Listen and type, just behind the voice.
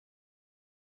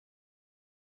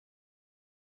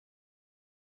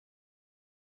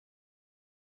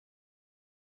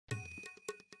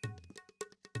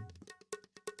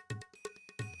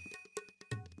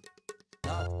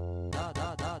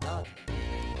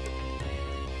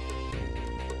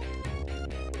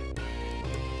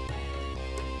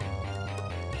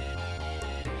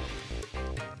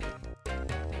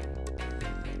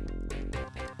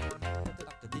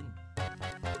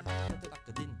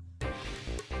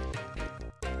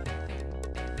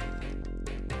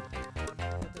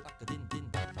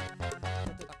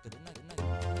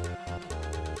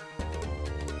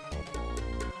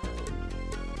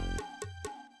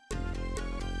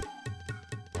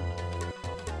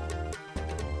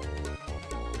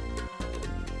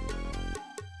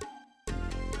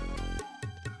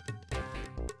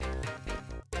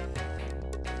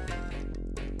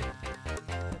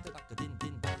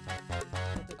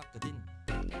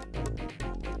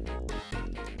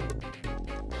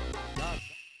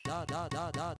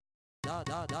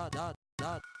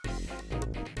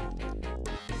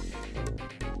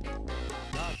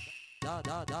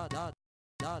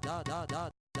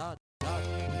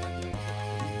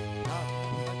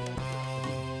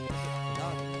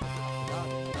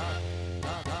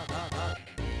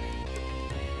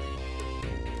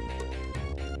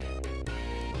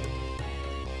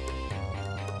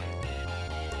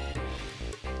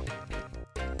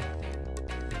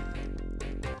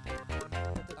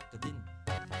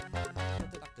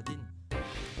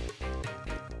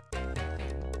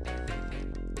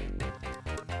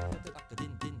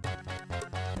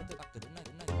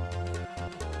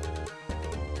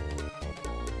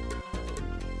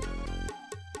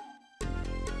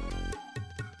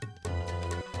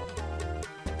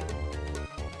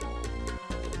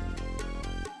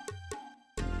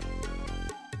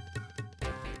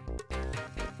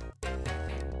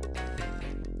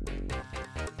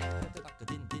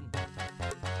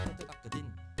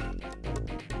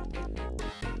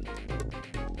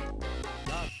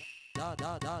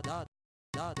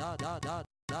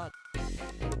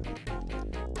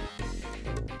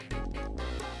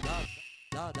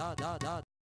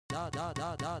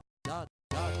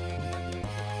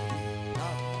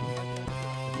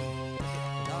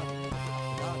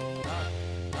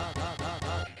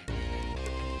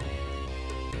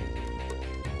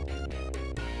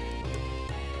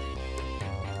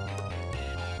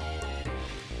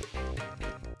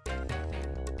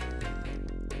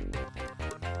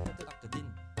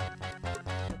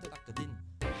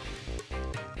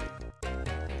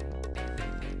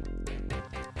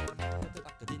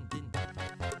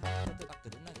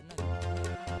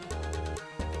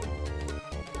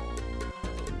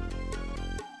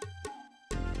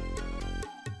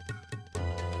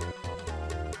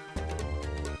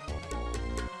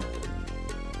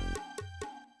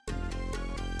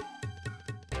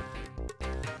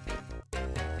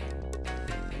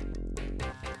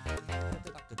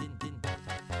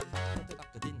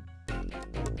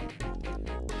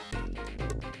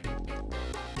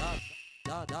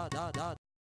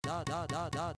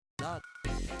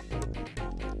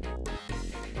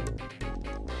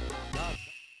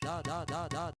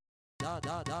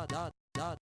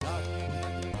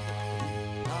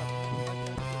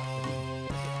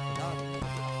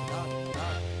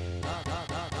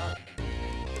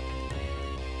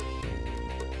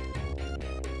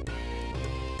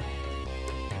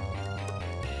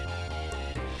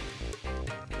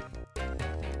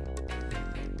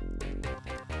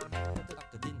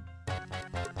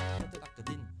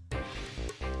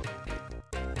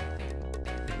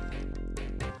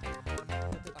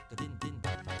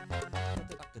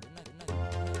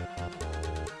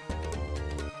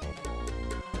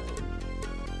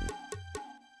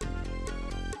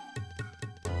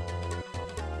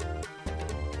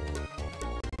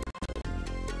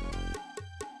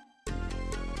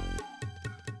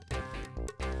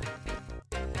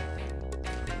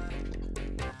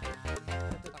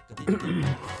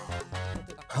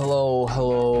Hello,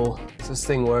 hello. Is this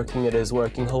thing working? It is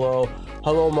working. Hello.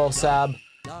 Hello, Mosab.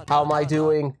 How am I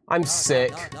doing? I'm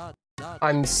sick.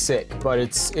 I'm sick, but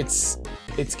it's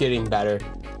getting better.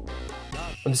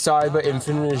 I'm sorry, but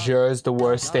Infinite Azure is the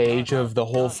worst stage of the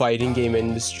whole fighting game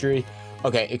industry.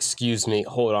 Okay, excuse me.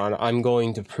 Hold on. I'm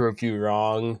going to prove you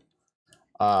wrong.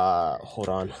 Hold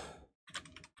on.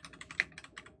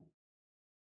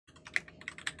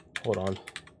 Hold on.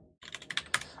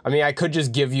 I mean, I could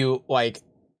just give you, like,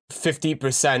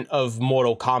 50% of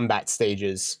Mortal Kombat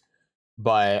stages.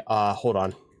 But, hold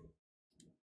on.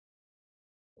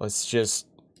 Let's just...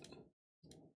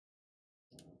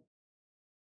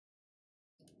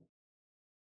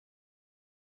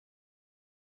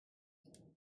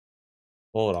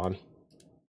 Hold on.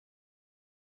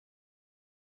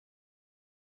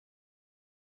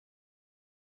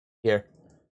 Here.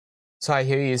 So I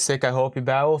hear you're sick. I hope you're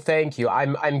better. Well, thank you.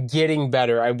 I'm getting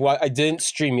better. I didn't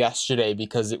stream yesterday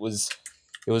because it was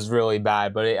really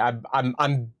bad, but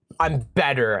I'm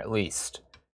better at least.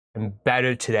 I'm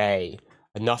better today.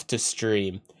 Enough to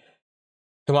stream.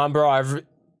 Come on, bro.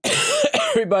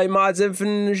 Everybody mods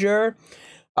Infinite Azure.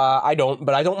 I don't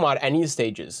mod any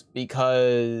stages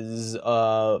because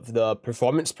of the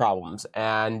performance problems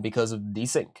and because of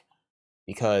desync.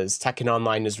 Because Tekken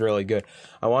Online is really good.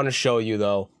 I want to show you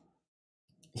though.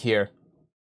 Here.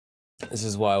 This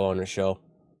is what I want to show.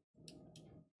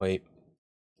 Wait.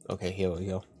 Okay, here we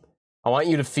go. I want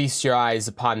you to feast your eyes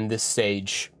upon this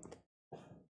stage.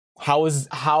 How is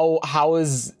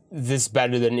this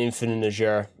better than Infinite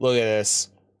Azure? Look at this.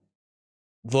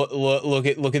 Look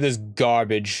at this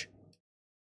garbage.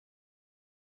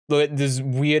 Look at this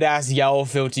weird ass yellow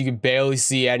filter. You can barely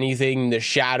see anything. The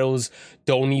shadows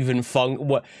don't even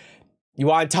What? You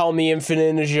want to tell me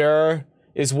Infinite Azure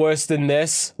is worse than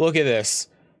this? Look at this.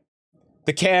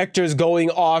 The character's going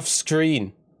off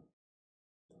screen.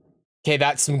 Okay,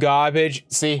 that's some garbage.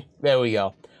 See? There we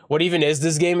go. What even is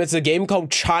this game? It's a game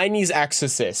called Chinese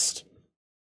Exorcist.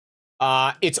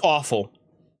 It's awful.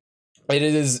 It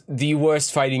is the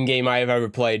worst fighting game I have ever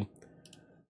played.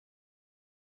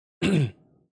 It's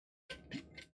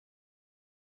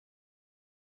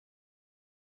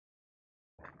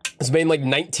made in like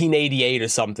 1988 or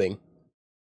something.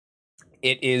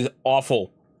 It is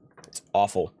awful. It's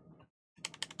awful.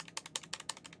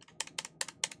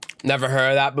 Never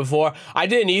heard of that before. I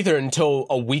didn't either until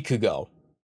a week ago.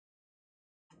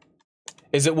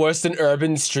 Is it worse than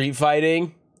urban street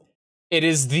fighting? It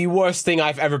is the worst thing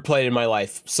I've ever played in my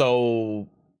life. So,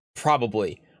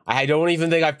 probably. I don't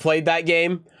even think I've played that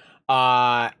game.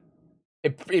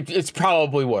 It's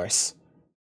probably worse.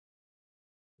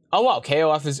 Oh, wow.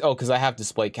 KOF is... Oh, because I have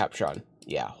display capture on.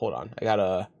 Yeah, hold on. I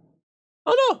gotta...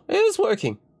 Oh, no. It is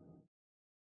working.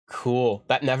 Cool.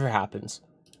 That never happens.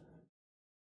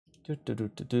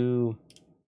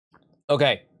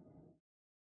 Okay.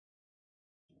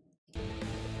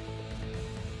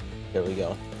 There we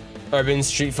go. Urban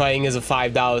street fighting is a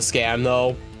 $5 scam,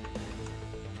 though.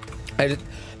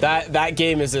 That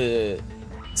game is a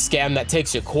scam that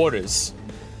takes your quarters.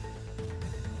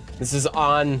 This is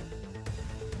on...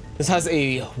 This has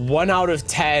a 1 out of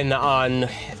 10 on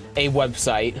a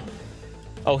website.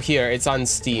 Oh, here, it's on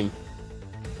Steam.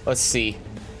 Let's see.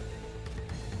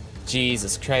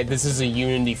 Jesus Christ, this is a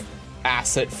Unity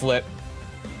asset flip.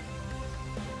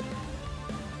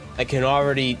 I can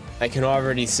already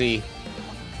see.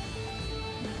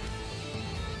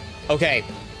 Okay.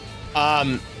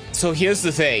 So here's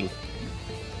the thing.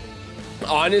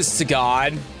 Honest to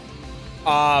God,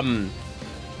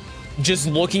 just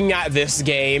looking at this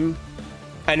game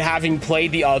and having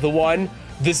played the other one,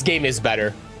 this game is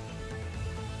better.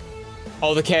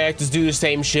 All the characters do the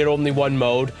same shit, only one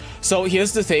mode. So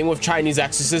here's the thing with Chinese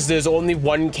Exorcist, there's only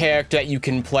one character that you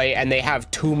can play and they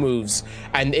have 2 moves.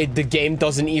 And the game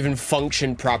doesn't even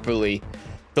function properly.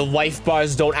 The life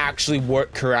bars don't actually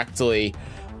work correctly.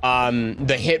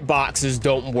 The hit boxes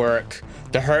don't work.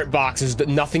 The hurt boxes,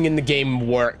 nothing in the game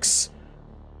works.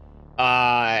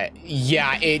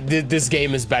 Yeah, this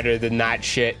game is better than that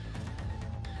shit.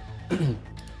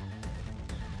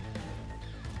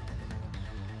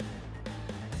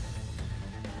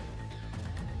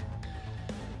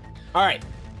 All right.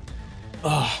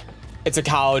 Ugh. It's a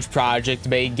college project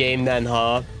made game then,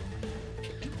 huh?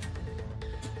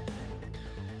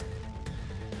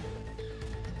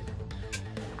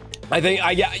 I think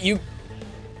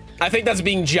that's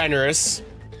being generous.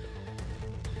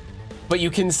 But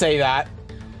you can say that.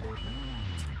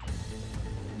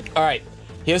 All right.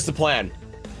 Here's the plan.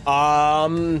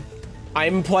 I'm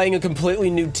playing a completely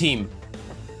new team.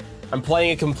 I'm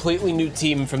playing a completely new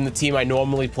team from the team I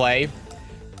normally play.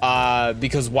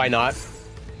 Because why not?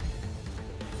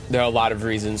 There are a lot of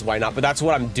reasons why not, but that's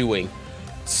what I'm doing.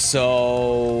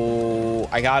 So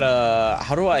I gotta,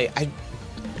 how do I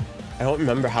don't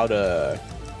remember how to,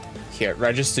 here,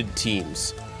 registered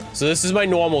teams. So this is my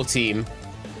normal team.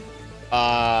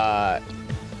 What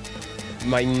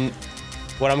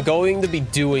I'm going to be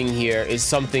doing here is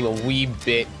something a wee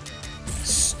bit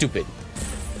stupid.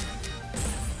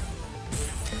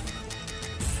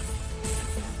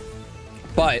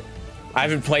 But I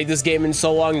haven't played this game in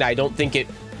so long that I don't think it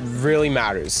really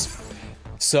matters.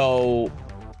 So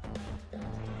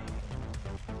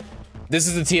this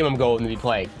is the team I'm going to be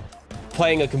playing.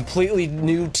 Playing a completely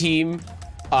new team.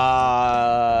 From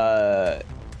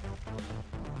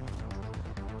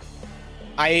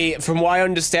what I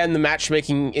understand, the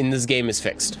matchmaking in this game is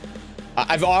fixed.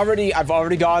 I've already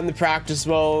gotten the practice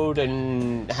mode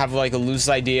and have like a loose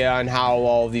idea on how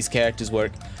all of these characters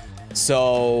work.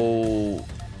 So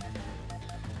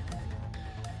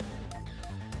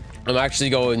I'm actually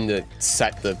going to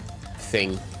set the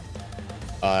thing,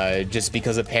 just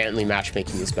because apparently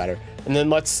matchmaking is better. And then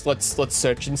let's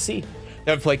search and see.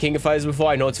 Never played King of Fighters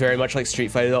before. I know it's very much like Street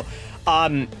Fighter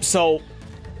though. So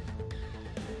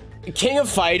King of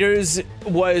Fighters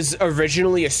was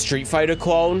originally a Street Fighter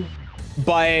clone,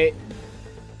 but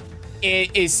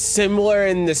it is similar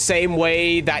in the same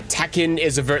way that Tekken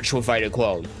is a Virtua Fighter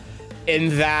clone,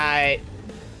 in that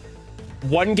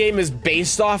one game is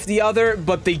based off the other,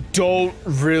 but they don't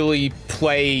really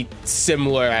play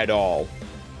similar at all.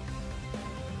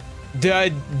 There are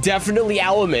definitely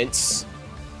elements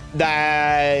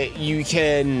that you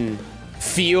can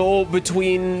feel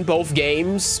between both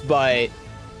games, but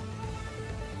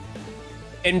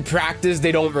in practice,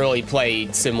 they don't really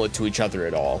play similar to each other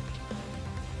at all.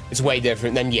 It's way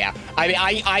different. Then yeah, I mean,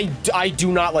 I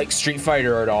do not like Street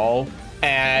Fighter at all,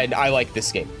 and I like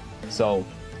this game. So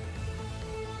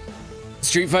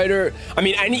Street Fighter, I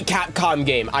mean, any Capcom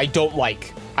game I don't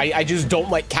like. I just don't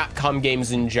like Capcom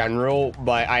games in general,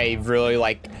 but I really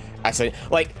like,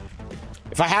 like,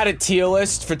 if I had a tier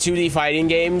list for 2D fighting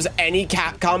games, any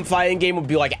Capcom fighting game would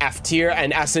be like F tier,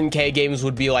 and SNK games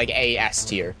would be like A S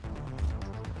tier.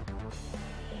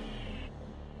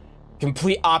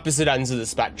 Complete opposite ends of the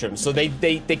spectrum. So they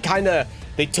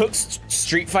took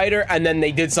Street Fighter and then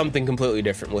they did something completely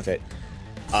different with it.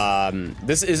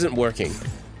 This isn't working.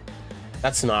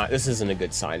 This isn't a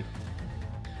good sign.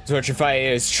 Virtua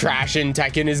Fighter is trash and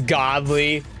Tekken is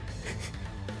godly.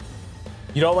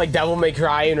 You don't like Devil May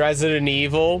Cry and Resident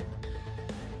Evil?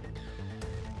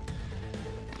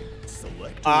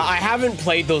 I haven't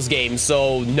played those games,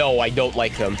 so no, I don't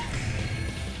like them.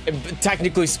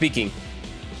 Technically speaking.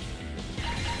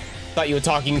 Thought you were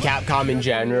talking Capcom in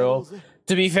general.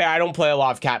 To be fair, I don't play a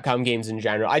lot of Capcom games in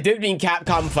general. I did mean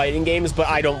Capcom fighting games, but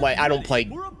I don't play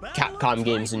Capcom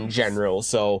games in general,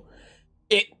 so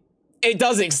it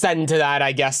does extend to that,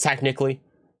 I guess, technically.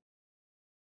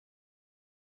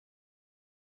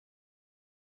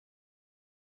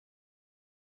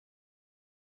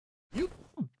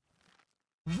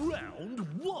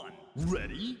 Round one.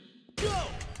 Ready? Go.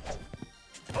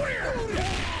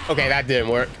 Okay, that didn't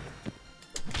work.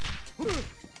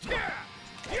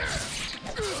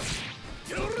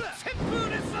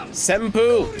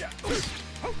 Senpu.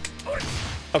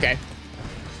 Okay.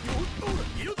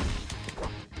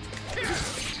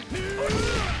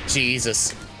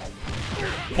 Jesus.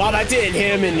 Wow, that didn't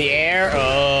hit him in the air.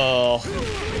 Oh.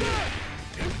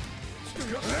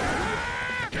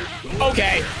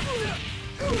 Okay.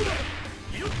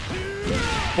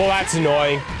 Well, that's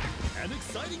annoying.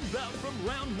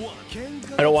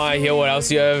 I don't want to hear what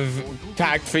else you have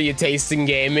packed for your taste in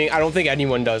gaming. I don't think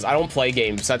anyone does. I don't play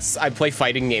games. I play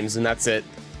fighting games, and that's it.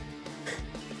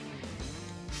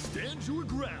 Stand your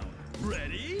ground.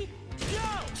 Ready?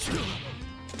 Go.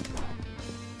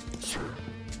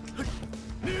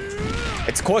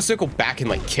 It's core circle back and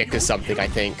like kick or something, I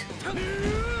think.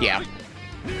 Yeah.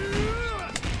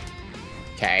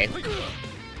 Okay.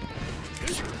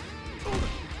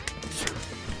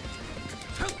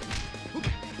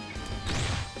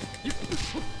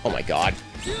 Oh my god.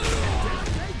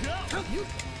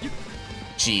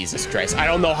 Jesus Christ. I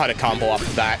don't know how to combo off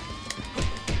of that.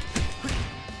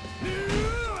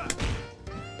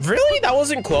 Really? That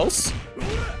wasn't close?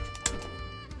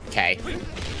 Okay.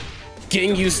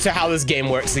 Getting used to how this game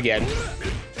works again.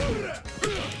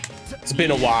 It's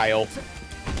been a while.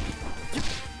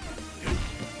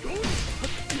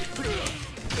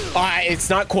 It's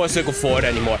not core circle forward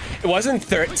anymore. It wasn't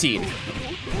 13.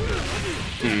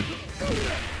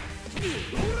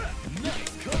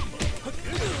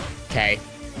 Okay.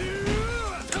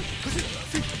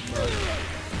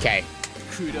 Okay.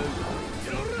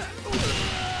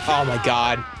 Oh my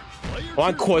god. I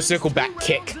want core circle back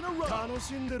kick.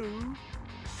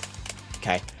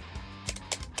 Okay.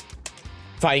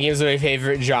 Fighting games are my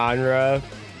favorite genre.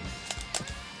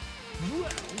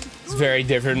 It's very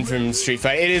different from Street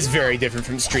Fighter. It is very different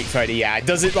from Street Fighter, yeah. It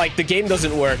doesn't, like, the game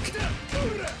doesn't work.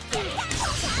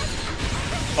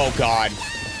 Oh god.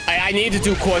 I need to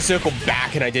do core circle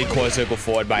back, and I did core circle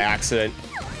forward by accident.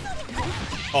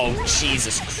 Oh,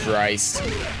 Jesus Christ.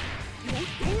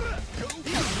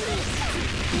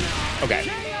 Okay.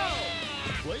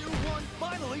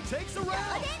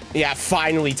 Yeah,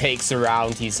 finally takes a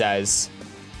round, he says.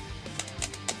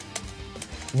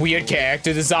 Weird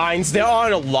character designs. There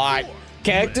aren't a lot.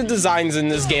 Character designs in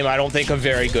this game I don't think are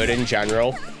very good in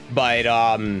general. But,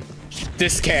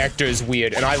 This character is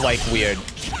weird, and I like weird.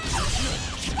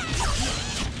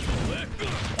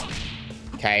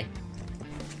 Okay.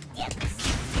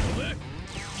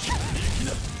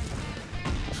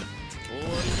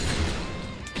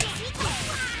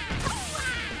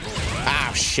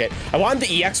 Ah, shit. I wanted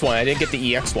the EX one. I didn't get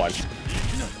the EX one.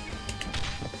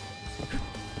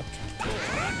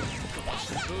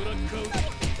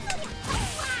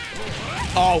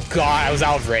 Oh, God. I was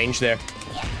out of range there.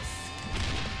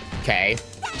 Okay.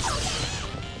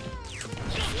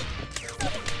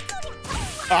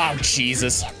 Oh,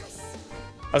 Jesus.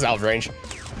 I was out of range.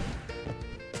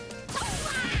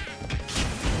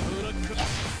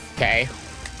 Okay.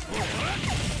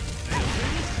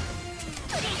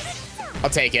 I'll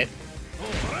take it.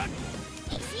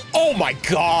 Oh my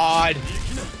God.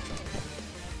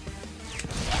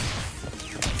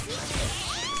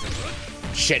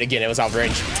 Shit, again, it was out of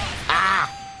range.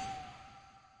 Ah!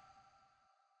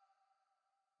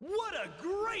 What a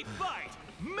great fight!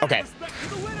 Okay.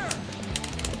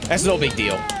 That's no big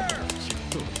deal.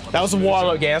 That was a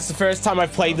warm-up game. That's the first time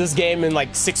I've played this game in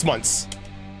like 6 months.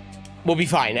 We'll be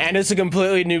fine. And it's a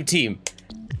completely new team.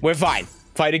 We're fine.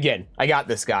 Fight again. I got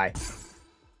this guy.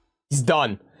 He's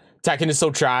done. Tekken is so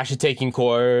trash at taking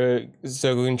core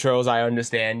circle controls. I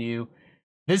understand you.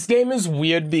 This game is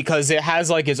weird because it has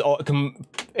like its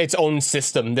own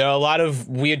system. There are a lot of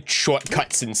weird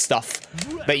shortcuts and stuff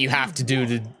that you have to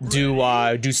do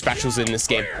do specials in this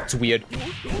game. It's weird.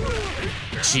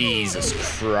 Jesus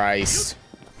Christ.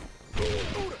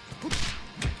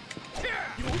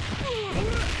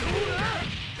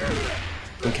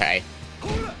 Okay.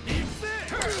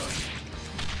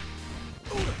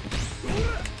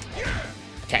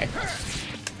 Okay.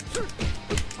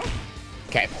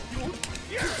 Okay.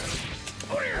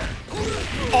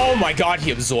 Oh my God,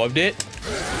 he absorbed it.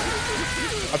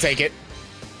 I'll take it.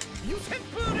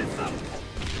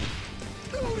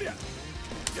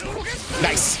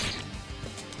 Nice.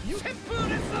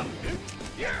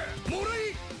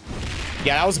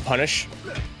 Yeah, that was a punish.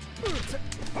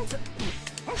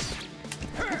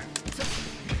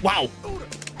 Wow.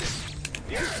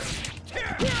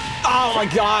 Oh my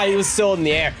God, he was still in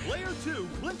the air.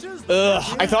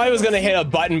 Ugh, I thought I was gonna hit a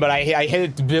button, but I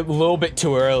hit it a little bit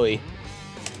too early.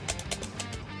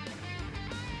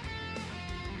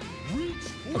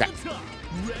 Okay.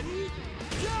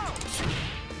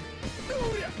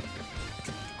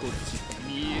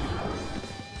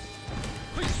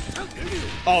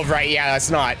 Oh, right, yeah, that's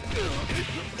not.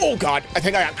 Oh God, I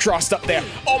think I got crossed up there.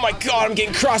 Oh my God, I'm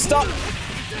getting crossed up.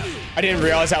 I didn't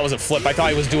realize that was a flip. I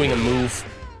thought he was doing a move.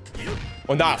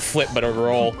 Well, not a flip, but a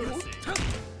roll.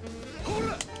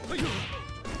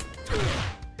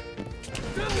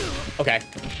 Okay.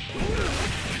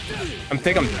 I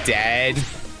think I'm dead.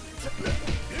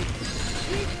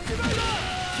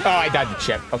 Oh, I died to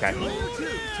chip. Okay.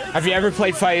 Have you ever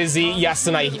played Fighter Z? Yes,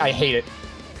 and I hate it.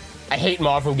 I hate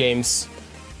Marvel games.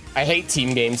 I hate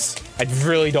team games. I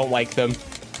really don't like them.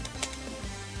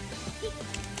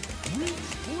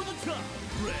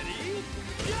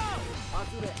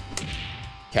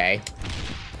 Okay.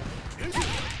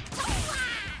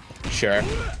 Sure.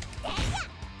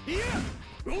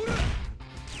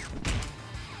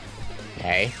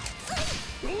 Okay.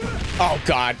 Oh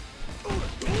God.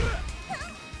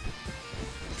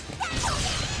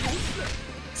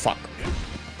 Fuck.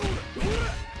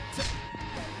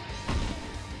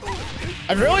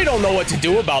 I really don't know what to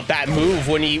do about that move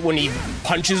when he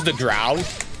punches the ground.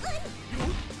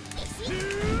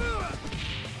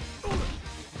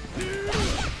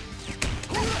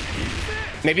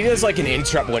 Maybe there's like an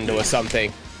interrupt window or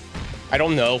something. I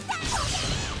don't know.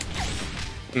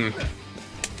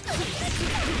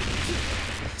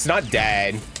 It's not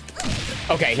dead.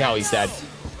 Okay, now he's dead.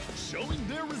 Showing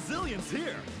their resilience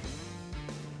here.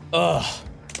 Ugh.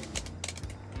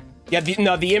 Yeah, the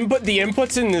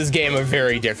inputs in this game are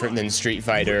very different than Street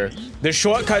Fighter. The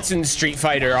shortcuts in Street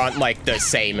Fighter aren't like the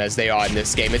same as they are in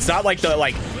this game. It's not like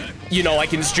you know,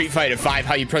 like in Street Fighter 5,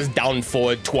 how you press down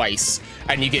forward twice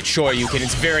and you get Shoryuken.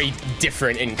 It's very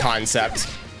different in concept.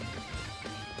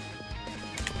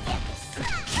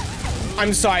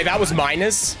 I'm sorry, that was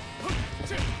minus.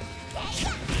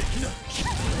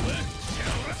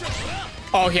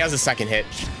 Oh, he has a second hit.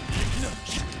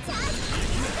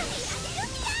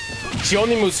 She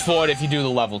only moves forward if you do the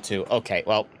level 2. Okay,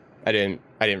 well, I didn't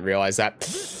realize that.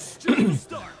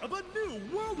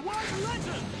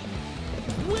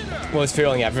 Well, it's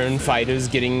feeling everyone fighters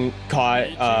getting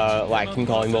caught lacking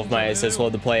calling both my SS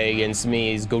while to play against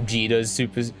me is Gogeta's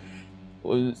super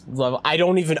level. I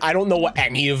don't know what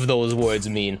any of those words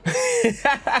mean.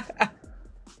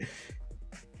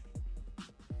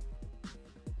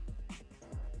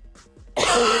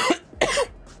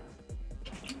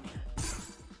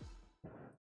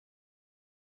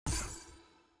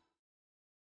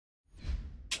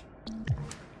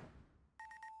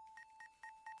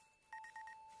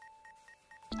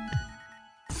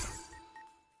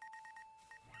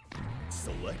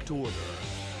 Select order.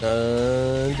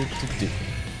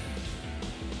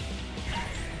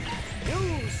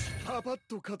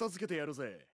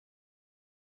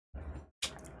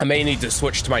 I may need to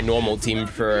switch to my normal team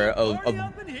for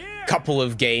a couple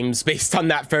of games based on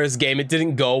that first game. It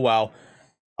didn't go well.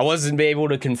 I wasn't able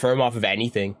to confirm off of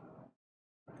anything.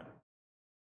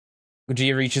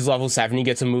 Gogeta reaches level 7, he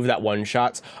gets a move that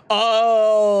one-shots.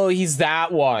 Oh, he's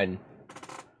that one.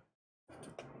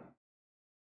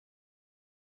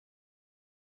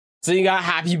 So you got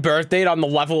Happy Birthday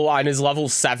on his level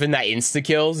 7 that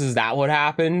insta-kills? Is that what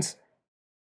happened?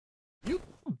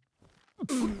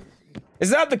 Is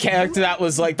that the character that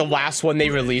was like the last one they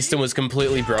released and was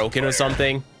completely broken or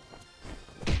something?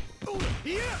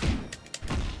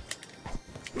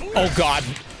 Oh god.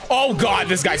 Oh god,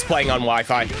 this guy's playing on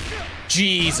Wi-Fi.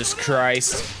 Jesus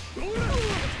Christ.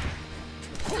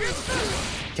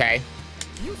 Okay.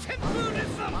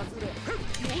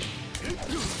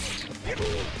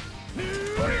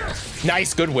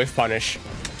 Nice, good whiff punish.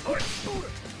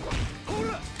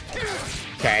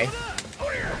 Okay.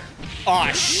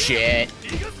 Oh shit.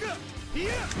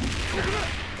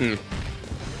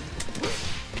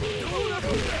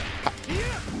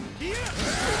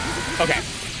 Okay.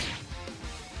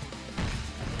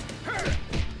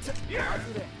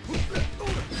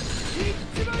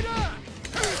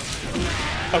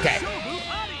 Okay.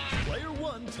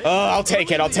 I'll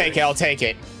take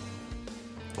it.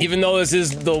 Even though this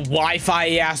is the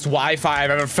Wi-Fi-ass Wi-Fi I've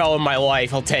ever felt in my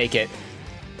life, I'll take it.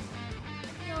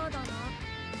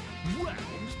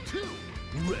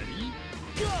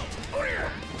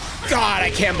 God, I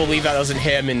can't believe that wasn't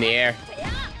him in the air.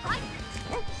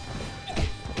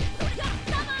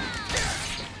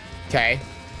 Okay.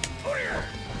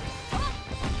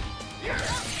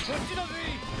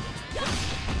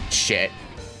 Shit.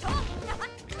 Oh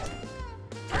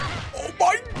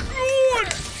my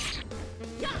god!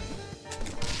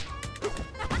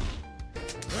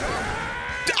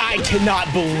 I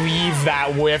cannot believe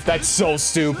that whiff. That's so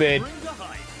stupid.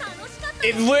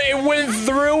 It went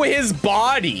through his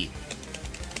body.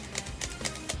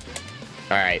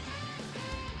 All right.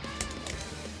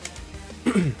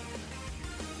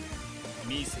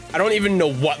 I don't even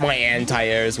know what my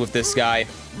anti-air is with this guy.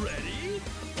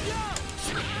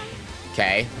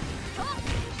 Okay.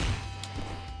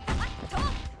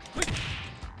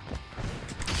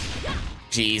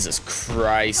 Jesus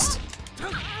Christ.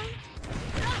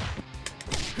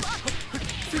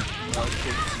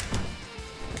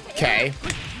 Okay.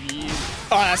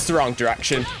 Oh, that's the wrong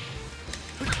direction.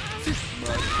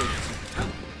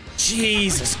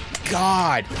 Jesus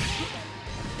God.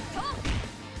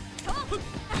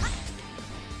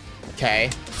 Okay.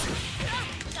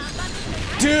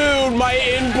 Dude, my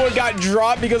input got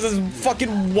dropped because of this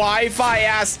fucking Wi-Fi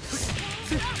ass.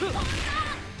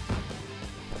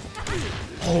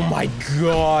 Oh my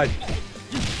god.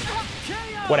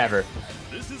 Whatever.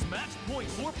 This is match point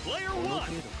for player one.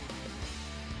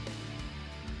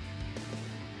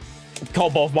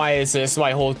 Call both my assists.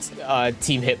 My whole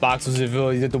team hitbox was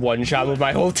ability did the one shot, but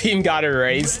my whole team got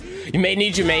erased. You may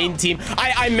need your main team.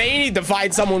 I may need to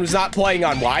find someone who's not playing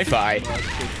on Wi-Fi.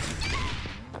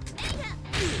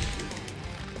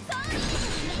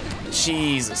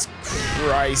 Jesus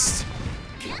Christ.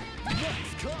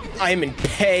 I am in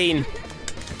pain.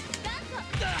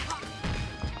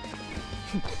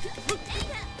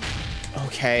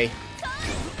 Okay.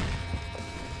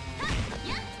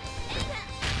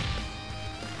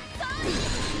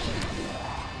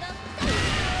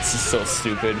 This is so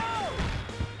stupid.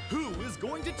 Who is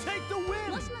going to take the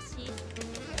win?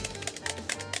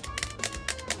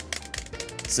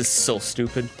 This is so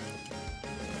stupid.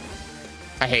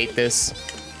 I hate this.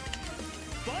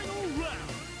 Final round.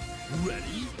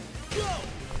 Ready? Go.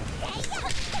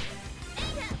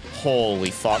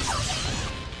 Holy fuck.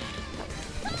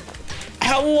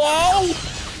 Hello?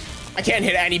 I can't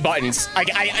hit any buttons.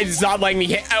 It's not letting me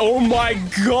hit. Oh my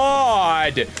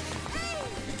god.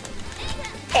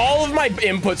 All of my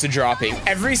inputs are dropping.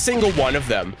 Every single one of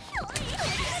them.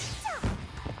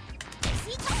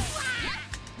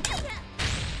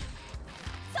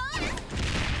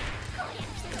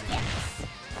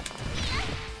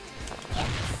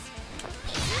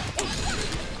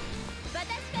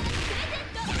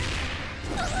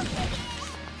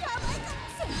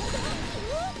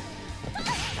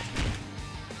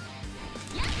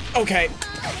 Okay.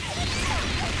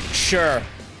 Sure.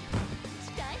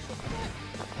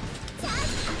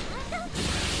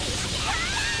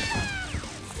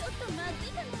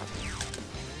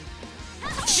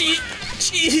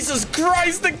 Jesus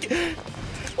Christ! Look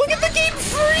at the game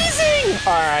freezing!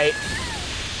 Alright.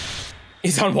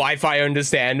 He's on Wi-Fi,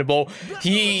 understandable.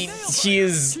 He's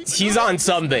on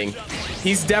something.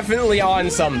 He's definitely on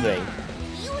something.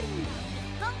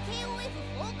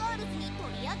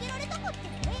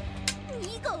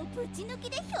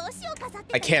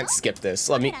 I can't skip this.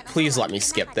 Please let me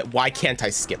skip that. Why can't I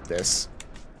skip this?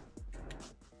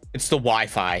 It's the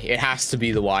Wi-Fi. It has to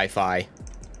be the Wi-Fi.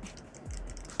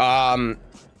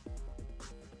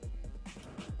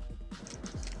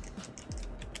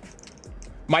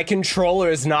 My controller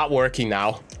is not working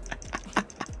now.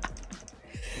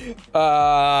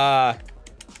 Oh,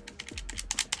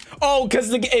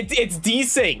 because it's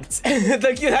desynced.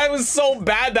 That was so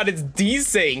bad that it's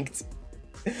desynced.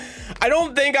 I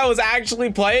don't think I was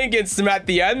actually playing against him at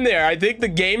the end there. I think the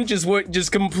game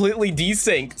just completely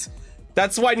desynced.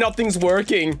 That's why nothing's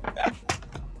working.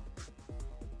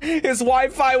 His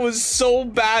Wi-Fi was so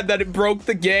bad that it broke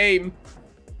the game.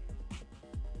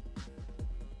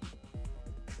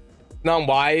 Not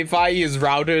Wi-Fi, his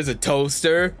router is a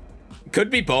toaster. Could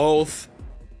be both.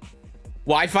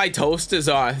 Wi-Fi toasters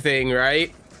are a thing,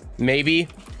 right? Maybe.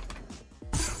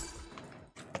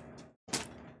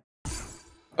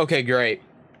 Okay, great.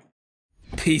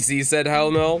 PC said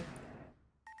hell no.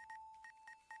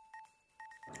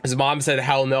 His mom said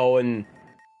hell no and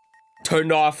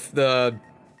turned off the...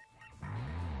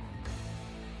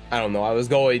 I don't know, I was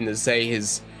going to say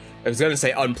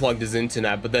unplugged his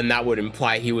internet, but then that would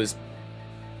imply he was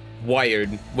wired,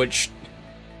 which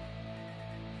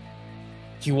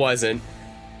he wasn't.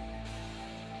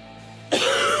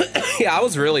 Yeah, I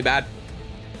was really bad.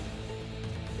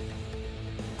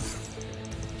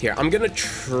 Here, I'm gonna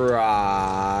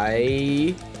try...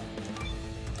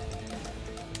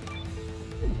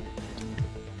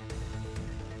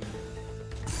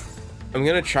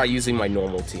 using my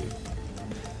normal team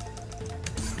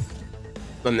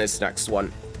on this next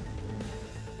one.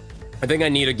 I think I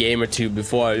need a game or two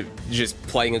before just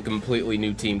playing a completely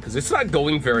new team, because it's not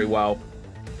going very well.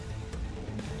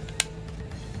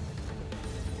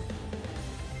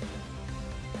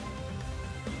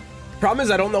 Problem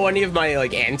is I don't know any of my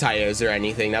like anti-airs or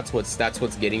anything. That's what's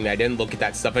getting me. I didn't look at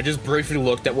that stuff. I just briefly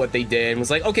looked at what they did and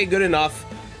was like, okay, good enough.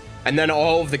 And then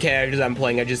all of the characters I'm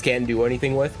playing I just can't do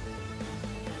anything with.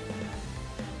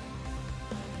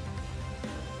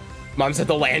 Mom said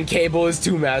the LAN cable is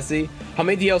too messy. How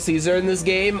many DLCs are in this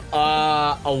game?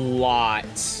 A lot.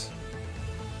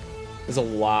 There's a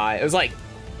lot. It was like...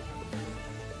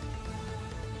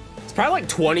 It's probably like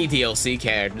 20 DLC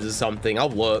characters or something. I'll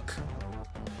look.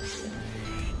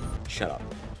 Shut up.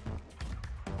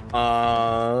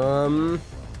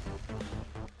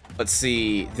 Let's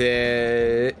see.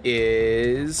 There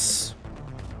is...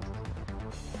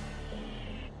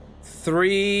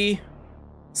 3,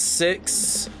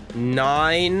 6...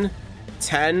 9,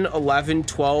 10, 11,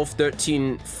 12,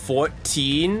 13,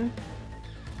 14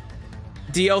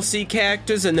 DLC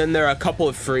characters, and then there are a couple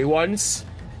of free ones.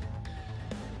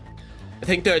 I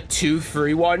think there are 2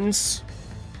 free ones.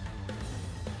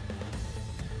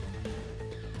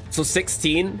 So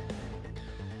 16.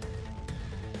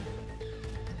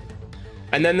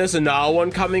 And then there's another one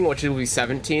coming, which will be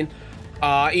 17.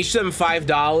 Each of them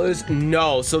 $5.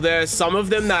 No, so there are some of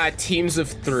them that are teams of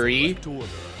 3.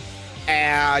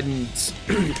 And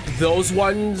those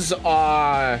ones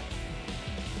are,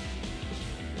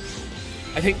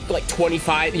 I think, like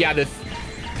 25. Yeah, they're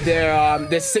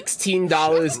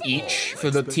 $16 each for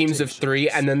the teams of 3,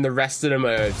 and then the rest of them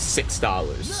are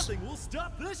 $6.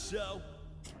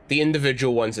 The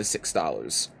individual ones are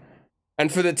 $6.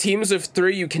 And for the teams of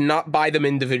 3, you cannot buy them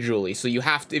individually. So you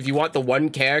have to, if you want the one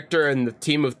character and the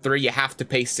team of 3, you have to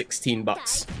pay 16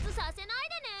 bucks.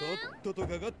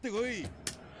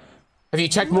 Have you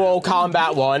checked Mortal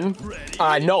Kombat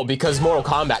 1? No, because Mortal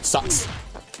Kombat sucks.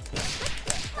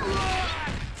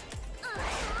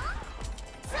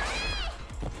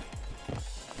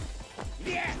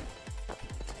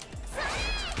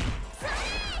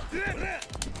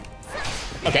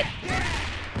 Okay.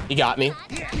 You got me.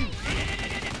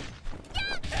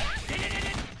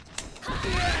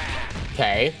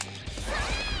 Okay.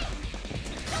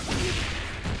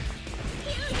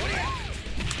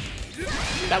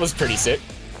 That was pretty sick.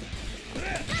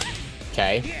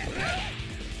 Okay.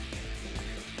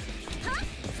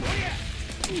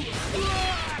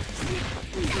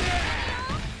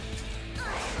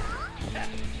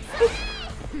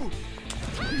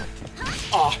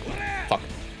 Oh, fuck.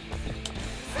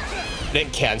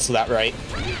 Didn't cancel that right.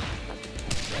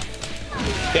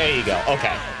 There you go.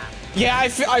 Okay. Yeah, I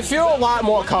feel a lot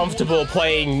more comfortable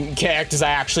playing characters I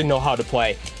actually know how to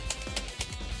play.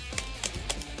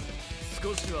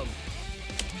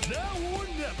 Now or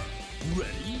never.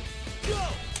 Ready, go!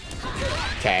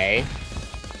 Okay.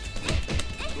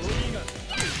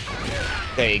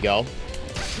 There you go.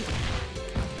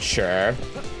 Sure.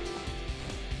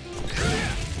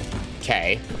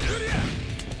 Okay.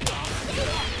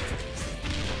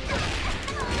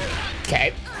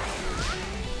 Okay.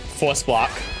 Force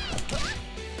block.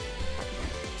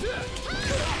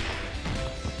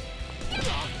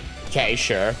 Okay,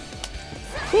 sure.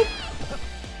 Whoop.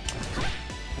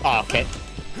 Oh, okay.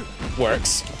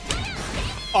 Works.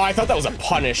 Oh, I thought that was a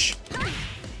punish.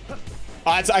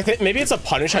 I think maybe it's a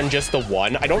punish on just the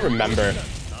one. I don't remember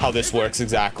how this works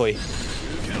exactly.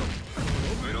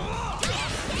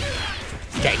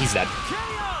 Okay, he's dead.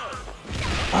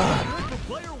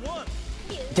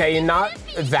 Okay, you're not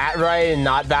that right and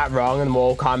not that wrong in the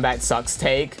Mortal Kombat sucks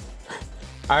take.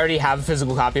 I already have a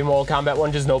physical copy of Mortal Kombat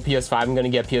 1, just no PS5. I'm gonna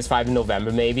get PS5 in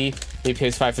November, maybe. Maybe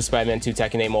PS5 for Spider-Man 2,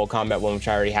 Tekken 8, Mortal Kombat 1, which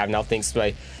I already have now, thanks to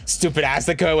my stupid ass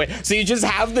that go away. So you just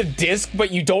have the disc,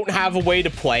 but you don't have a way to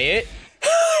play it?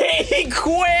 He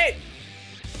quit!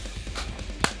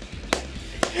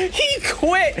 He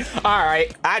quit!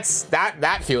 Alright,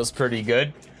 that feels pretty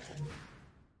good.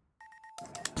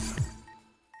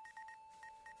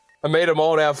 I made him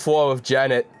only have 4 with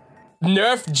Janet.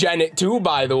 Nerfed Janet too,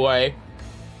 by the way.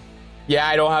 Yeah,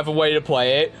 I don't have a way to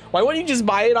play it. Why wouldn't you just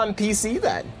buy it on PC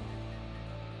then?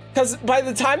 Because by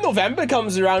the time November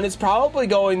comes around, it's probably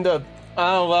going to...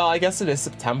 Oh, well, I guess it is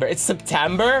September. It's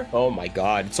September? Oh my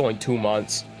god, it's only 2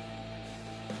 months.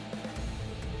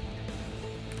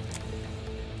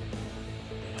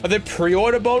 Are there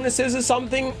pre-order bonuses or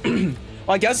something?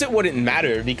 Well, I guess it wouldn't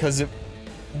matter because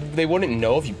they wouldn't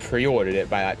know if you pre-ordered it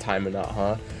by that time or not,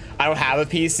 huh? I don't have a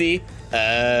PC.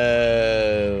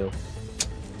 Oh.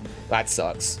 That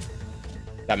sucks.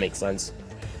 That makes sense.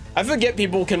 I forget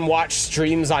people can watch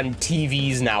streams on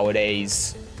TVs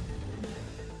nowadays.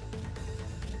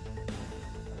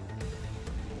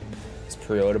 It's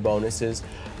pre-order bonuses.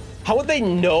 How would they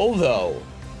know though?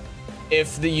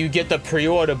 If you get the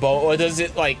pre-order bonus, or does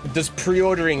it does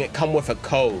pre-ordering it come with a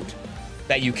code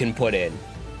that you can put in?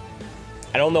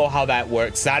 I don't know how that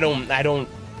works. I don't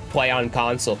play on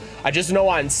console. I just know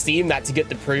on Steam that to get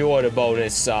the pre-order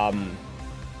bonus,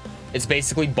 it's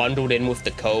basically bundled in with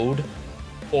the code,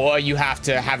 or you have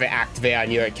to have it activate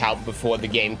on your account before the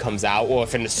game comes out, or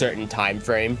within a certain time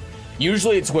frame.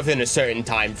 Usually it's within a certain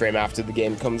time frame after the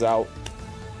game comes out,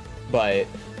 but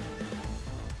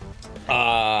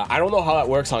I don't know how that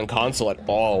works on console at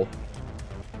all.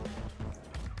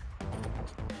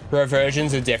 Her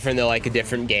versions are different, they're like a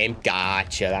different game.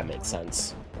 Gotcha, that makes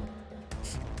sense.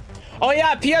 Oh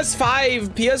yeah,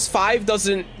 PS5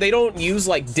 doesn't, they don't use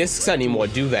like discs anymore,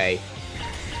 do they?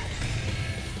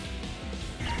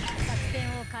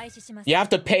 You have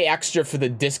to pay extra for the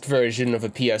disc version of a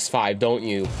PS5, don't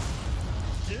you?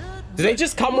 Do they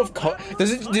just come with do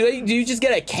you just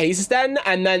get a case then,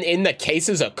 and then in the case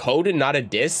is a code and not a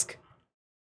disc?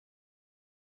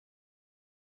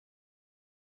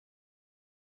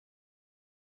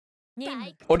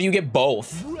 Or do you get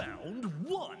both? Round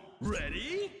 1.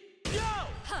 Ready, go!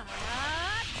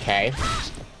 Okay.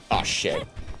 Oh shit.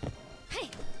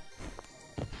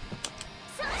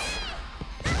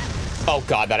 Oh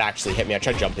god, that actually hit me. I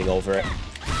tried jumping over it.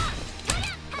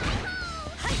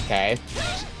 Okay.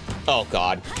 Oh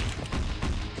god.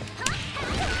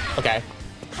 Okay.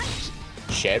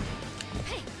 Shit.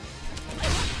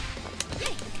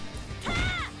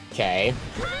 Okay.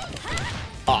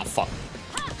 Oh fuck.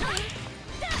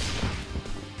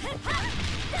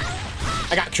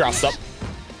 I got crossed up.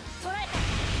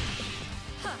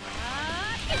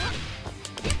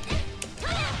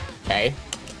 Okay.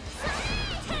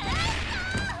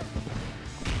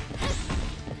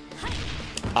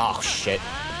 Oh shit.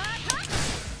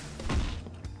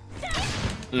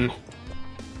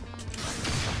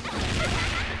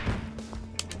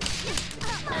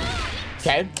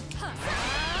 Okay.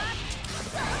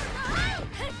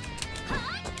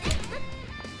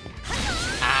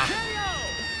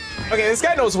 Okay, this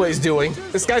guy knows what he's doing.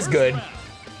 This guy's good.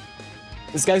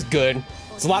 This guy's good.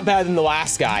 It's a lot better than the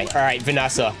last guy. All right,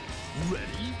 Vanessa. Ready,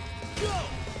 go!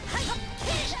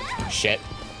 Shit.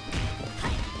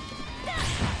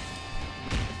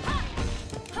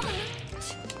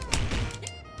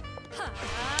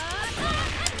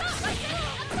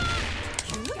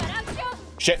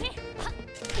 Shit.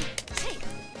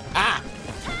 Ah!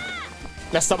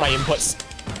 Messed up my inputs.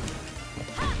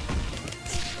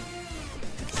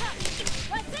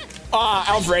 Out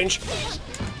of range.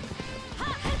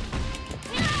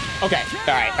 Okay,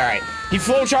 all right. He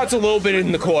flow charts a little bit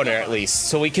in the corner at least,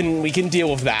 so we can deal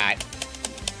with that.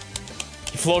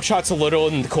 He flow charts a little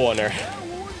in the corner.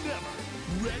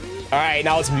 All right,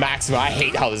 now it's maximum. I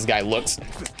hate how this guy looks.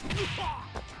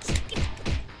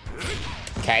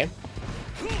 Okay.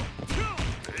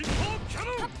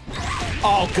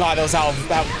 Oh god, that was out of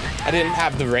that. I didn't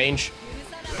have the range.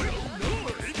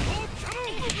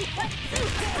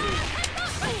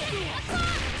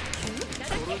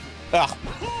 Ugh.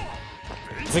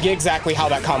 Forget exactly how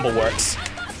that combo works.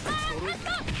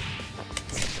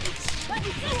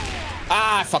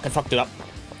 Ah, I fucking fucked it up.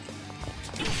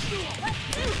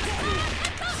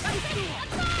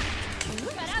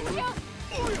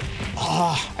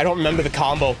 Ah, I don't remember the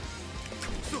combo.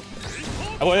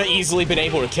 I would have easily been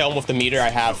able to kill him with the meter I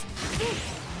have.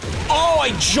 Oh,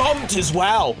 I jumped as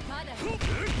well.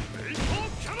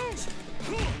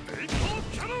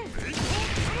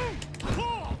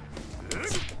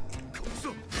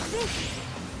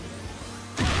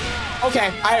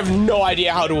 Okay, I have no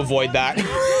idea how to avoid that.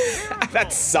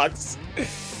 That sucks.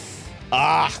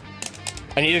 Ah,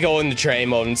 I need to go in the train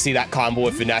mode and see that combo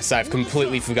with Vanessa. I've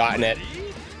completely forgotten it.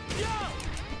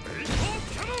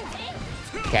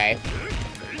 Okay.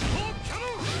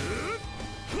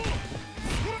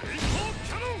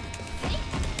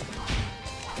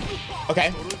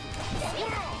 Okay.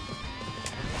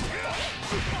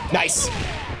 Nice.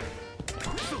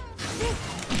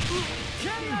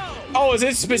 Oh, is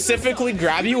it specifically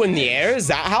grab you in the air? Is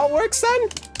that how it works then?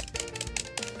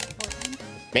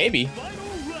 Maybe.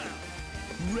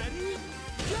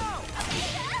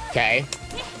 Okay.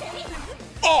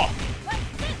 Oh!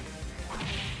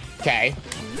 Okay.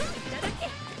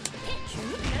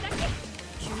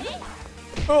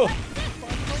 Oh!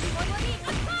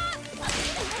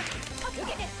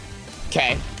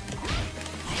 Okay.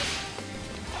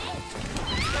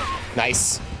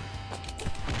 Nice.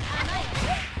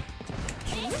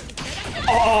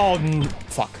 Oh,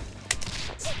 fuck.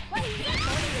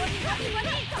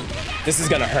 This is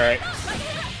gonna hurt.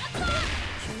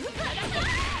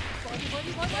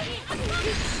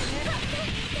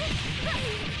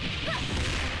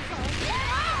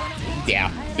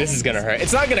 Yeah, this is gonna hurt.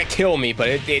 It's not gonna kill me, but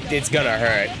it's gonna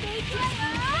hurt.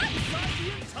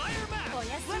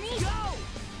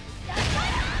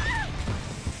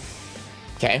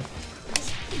 Okay.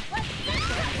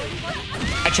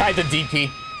 I tried the DP.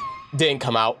 Didn't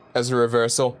come out as a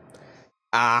reversal.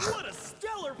 Ah.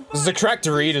 This is the correct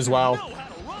read as well.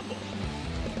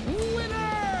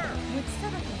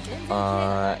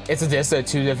 It's a disc of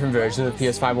two different versions of the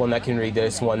PS5, one that can read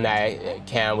disc, one that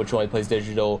can, which only plays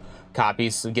digital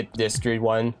copies. So get the disc read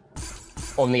one.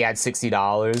 Only add $60.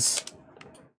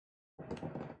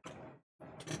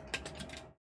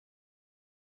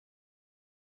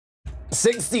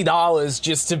 $60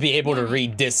 just to be able to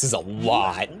read discs is a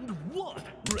lot.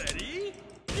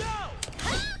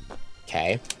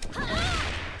 Okay.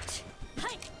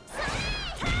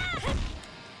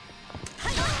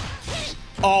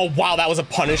 Oh, wow, that was a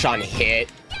punish on hit.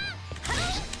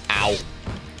 Ow.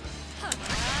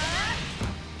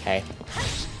 Okay.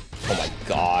 Oh my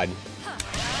god.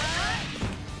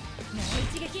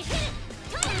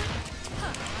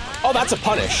 Oh, that's a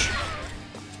punish.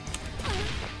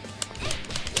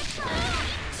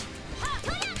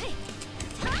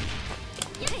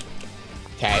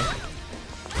 Okay.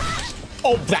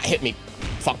 Oh, that hit me.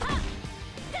 Fuck.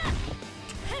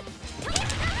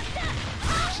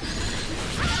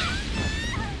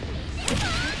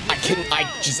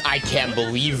 I can't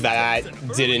believe that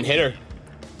didn't hit her.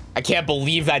 I can't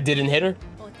believe that didn't hit her.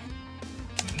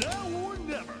 Now or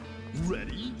never.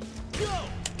 Ready, go.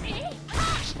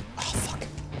 Oh, fuck.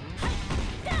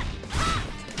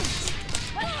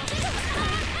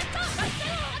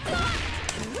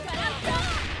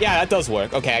 Yeah, that does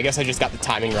work. Okay, I guess I just got the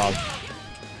timing wrong.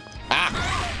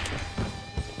 Ah!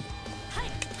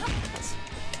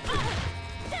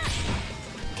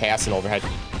 Okay, that's an overhead.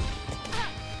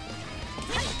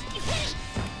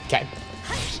 Okay.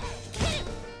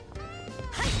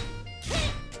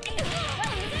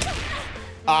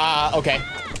 Okay.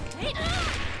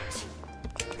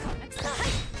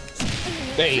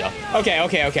 There you go.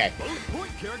 Okay. Both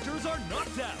point characters are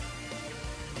knocked out.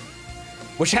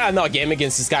 Wish I had another game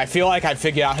against this guy. I feel like I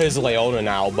figured out his Leona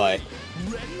now, but...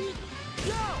 Ready,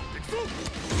 go.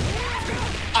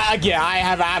 Again, I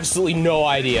have absolutely no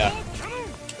idea.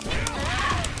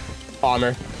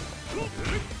 Armor.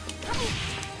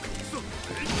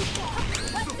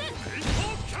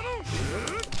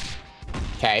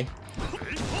 Okay.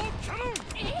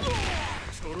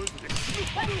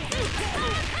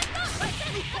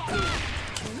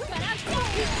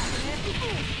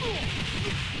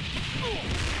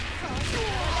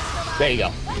 There you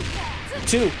go.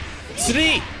 2,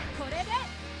 3.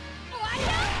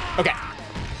 Okay.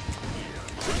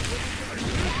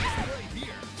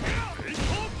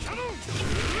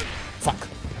 Fuck.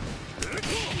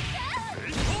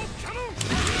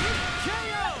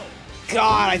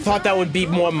 God, I thought that would be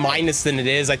more minus than it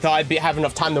is. I thought I'd have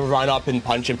enough time to run up and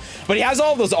punch him. But he has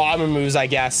all those armor moves, I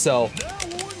guess, so.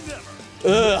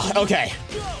 Ugh, okay.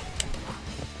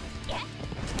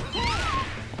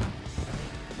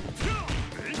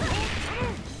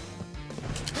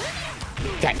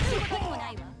 Okay.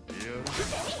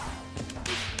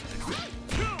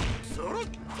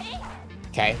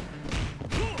 Okay.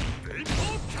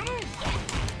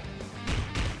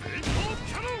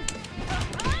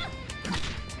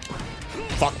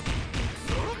 Fuck.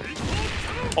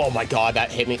 Oh my god,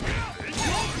 that hit me.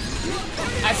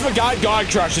 I forgot God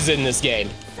Crush is in this game.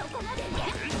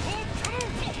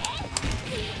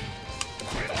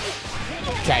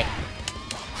 Okay.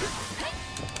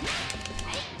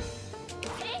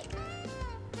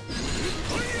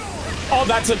 Oh,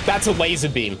 that's a laser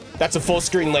beam. That's a full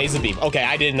screen laser beam. Okay,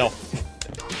 I didn't know.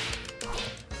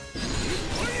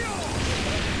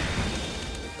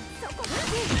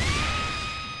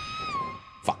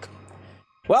 Fuck.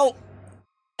 Well.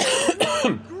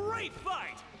 Great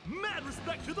fight. Mad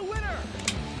respect to the winner.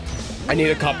 I need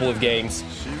a couple of games.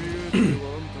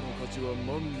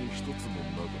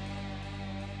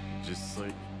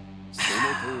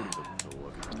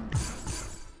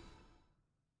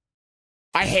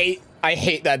 I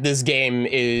hate that this game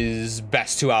is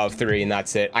best 2 out of 3 and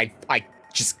that's it. I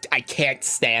can't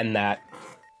stand that.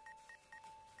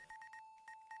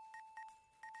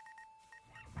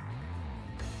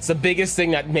 It's the biggest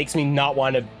thing that makes me not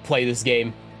want to play this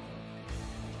game.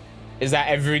 Is that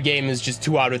every game is just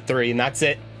 2 out of 3 and that's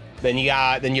it. Then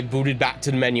you're booted back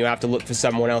to the menu, have to look for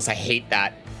someone else. I hate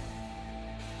that.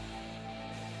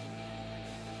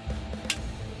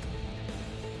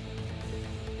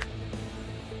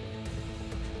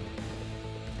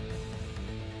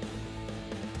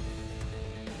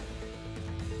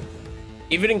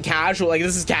 Even in casual, like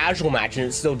this is casual match and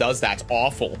it still does that. It's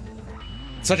awful.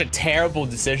 It's such a terrible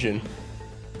decision.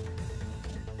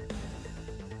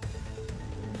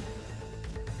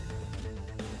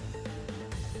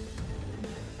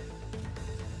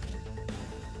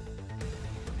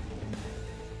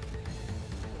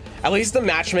 At least the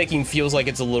matchmaking feels like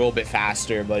it's a little bit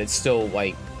faster, but it's still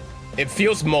like, it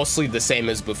feels mostly the same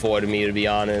as before to me, to be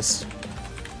honest.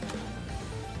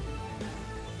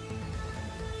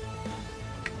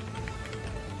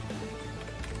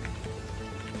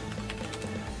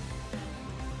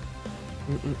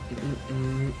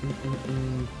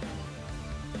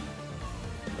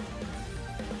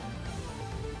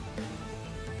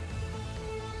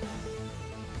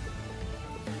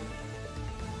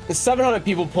 There's 700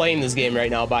 people playing this game right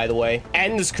now, by the way,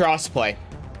 and this crossplay.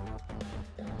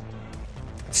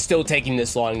 Still taking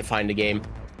this long to find a game.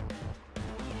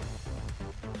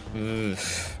 Ugh.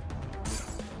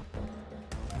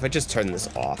 If I just turn this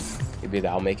off, maybe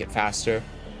that'll make it faster.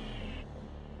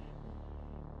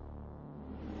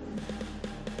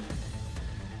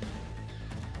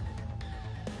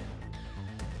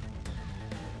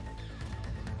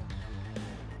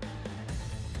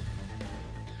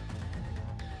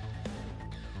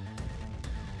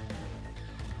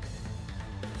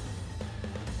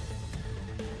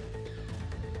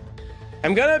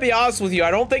 I'm gonna be honest with you,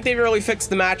 I don't think they've really fixed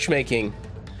the matchmaking.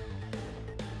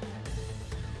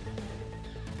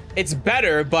 It's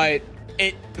better, but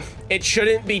it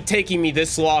shouldn't be taking me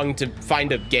this long to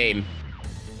find a game.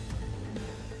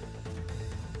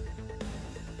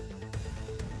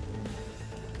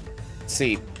 Let's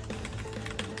see.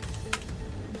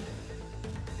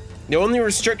 The only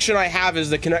restriction I have is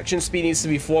the connection speed needs to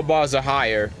be 4 bars or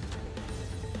higher.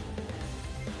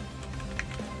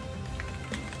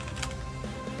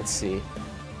 Let's see.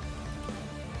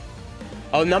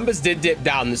 Oh, numbers did dip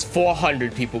down. There's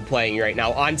 400 people playing right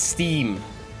now on Steam,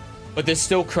 but there's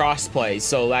still crossplay,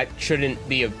 so that shouldn't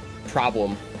be a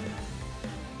problem.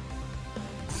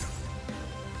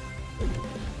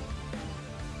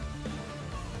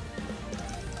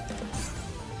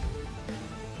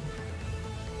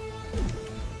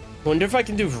 Wonder if I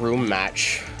can do room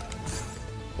match.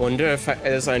 Wonder if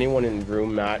there's anyone in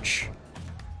room match.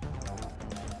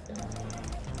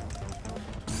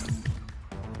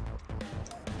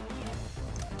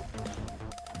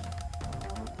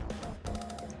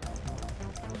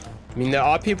 I mean, there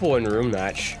are people in room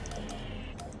match.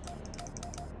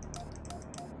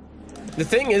 The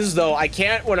thing is, though, I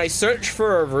can't, when I search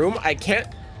for a room, I can't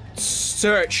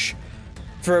search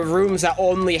for rooms that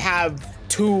only have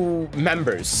 2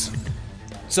 members.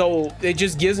 So it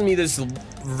just gives me this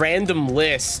random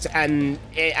list, and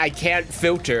I can't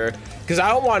filter because I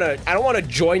don't want to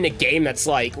join a game that's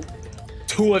like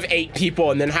 2 of 8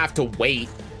 people and then have to wait.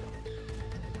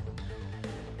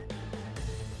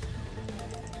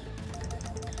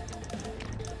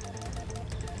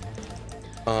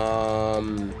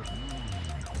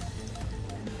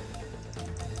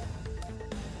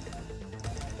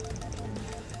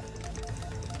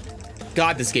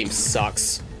 God, this game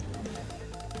sucks.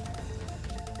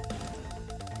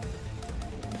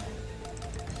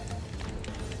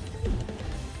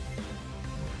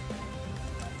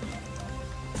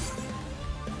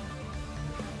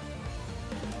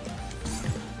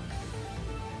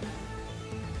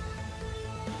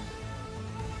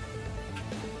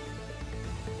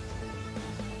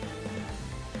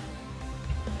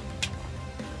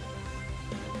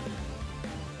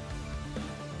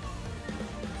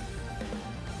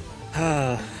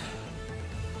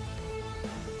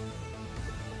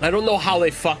 I don't know how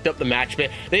they fucked up the match, but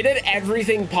they did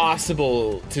everything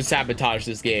possible to sabotage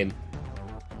this game.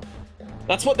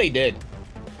 That's what they did.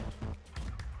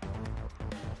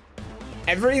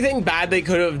 Everything bad they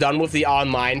could have done with the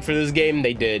online for this game,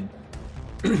 they did.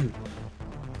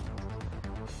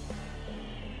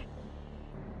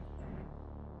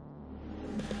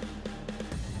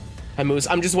 Hi, Moose.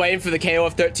 I'm just waiting for the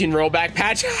KOF 13 rollback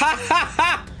patch. Ha ha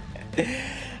ha!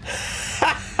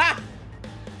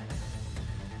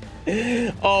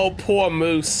 Oh, poor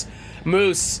Moose.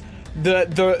 Moose,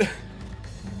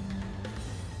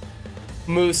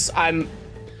 Moose, I'm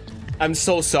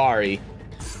so sorry.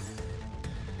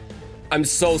 I'm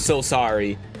so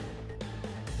sorry.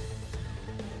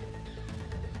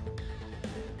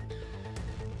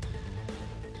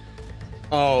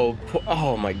 Oh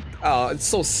my, oh, it's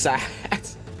so sad.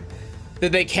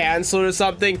 Did they cancel it or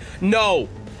something? No,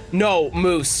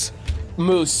 Moose.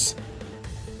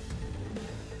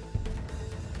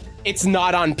 It's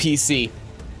not on PC.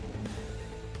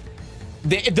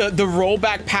 The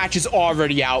rollback patch is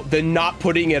already out. They're not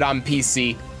putting it on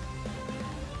PC.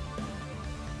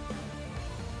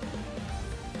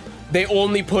 They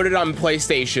only put it on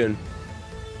PlayStation.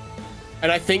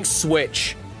 And I think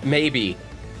Switch, maybe.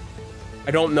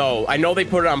 I don't know. I know they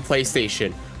put it on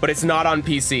PlayStation, but it's not on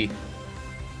PC.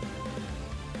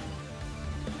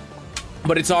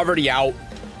 But it's already out.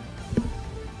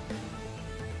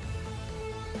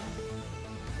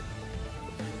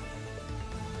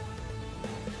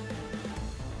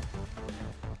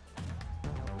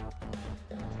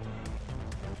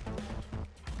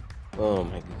 Oh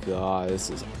my god, this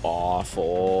is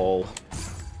awful.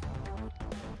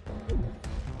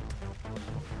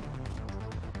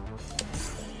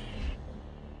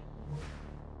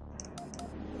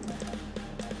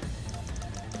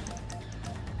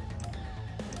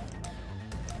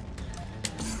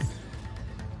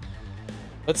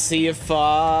 Let's see if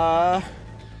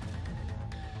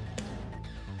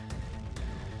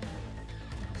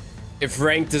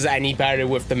ranked is any better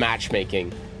with the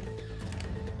matchmaking.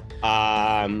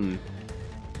 I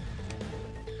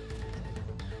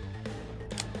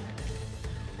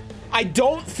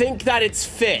don't think that it's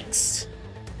fixed.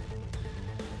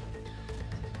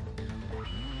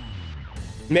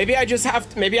 Maybe I just have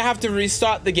to, maybe I have to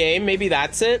restart the game. Maybe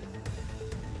that's it.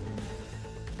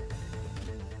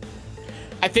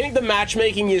 I think the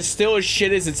matchmaking is still as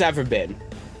shit as it's ever been.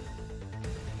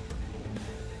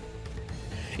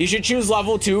 You should choose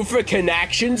level 2 for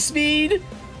connection speed.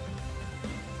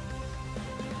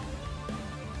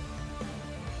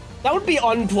 That would be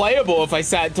unplayable if I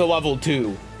set to level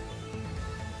 2.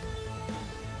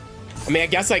 I mean, I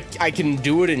guess I can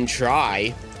do it and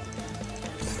try.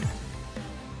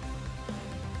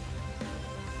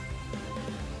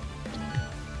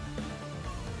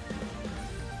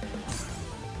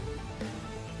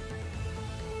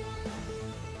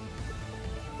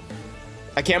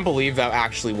 I can't believe that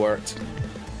actually worked.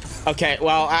 Okay,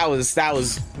 well, that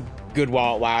was good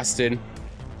while it lasted.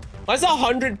 What's a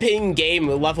 100 ping game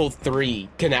with level 3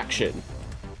 connection?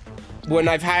 When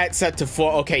I've had it set to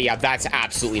 4, okay, yeah, that's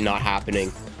absolutely not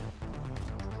happening.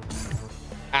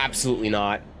 Absolutely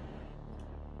not.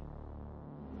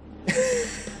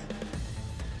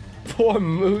 Poor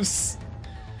Moose.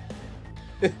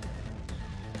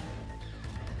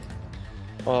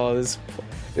 Oh, this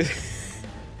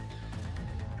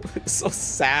it's so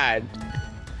sad.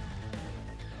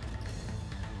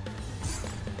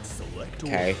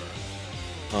 Okay.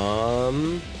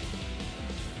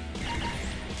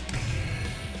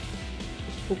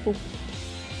 Boop, boop.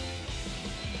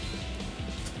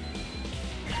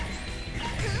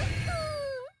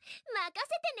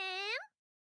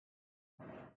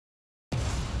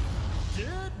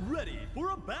 Get ready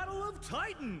for a battle of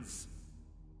titans.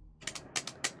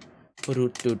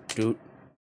 Doot.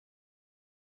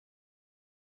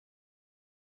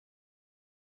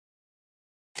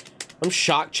 I'm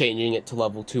shocked changing it to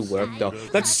level 2 worked though.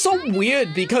 That's so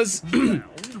weird because Round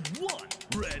 1.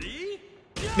 Ready?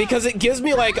 because it gives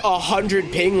me like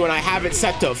 100 ping when I have it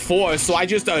set to 4, so I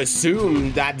just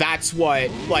assume that that's what,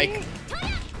 like,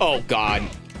 oh god.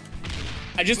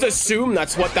 I just assume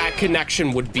that's what that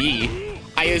connection would be.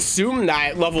 I assume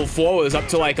that level 4 was up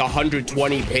to like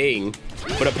 120 ping,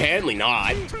 but apparently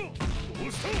not.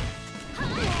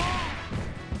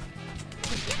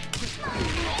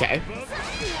 Okay.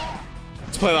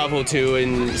 Let's play level 2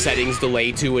 in settings,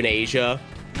 delay 2 in Asia.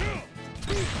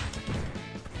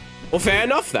 Well, fair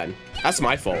enough then. That's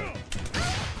my fault.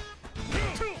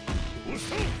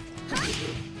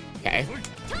 Okay.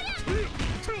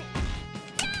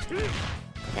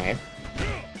 Okay.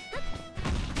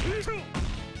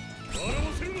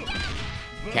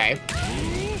 Okay.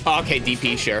 Okay,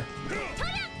 DP, sure.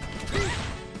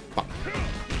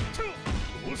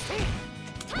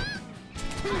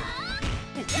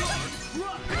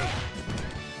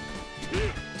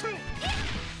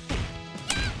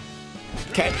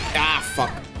 Okay. Ah,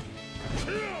 fuck.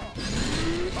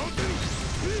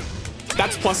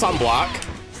 That's plus on block.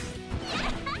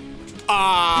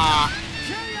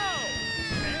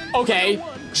 Okay,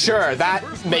 sure. That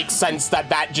makes sense that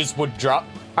that just would drop.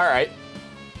 All right.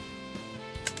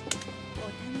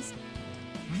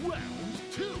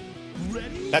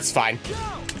 That's fine.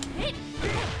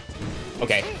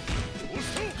 Okay.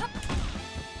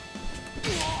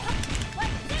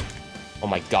 Oh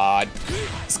my god.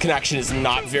 This connection is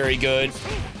not very good.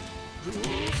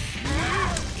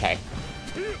 Okay.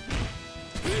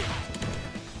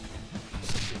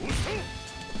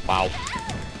 Wow.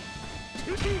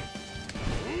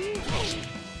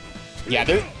 Yeah,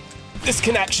 this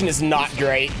connection is not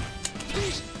great.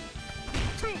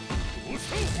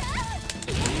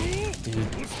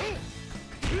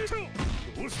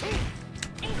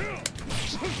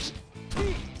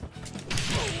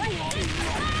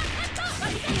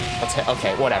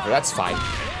 Okay, whatever, that's fine.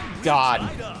 God.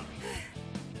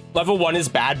 Level 1 is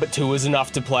bad, but 2 is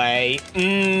enough to play.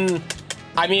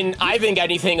 I mean, I think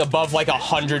anything above like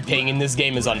 100 ping in this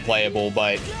game is unplayable,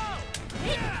 but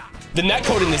the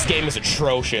netcode in this game is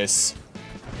atrocious.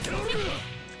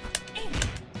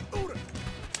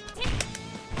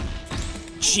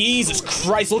 Jesus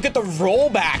Christ, look at the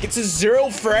rollback. It's a 0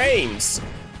 frames.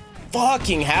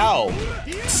 Fucking hell.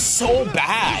 It's so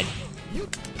bad.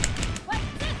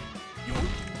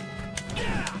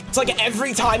 It's like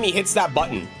every time he hits that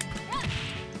button.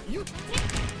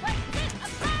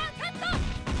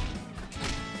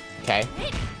 Okay.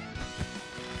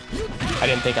 I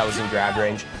didn't think I was in grab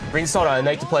range. Brings on a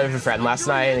night to play with a friend last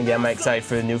night, and again, I'm excited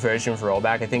for the new version for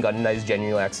rollback. I think Undead is a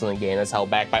genuinely excellent game that's held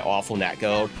back by awful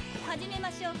netcode.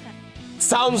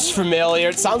 Sounds familiar.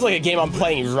 It sounds like a game I'm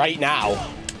playing right now.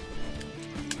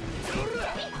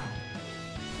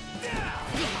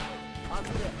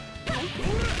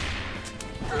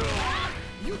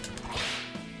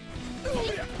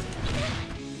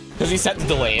 Because he set the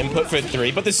delay input for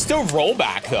 3, but there's still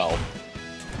rollback though.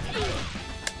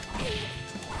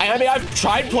 I mean, I've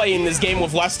tried playing this game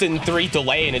with less than 3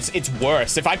 delay, and it's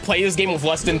worse. If I play this game with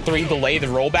less than 3 delay, the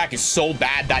rollback is so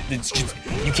bad that it's just,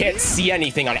 you can't see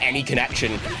anything on any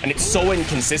connection, and it's so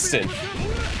inconsistent.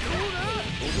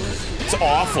 It's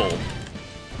awful.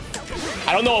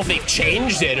 I don't know if they've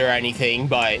changed it or anything,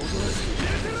 but...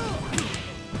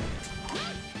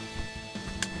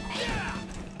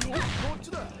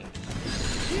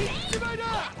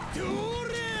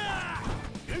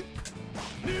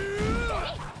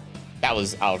 That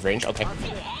was out of range. Okay.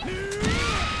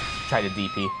 Try to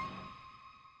DP.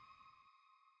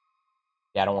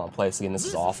 Yeah, I don't want to play this again. This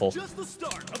is awful.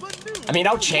 I mean,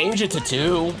 I'll change it to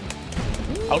 2.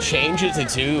 I'll change it to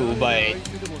 2, but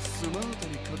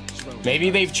maybe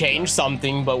they've changed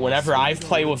something. But whenever I've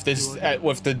played with this,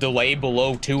 with the delay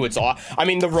below 2, it's off. I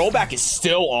mean, the rollback is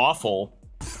still awful.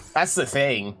 That's the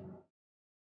thing.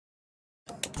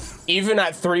 Even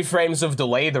at 3 frames of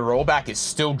delay, the rollback is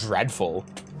still dreadful.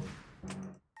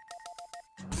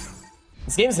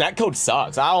 This game's netcode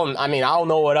sucks. I don't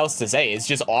know what else to say. It's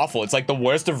just awful. It's like the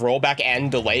worst of rollback and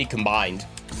delay combined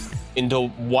into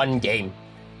one game.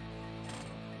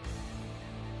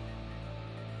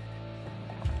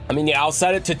 I mean, yeah, I'll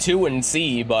set it to 2 and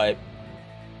see, but...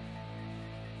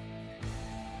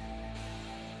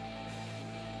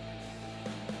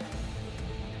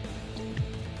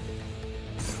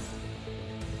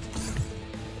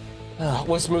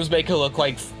 What moves make it look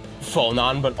like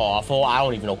Phonon, but awful. I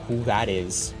don't even know who that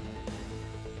is.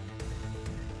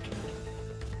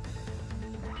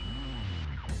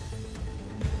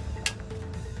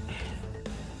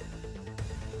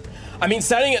 I mean,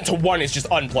 setting it to 1 is just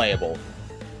unplayable.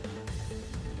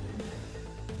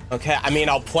 Okay, I mean,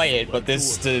 I'll play it, but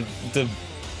the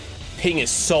ping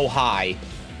is so high.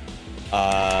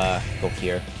 Go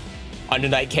here.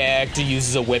 Undernight character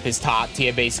uses a whip as top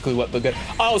tier, basically what we're good.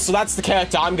 Oh, so that's the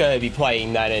character I'm gonna be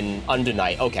playing then in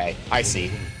Undernight. Okay, I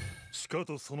see. Get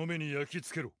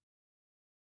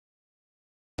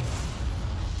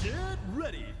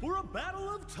ready for a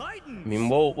battle of titans. I mean,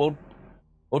 we'll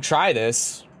try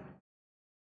this.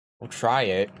 We'll try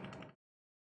it.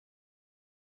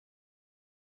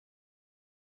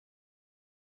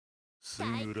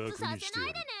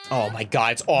 Oh my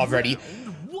god, it's already.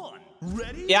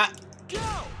 Ready? Yeah. Go.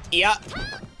 Yeah.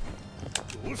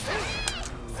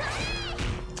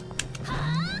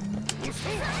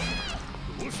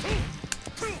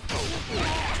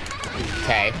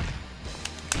 Okay.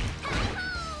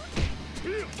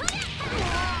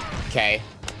 Okay.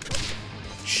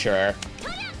 Sure.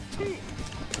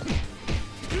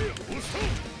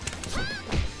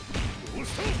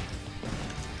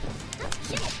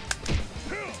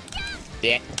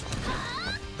 Yeah.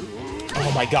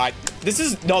 Oh my god. This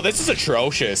is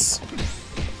atrocious.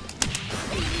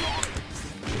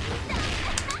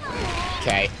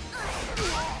 Okay.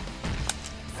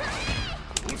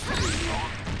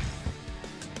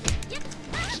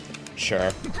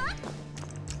 Sure.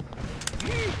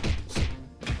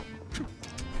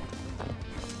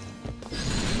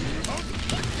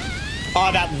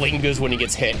 Oh, that lingers when he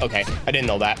gets hit. Okay, I didn't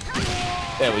know that.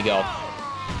 There we go.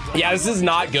 Yeah, this is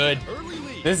not good.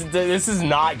 This is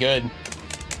not good.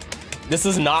 This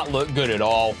does not look good at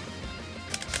all.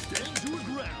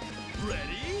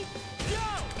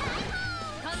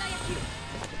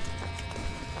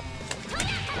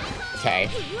 Okay.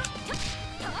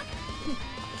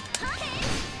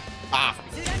 Ah.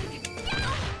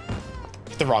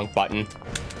 Hit the wrong button.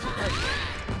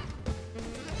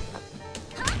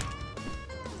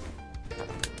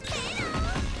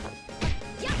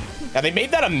 Now they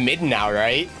made that a mid now,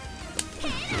 right?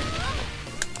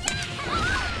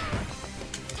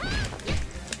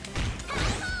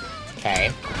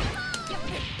 Okay.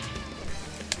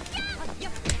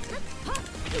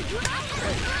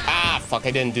 Ah, fuck!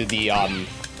 I didn't do the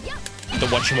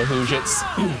whatchamahoojits.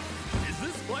 Is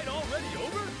this fight already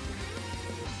over?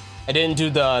 I didn't do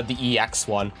the EX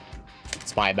one.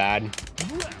 It's my bad.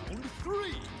 Round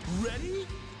 3. Ready?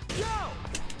 Go.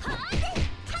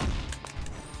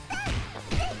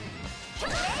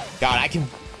 God, I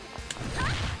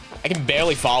can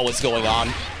barely follow what's going on.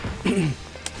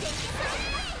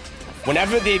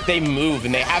 Whenever they move,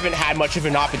 and they haven't had much of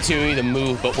an opportunity to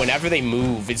move, but whenever they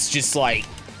move, it's just like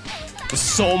there's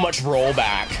so much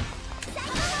rollback.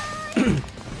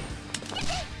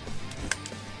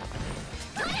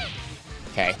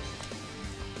 Okay.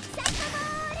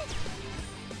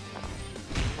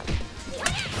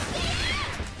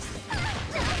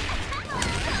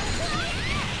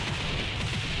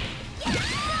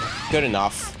 Good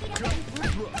enough.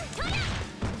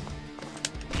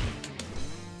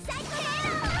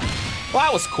 Well,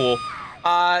 that was cool.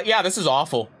 Yeah, this is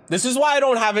awful. This is why I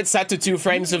don't have it set to 2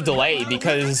 frames of delay,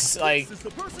 because, like,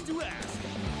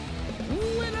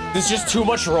 there's just too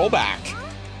much rollback.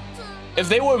 If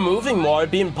they were moving more,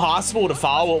 it'd be impossible to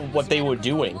follow what they were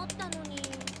doing.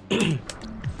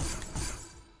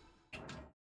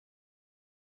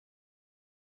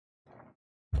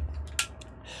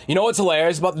 You know what's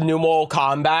hilarious about the new Mortal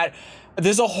Kombat?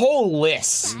 There's a whole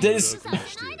list. There's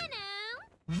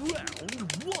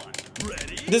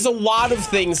a lot of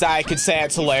things that I could say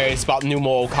that's hilarious about new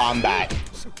Mortal Kombat.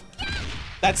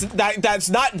 That's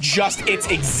not just its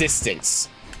existence.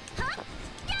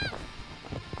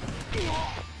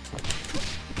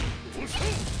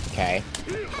 Okay.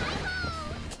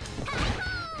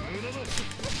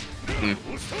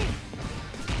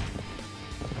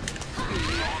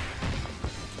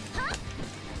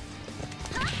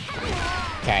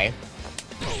 Okay.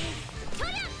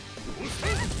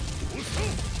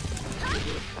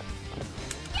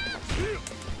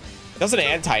 Does an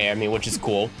anti-air me, which is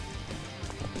cool.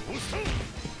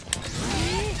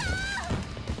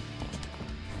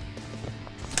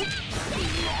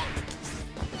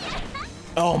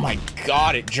 Oh my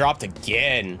god, it dropped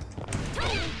again.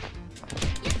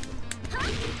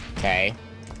 Okay.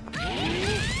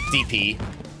 DP.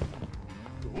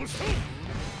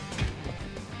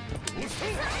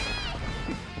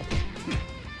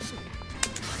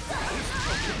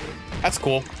 That's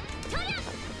cool.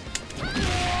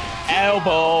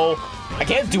 elbow. I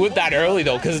can't do it that early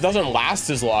though, because it doesn't last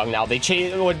as long now. They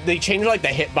changed like the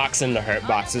hitbox and the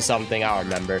hurtbox or something. I don't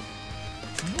remember.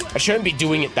 I shouldn't be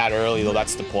doing it that early though.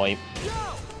 That's the point.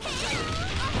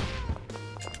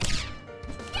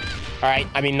 All right.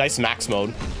 I mean, nice max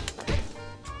mode.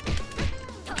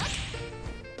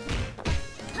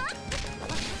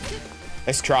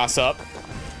 Nice cross up.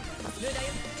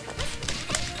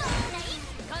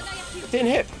 Didn't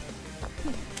hit.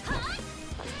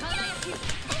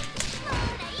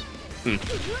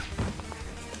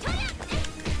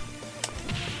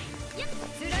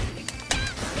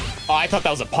 Oh, I thought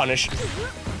that was a punish.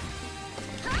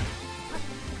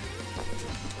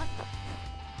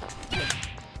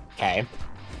 Okay.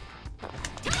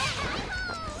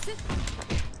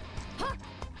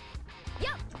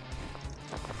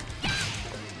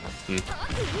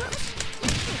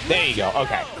 There you go.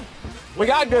 Okay. We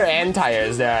got good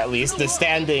anti-airs there at least. The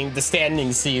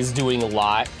standing C is doing a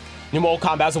lot. New Mortal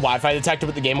Kombat's a Wi-Fi detector,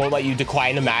 but the game won't let you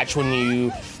decline a match when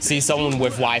you see someone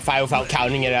with Wi-Fi without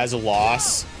counting it as a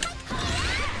loss.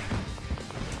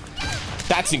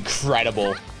 That's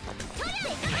incredible.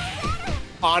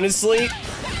 Honestly,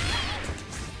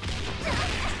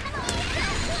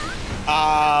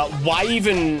 why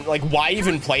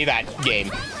even play that game?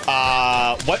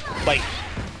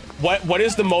 What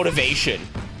is the motivation?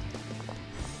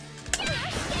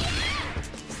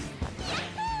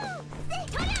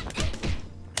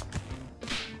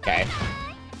 Okay.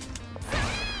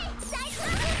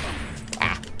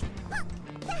 Ah.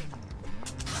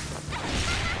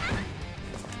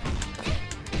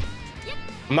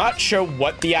 I'm not sure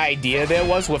what the idea there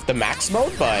was with the max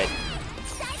mode, but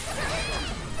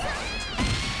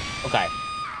okay.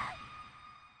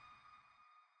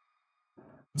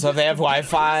 So if they have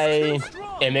Wi-Fi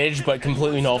image but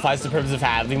completely nullifies the purpose of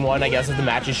having one, I guess if the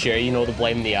match is shared, you know, to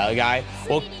blame the other guy.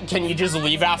 Well, can you just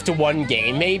leave after one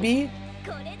game, maybe?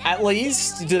 At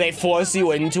least? Do they force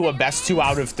you into a best 2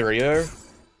 out of 3 or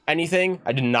anything?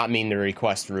 I did not mean to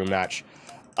request a room match.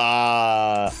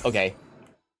 Okay.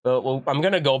 Well, I'm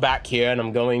gonna go back here and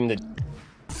I'm going to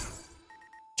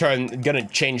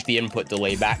change the input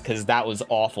delay back because that was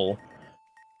awful.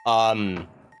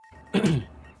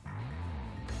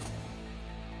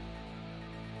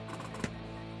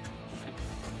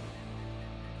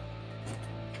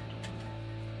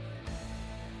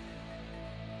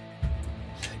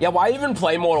 Yeah, why even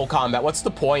play Mortal Kombat? What's the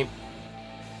point?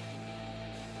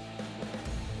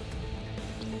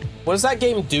 What does that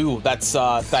game do that's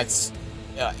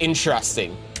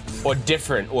interesting or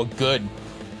different or good?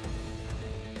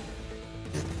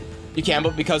 You can,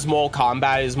 but because Mortal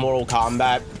Kombat is Mortal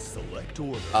Kombat,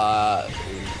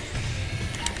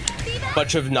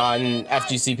 bunch of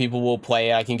non-FGC people will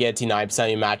play. I can guarantee 9% of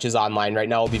your matches online right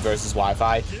now will be versus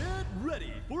Wi-Fi.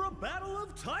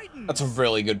 That's a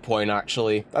really good point,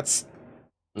 actually. That's...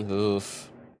 oof.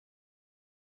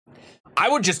 I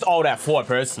would just alt F4,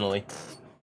 personally.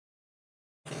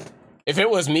 If it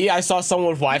was me, I saw someone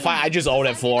with Wi-Fi, I just alt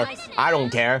F4. I don't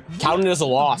care. Count it as a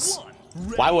loss.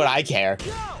 Why would I care?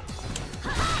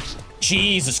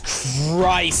 Jesus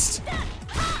Christ.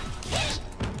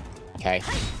 Okay.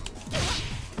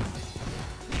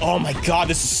 Oh my god,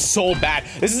 this is so bad.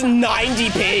 This is 90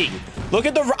 ping. Look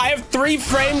at the... I have 3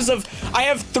 frames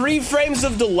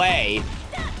of delay.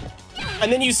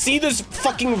 And then you see this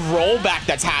fucking rollback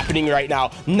that's happening right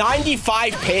now.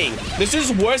 95 ping. This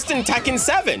is worse than Tekken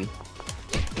 7.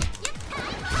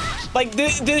 Like,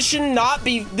 this should not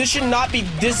be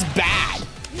this bad.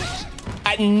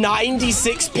 At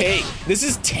 96 ping. This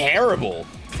is terrible.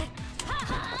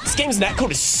 This game's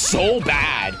netcode is so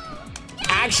bad.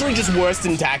 Actually just worse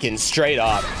than Tekken, straight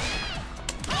up.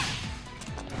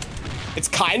 It's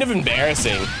kind of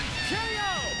embarrassing.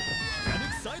 An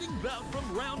exciting bout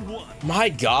from round 1. My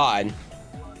god.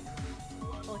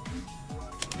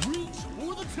 Reach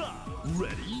for the top.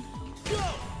 Ready? Go.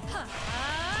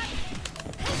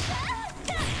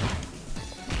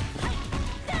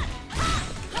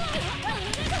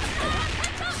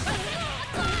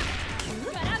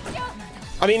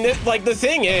 I mean, like, the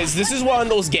thing is, this is one of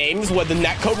those games where the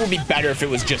netcode would be better if it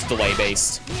was just delay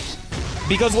based.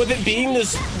 Because with it being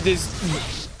its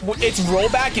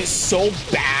rollback is so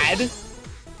bad.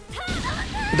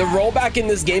 The rollback in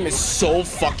this game is so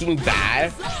fucking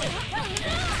bad.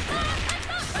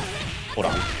 Hold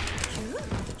on.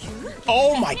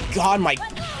 Oh my god, my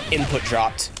input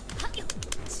dropped.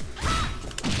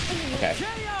 Okay.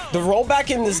 The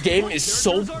rollback in this game is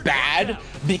so bad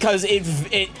because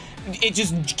it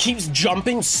just keeps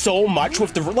jumping so much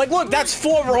with the... like, look, that's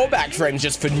 4 rollback frames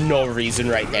just for no reason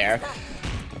right there.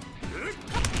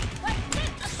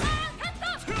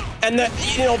 And the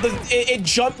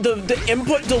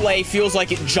input delay feels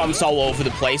like it jumps all over the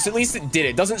place. At least it did.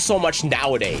 It doesn't so much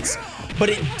nowadays, but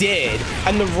it did.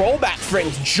 And the rollback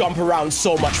frames jump around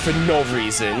so much for no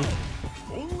reason.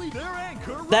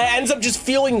 That ends up just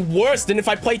feeling worse than if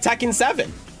I play Tekken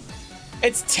 7.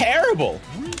 It's terrible.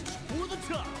 Reach for the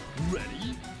top.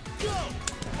 Ready, go.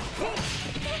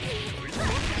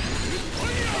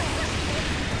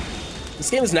 This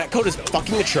game's netcode is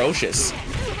fucking atrocious.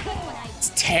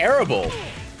 It's terrible.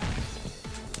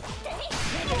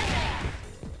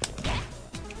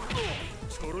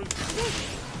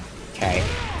 Okay.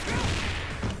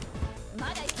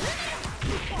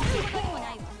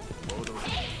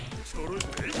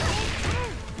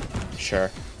 Sure.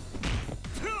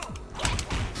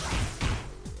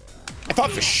 I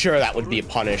thought for sure that would be a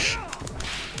punish.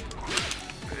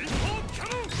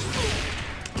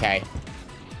 Okay.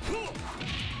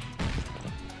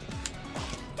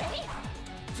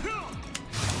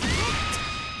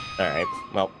 Alright,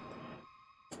 well.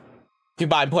 People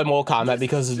buy and play Mortal Kombat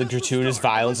because of the gratuitous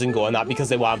violence and gore, not because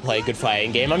they want to play a good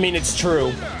fighting game. I mean, it's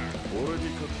true.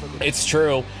 It's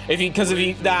true. If you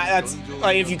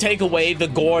take away the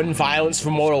gore and violence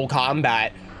from Mortal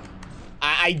Kombat,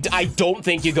 I don't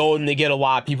think you're going to get a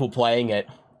lot of people playing it.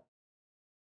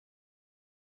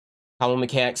 Combo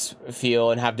mechanics feel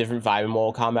and have different vibe in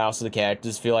Mortal Kombat. Also, the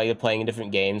characters feel like they're playing a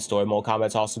different game. Story Mortal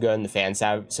Kombat's also good, and the fan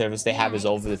service they have is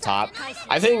over the top.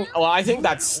 I think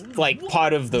that's like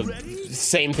part of the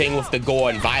same thing with the gore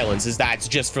and violence, is that it's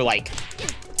just for like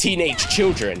teenage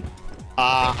children.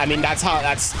 I mean, that's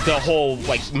the whole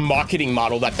like marketing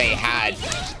model that they had,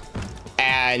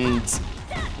 and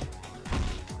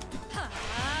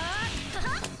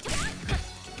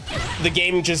the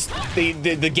game just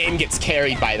the game gets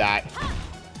carried by that.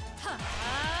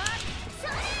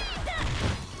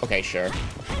 Okay, sure.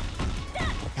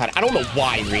 God, I don't know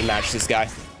why I rematched this guy.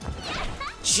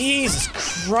 Jesus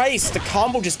Christ, the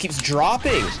combo just keeps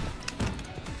dropping.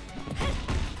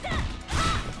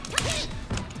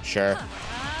 Sure.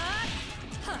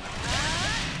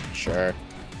 Sure.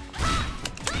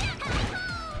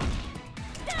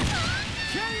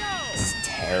 This is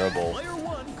terrible. Player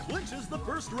one clinches the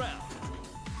first round.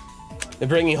 They're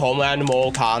bringing Homeland to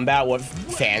Mortal Kombat. What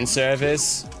fan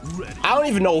service? I don't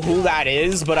even know who that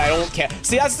is, but I don't care.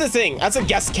 See, that's the thing. That's a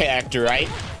guest character, right?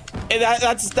 And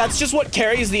that's just what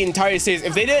carries the entire series.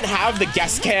 If they didn't have the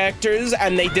guest characters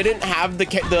and they didn't have the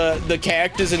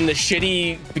characters in the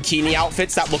shitty bikini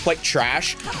outfits that look like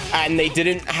trash, and they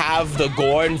didn't have the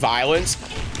gore and violence,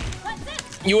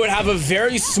 you would have a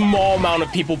very small amount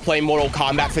of people playing Mortal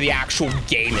Kombat for the actual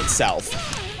game itself.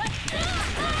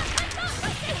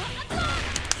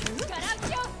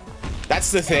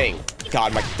 That's the thing.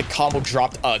 God, the combo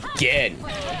dropped again.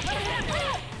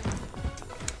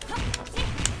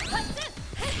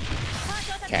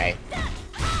 Okay.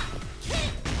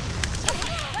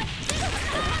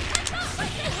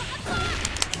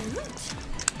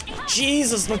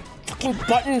 Jesus, the fucking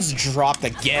buttons dropped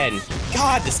again.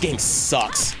 God, this game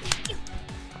sucks.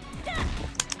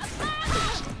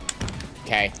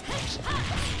 Okay.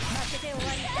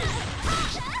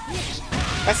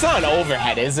 That's not an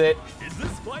overhead, is it? Is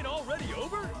this fight already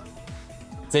over?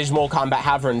 Stage Mortal Kombat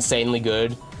have her insanely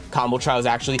good. Combo trials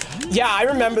actually. Yeah, I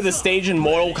remember the stage in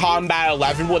Mortal Kombat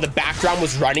 11 where the background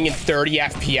was running in 30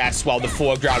 FPS while the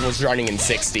foreground was running in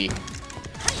 60.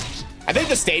 I think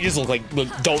the stages look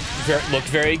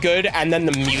very good, and then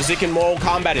the music in Mortal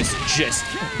Kombat is just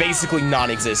basically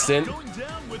non-existent.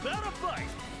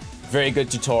 Very good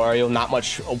tutorial, not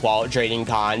much wallet draining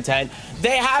content.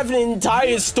 They have an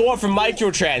entire store for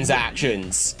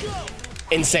microtransactions.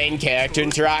 Insane character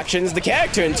interactions. The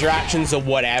character interactions are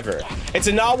whatever. It's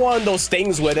not one of those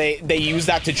things where they use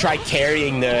that to try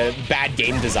carrying the bad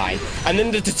game design. And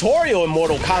then the tutorial in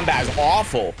Mortal Kombat is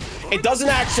awful. It doesn't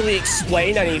actually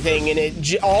explain anything,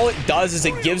 and all it does is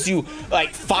it gives you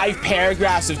like 5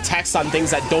 paragraphs of text on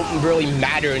things that don't really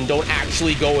matter and don't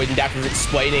actually go in depth of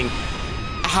explaining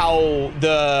how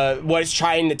what it's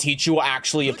trying to teach you will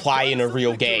actually apply in a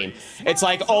real game. It's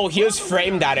like, oh, here's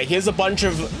frame data, here's a bunch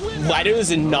of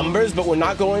letters and numbers, but we're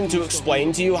not going to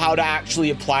explain to you how to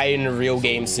actually apply it in a real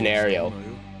game scenario.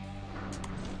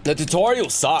 The tutorial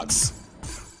sucks.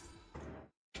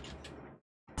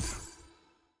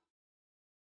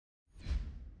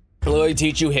 It'll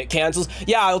teach you hit cancels.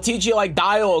 Yeah, it'll teach you like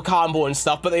dial combo and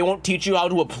stuff, but they won't teach you how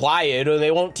to apply it, or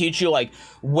they won't teach you like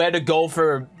where to go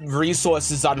for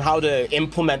resources on how to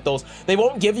implement those. They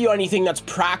won't give you anything that's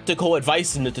practical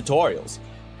advice in the tutorials.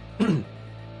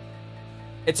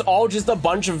 It's all just a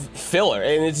bunch of filler,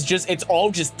 and it's all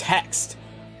just text.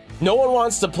 No one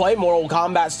wants to play Mortal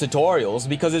Kombat's tutorials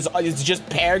because it's just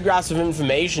paragraphs of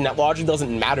information that largely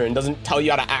doesn't matter and doesn't tell you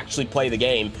how to actually play the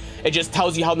game. It just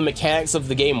tells you how the mechanics of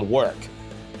the game work,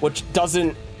 which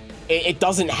doesn't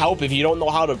help if you don't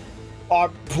know how to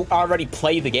already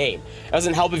play the game. It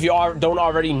doesn't help if you don't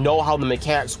already know how the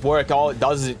mechanics work. All it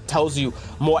does is it tells you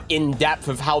more in depth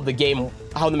of how the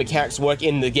mechanics work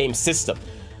in the game system.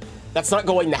 That's not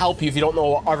going to help you if you don't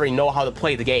already know how to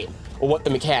play the game or what the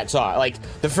mechanics are. Like,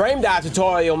 the frame data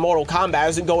tutorial in Mortal Kombat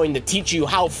isn't going to teach you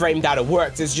how frame data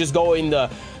works. It's just going to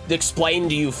explain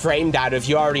to you frame data if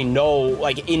you already know,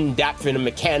 like, in depth in a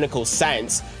mechanical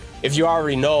sense, if you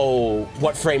already know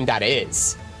what frame data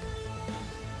is.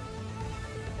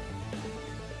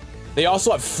 They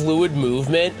also have fluid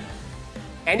movement.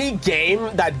 Any game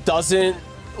that doesn't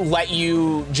let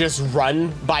you just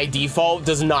run by default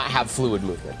does not have fluid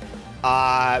movement.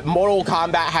 Mortal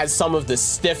Kombat has some of the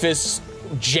stiffest,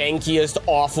 jankiest,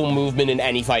 awful movement in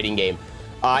any fighting game.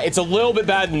 It's a little bit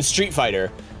better than Street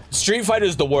Fighter. Street Fighter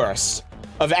is the worst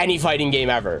of any fighting game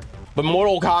ever, but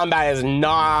Mortal Kombat is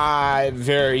not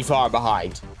very far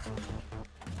behind.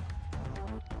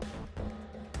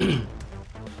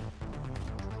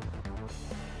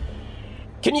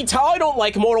 Can you tell I don't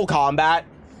like Mortal Kombat?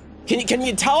 Can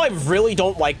you tell I really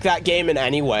don't like that game in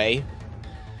any way?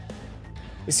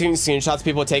 You've seen screenshots of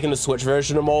people taking the Switch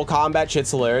version of Mortal Kombat. Shit's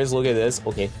hilarious. Look at this.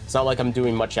 Okay, it's not like I'm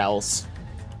doing much else.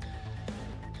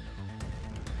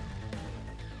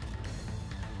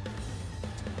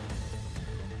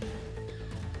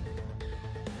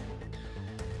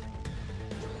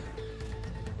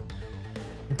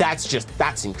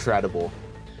 That's incredible.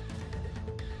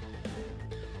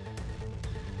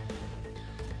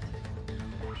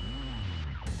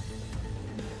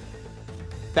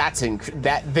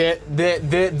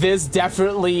 There's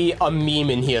definitely a meme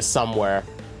in here somewhere.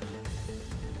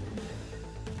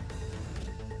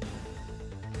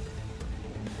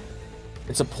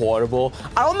 It's a portable.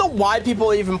 I don't know why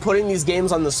people are even putting these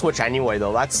games on the Switch anyway,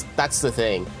 though. That's the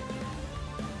thing.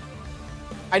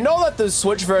 I know that the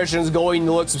Switch version is going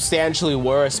to look substantially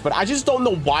worse, but I just don't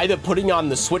know why they're putting it on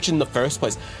the Switch in the first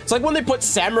place. It's like when they put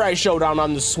Samurai Showdown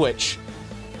on the Switch.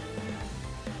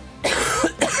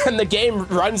 And the game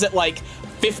runs at like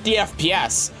 50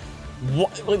 FPS.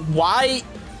 Why?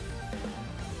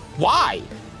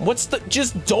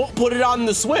 Just don't put it on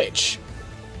the Switch.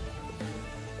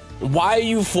 Why are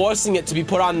you forcing it to be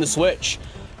put on the Switch?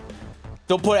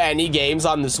 Don't put any games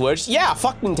on the Switch? Yeah,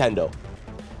 fuck Nintendo.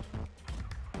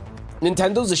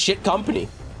 Nintendo's a shit company.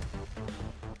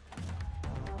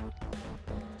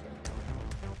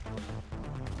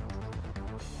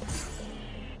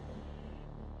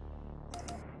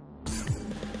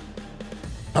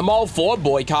 I'm all for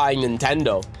boycotting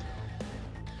Nintendo.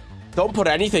 Don't put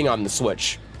anything on the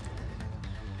Switch.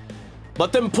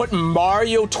 Let them put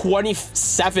Mario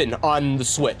 27 on the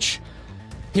Switch.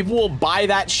 People will buy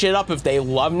that shit up if they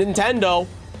love Nintendo.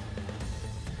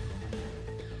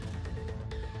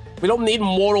 We don't need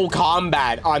Mortal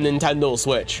Kombat on Nintendo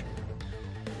Switch.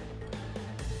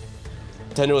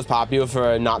 Nintendo is popular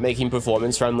for not making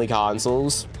performance-friendly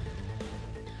consoles.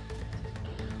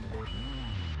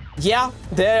 Yeah,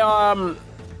 they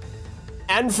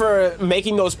and for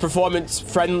making those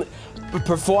the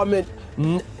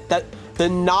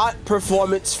not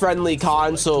performance-friendly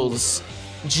consoles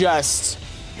just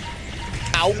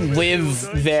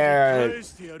outlive their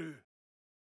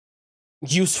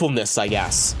usefulness, I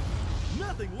guess.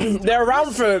 They're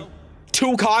around for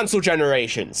 2 console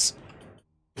generations.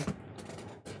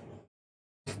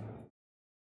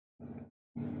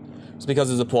 Just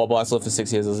because it's a poor boss lived for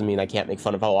 6 years doesn't mean I can't make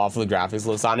fun of how awful the graphics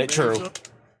looks on it. True.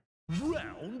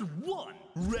 Round 1.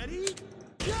 Ready?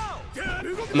 Go!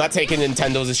 I'm not taking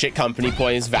Nintendo's a shit company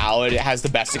point is valid. It has the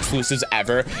best exclusives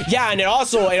ever. Yeah, and it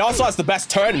also has the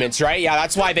best tournaments, right? Yeah,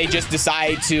 that's why they just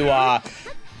decided to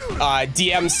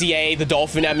DMCA the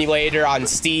Dolphin emulator on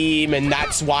Steam, and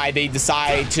that's why they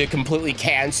decide to completely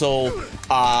cancel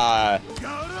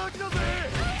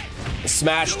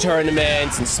Smash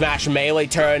tournaments and Smash Melee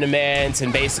tournaments,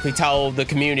 and basically tell the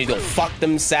community to fuck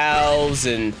themselves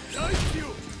and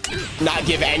not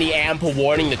give any ample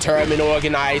warning to tournament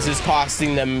organizers,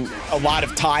 costing them a lot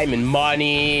of time and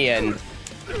money. And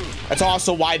that's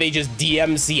also why they just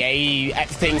DMCA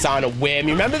things on a whim.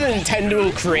 You remember the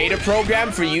Nintendo Creator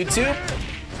Program for YouTube?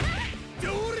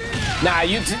 Nah,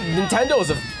 Nintendo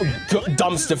is a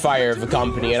dumpster fire of a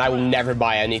company, and I will never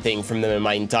buy anything from them in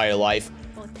my entire life.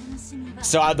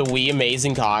 So the Wii,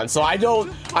 amazing console. I'm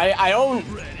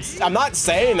not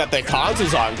saying that the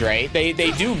consoles aren't great. They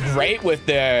do great with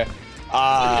their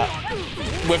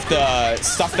with the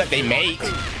stuff that they make.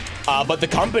 but the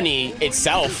company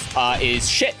itself is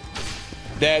shit.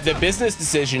 The business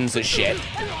decisions are shit.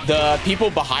 The people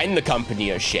behind the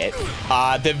company are shit.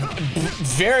 The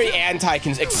very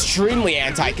extremely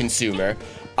anti-consumer.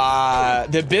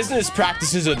 The business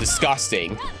practices are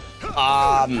disgusting.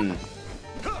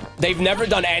 They've never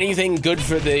done anything good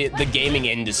for the gaming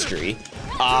industry.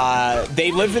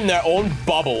 They live in their own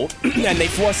bubble, and they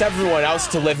force everyone else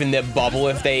to live in their bubble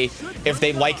if they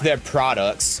like their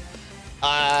products.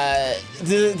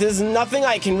 There's nothing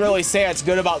I can really say that's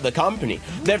good about the company.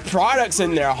 Their products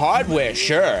and their hardware,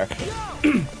 sure,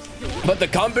 but the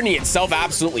company itself,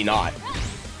 absolutely not.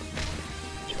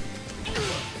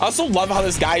 I also love how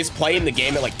this guy is playing the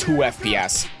game at like 2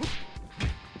 FPS.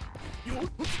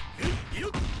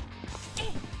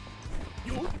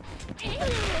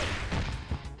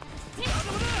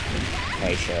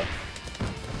 Okay, sure.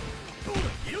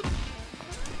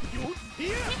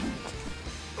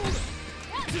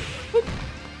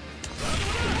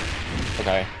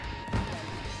 Okay.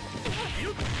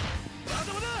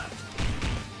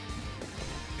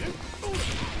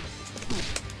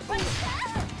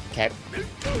 Okay.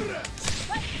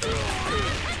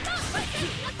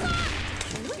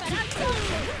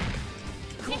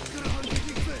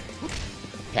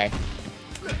 Okay.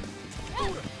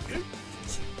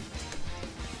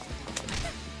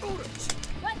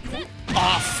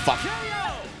 Ah, fuck.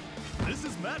 This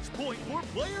is match point for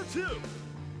player 2.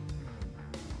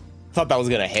 Thought that was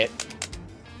gonna hit.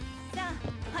 Now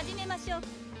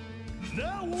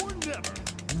or never.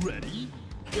 Ready?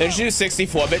 They introduced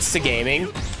 64 bits to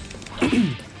gaming.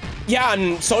 Yeah,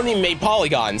 and Sony made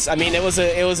polygons. I mean, it was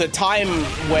a time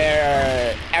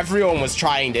where everyone was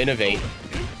trying to innovate.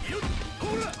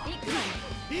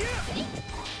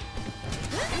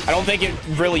 I don't think it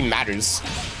really matters.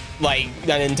 Like,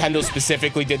 that Nintendo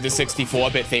specifically did the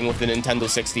 64-bit thing with the Nintendo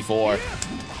 64.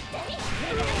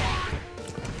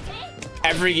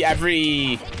 Every,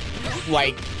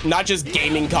 like, not just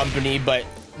gaming company, but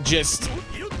just...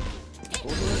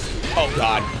 Oh,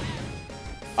 God.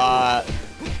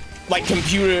 Like,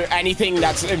 anything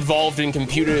that's involved in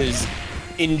computers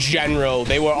in general,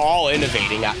 they were all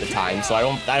innovating at the time, so I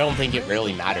don't think it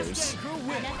really matters.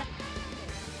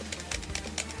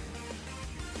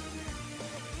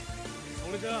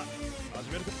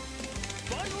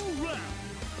 Final round.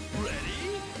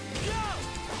 Ready? Go!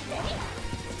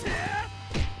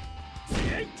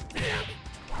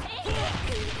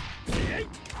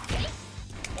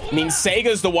 I mean,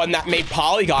 Sega's the one that made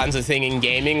polygons a thing in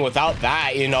gaming. Without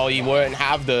that, you know, you wouldn't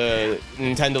have the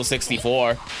Nintendo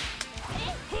 64.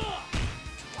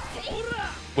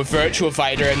 With Virtua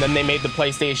Fighter, and then they made the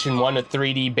PlayStation 1 a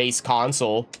 3D-based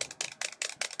console.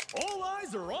 All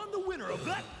eyes are on the winner of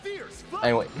that fierce fight.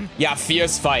 Anyway, yeah,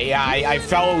 fierce fight. Yeah, I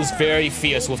felt it was very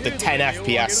fierce with the 10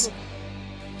 FPS.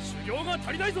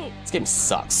 This game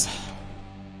sucks.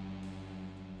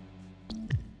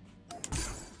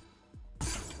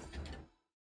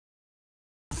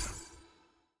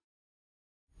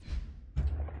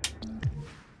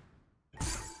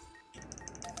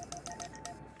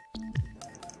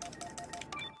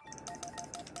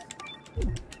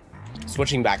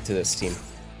 Switching back to this team.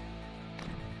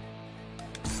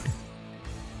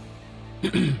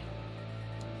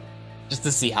 Just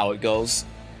to see how it goes.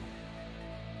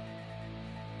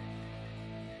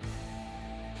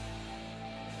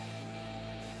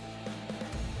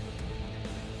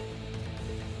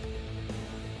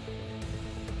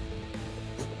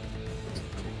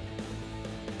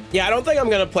 Yeah, I don't think I'm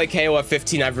gonna play KOF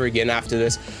 15 ever again after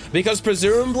this, because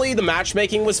presumably the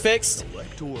matchmaking was fixed.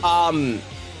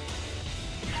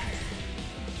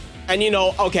 And you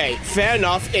know, okay, fair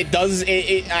enough. It does.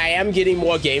 I am getting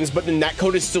more games, but the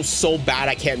netcode is still so bad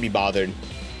I can't be bothered.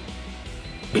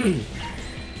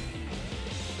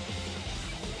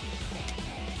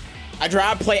 I'd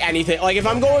rather play anything. Like, if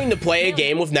I'm going to play a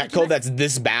game with netcode that's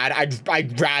this bad,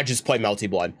 I'd rather just play Melty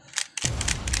Blood.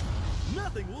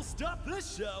 Nothing will stop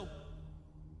this show.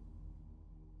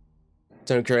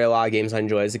 Don't create a lot of games I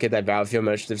enjoy. As a kid, that Battlefield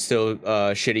much. There's still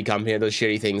a shitty company that does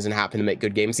shitty things and happen to make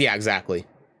good games. Yeah, exactly.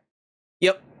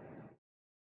 Yep.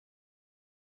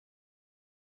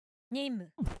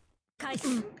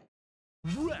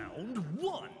 Round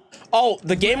 1. Oh,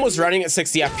 the game was running at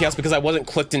 60 FPS because I wasn't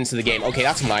clicked into the game. Okay,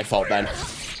 that's my fault then.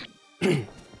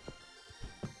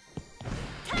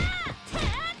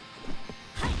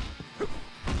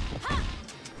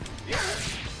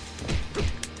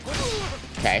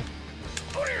 Okay.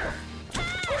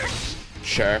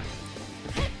 Sure.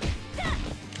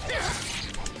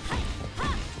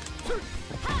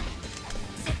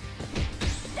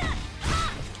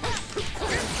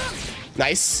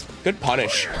 Nice. Good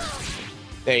punish.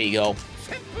 There you go.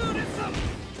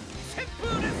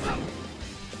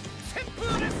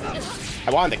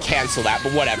 I wanted to cancel that,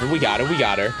 but whatever. We got her. We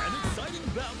got her.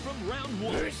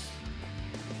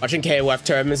 Watching KOF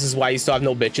tournaments is why you still have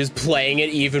no bitches. Playing it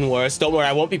even worse. Don't worry,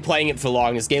 I won't be playing it for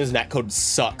long. This game's netcode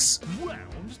sucks. Round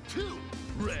 2.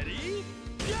 Ready?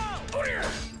 Go!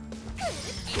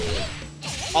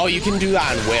 Oh, you can do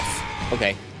that on whiff.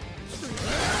 Okay.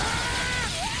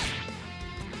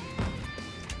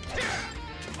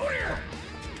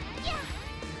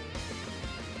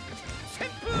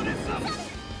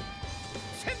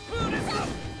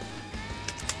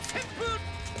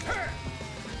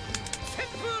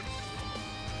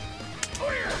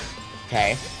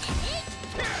 Okay.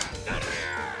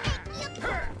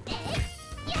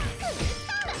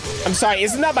 I'm sorry,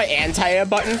 isn't that my anti-air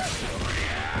button?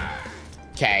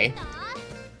 Okay.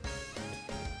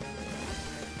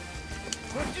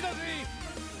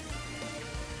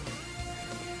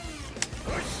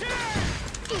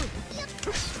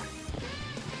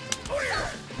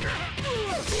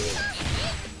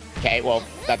 Okay, well,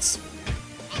 that's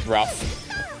rough.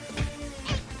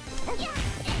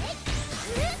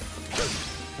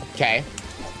 Okay.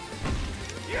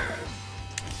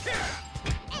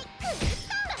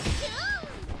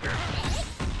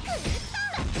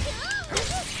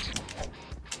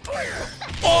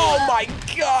 Oh my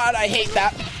god, I hate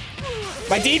that.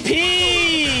 My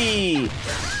DP!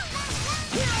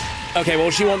 Okay,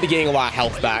 well, she won't be getting a lot of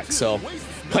health back, so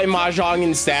play Mahjong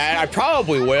instead. I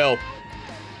probably will.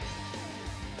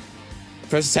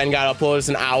 First 10 got uploaded. It's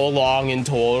an hour long in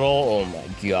total. Oh my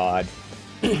god.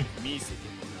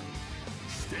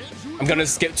 I'm gonna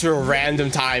skip to a random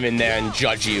time in there and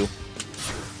judge you.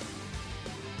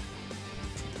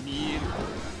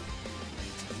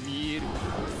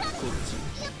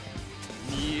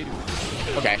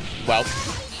 Okay, well.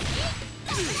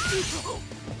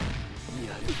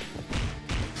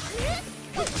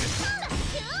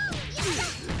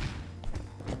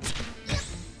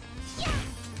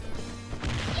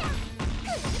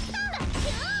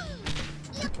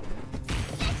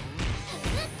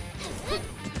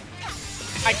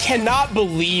 I cannot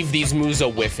believe these moves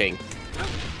are whiffing.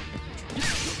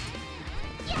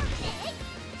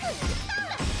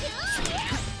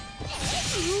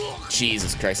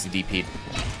 Jesus Christ, he DP'd.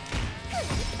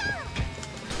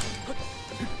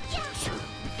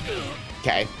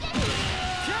 Okay.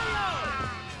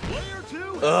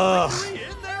 Ugh.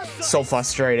 So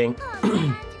frustrating.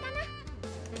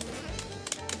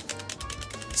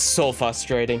 So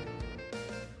frustrating.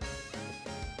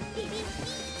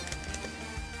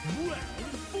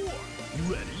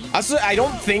 Also, I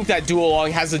don't think that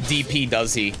Duolong has a DP,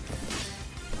 does he?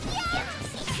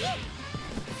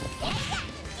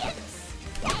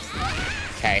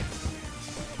 Okay.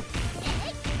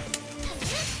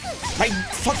 My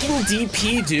fucking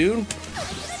DP, dude.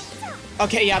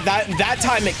 Okay, yeah, that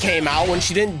time it came out when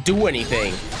she didn't do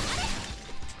anything.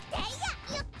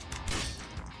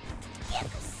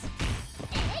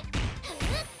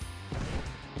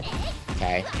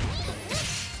 Okay.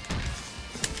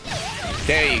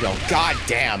 There you go. God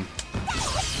damn.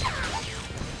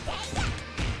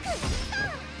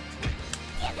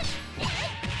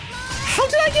 How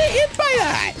did I get hit by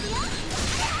that?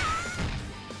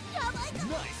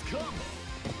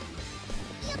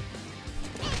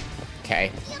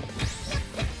 Okay.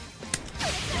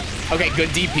 Okay, good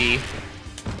DP.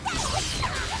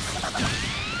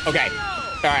 Okay.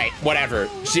 All right, whatever.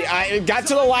 I got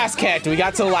to the last character. We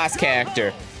got to the last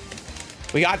character.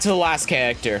 We got to the last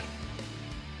character.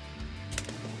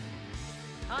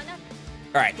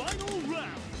 All right. Final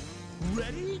round.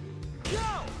 Ready? Go!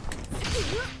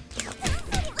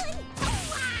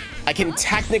 I can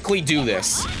technically do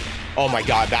this. Oh my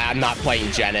god, I'm not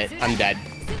playing Janet. I'm dead.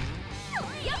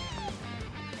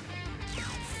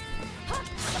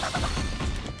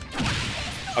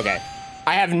 Okay.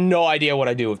 I have no idea what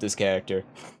I do with this character.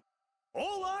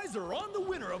 All eyes are on the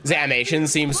winner of These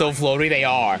animations seem so floaty. They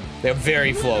are. They're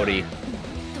very floaty.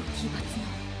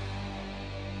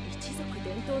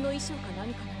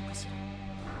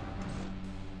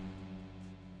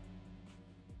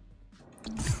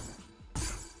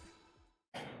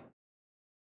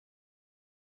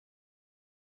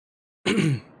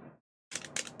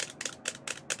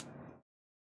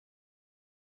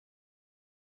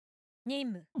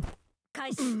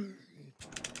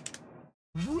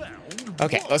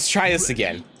 Okay, let's try this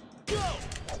again. Oh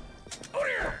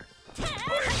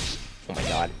my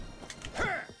god.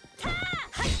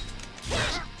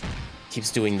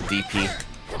 Keeps doing the DP.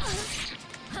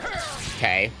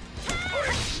 Okay.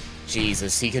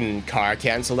 Jesus, he can car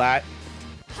cancel that.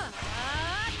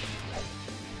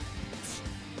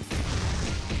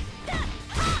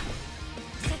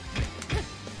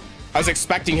 I was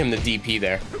expecting him to DP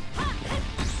there.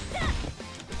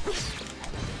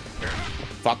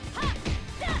 Fuck.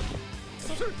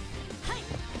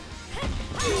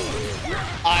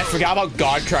 I forgot about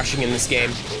God Crushing in this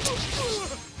game.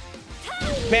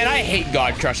 Man, I hate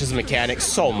God Crush's mechanics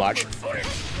so much.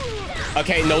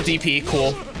 Okay, no DP,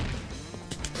 cool.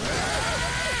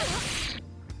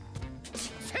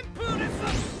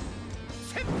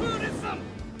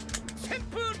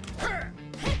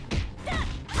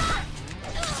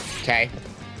 Okay.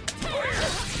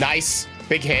 Nice.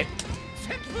 Big hit.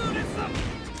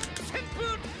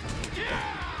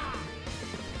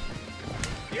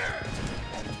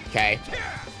 Okay.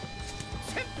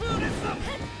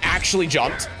 Actually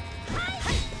jumped.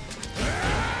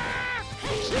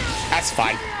 That's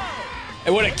fine.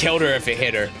 It would have killed her if it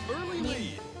hit her.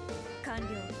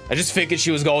 I just figured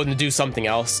she was going to do something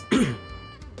else.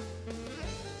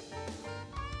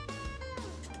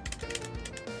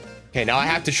 Okay, now I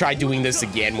have to try doing this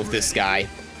again with this guy.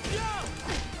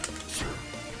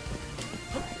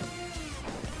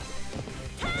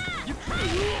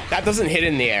 That doesn't hit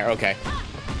in the air, okay.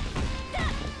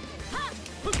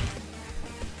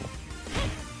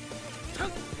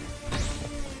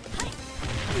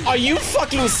 Are you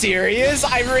fucking serious?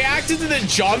 I reacted to the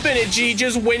jump and she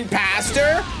just went past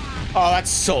her? Oh, that's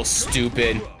so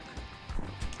stupid.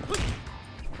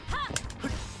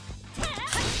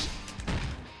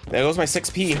 There goes my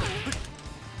 6p.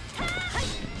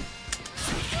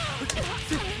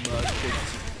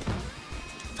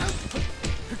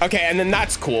 Okay, and then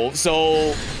that's cool.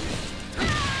 So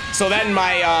then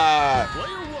my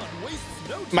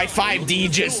 5D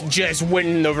just went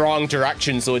in the wrong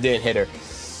direction, so it didn't hit her.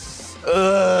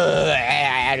 Round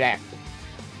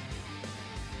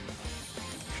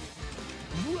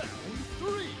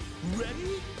 3.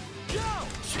 Ready? Go.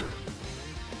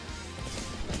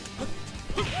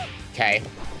 Okay.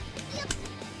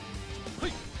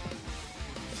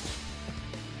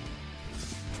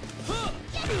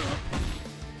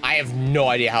 I have no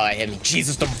idea how that hit me.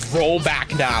 Jesus, the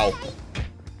rollback now.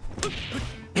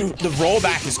 The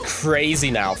rollback is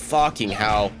crazy now. Fucking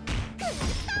hell.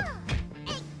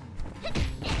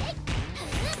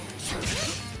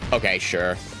 Okay,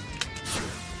 sure.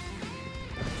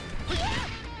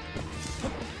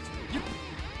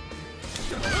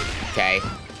 Okay.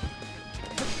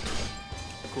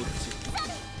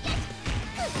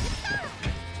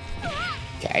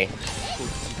 Okay.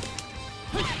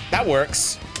 That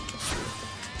works.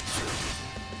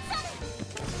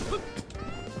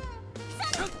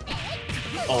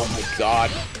 Oh my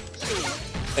god.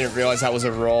 I didn't realize that was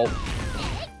a roll.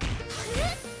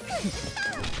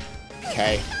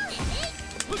 Okay.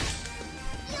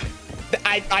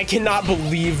 I cannot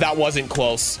believe that wasn't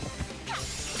close.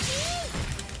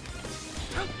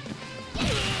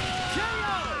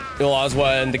 It was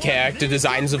one of the character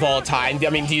designs of all time. I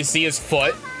mean, do you see his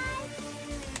foot?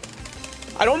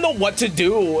 I don't know what to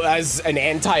do as an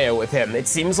anti-air with him. It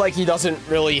seems like he doesn't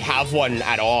really have one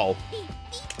at all.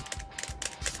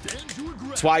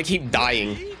 That's why I keep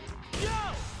dying.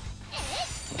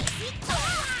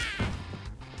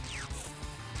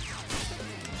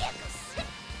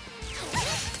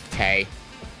 Okay.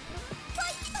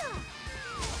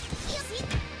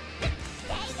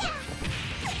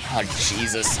 Oh,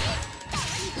 Jesus.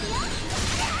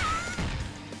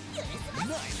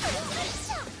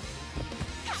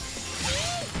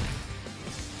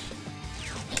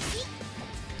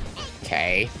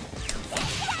 Okay.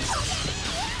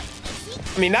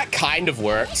 I mean, that kind of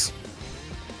worked.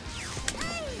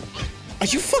 Are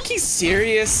you fucking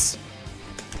serious?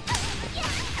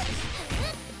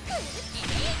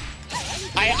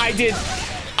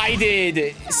 I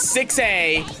did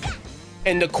 6A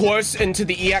in the course into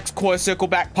the EX core circle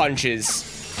back punches,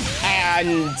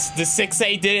 and the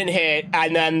 6A didn't hit,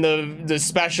 and then the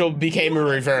special became a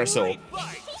reversal.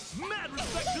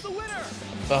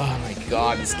 Oh my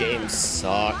god, this game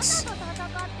sucks.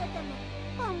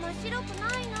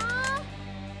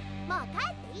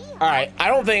 Alright,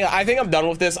 I think I'm done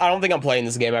with this. I don't think I'm playing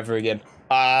this game ever again.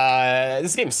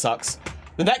 This game sucks.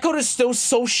 The netcode is still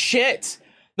so shit.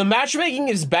 The matchmaking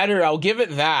is better, I'll give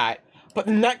it that. But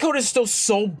the netcode is still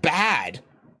so bad.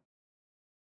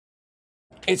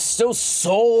 It's still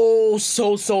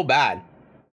so bad.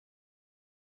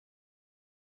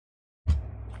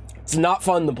 It's not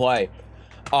fun to play.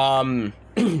 I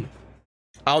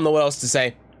don't know what else to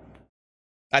say.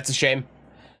 That's a shame.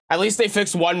 At least they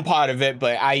fixed one part of it,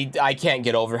 but I can't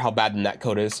get over how bad the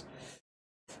netcode is.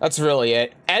 That's really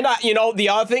it. And you know, the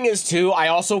other thing is too, I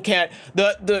also can't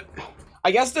I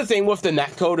guess the thing with the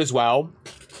netcode as well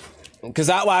because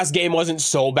that last game wasn't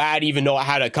so bad, even though it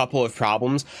had a couple of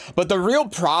problems. But the real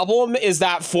problem is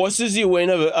that forces you in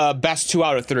a best 2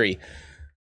 out of 3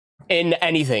 in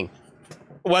anything.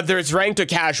 Whether it's ranked or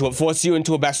casual, it forces you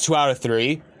into a best 2 out of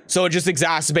 3. So it just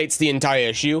exacerbates the entire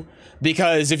issue.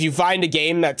 Because if you find a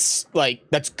game that's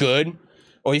good,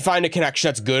 or you find a connection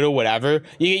that's good or whatever,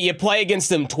 you play against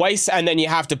them twice, and then you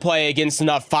have to play against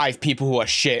another 5 people who are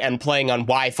shit and playing on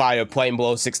Wi-Fi or playing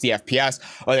below 60 FPS,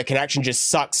 or the connection just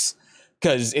sucks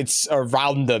because it's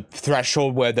around the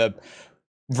threshold where the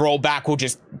rollback will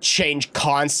just change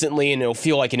constantly and it'll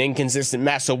feel like an inconsistent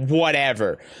mess or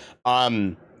whatever.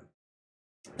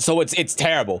 So it's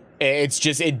terrible.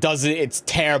 It's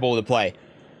terrible to play.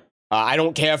 I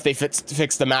don't care if they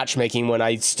fix the matchmaking when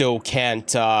I still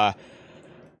can't, I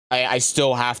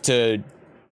still have to,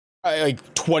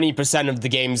 like 20% of the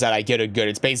games that I get are good.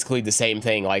 It's basically the same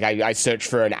thing. Like I search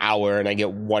for an hour and I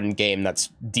get one game that's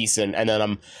decent, and then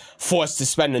I'm forced to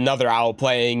spend another hour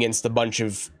playing against a bunch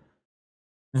of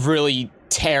really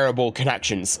terrible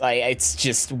connections. It's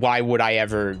just, why would I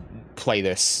ever play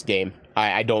this game?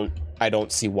 I don't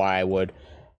see why I would.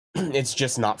 It's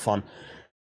just not fun.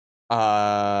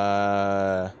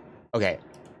 Okay.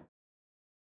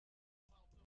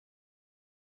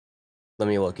 Let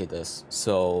me look at this.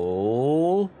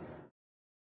 So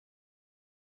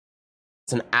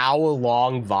it's an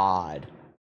hour-long VOD.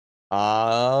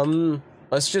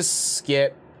 Let's just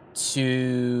skip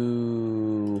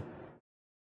to...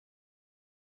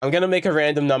 I'm gonna make a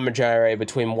random number generator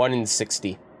between 1 and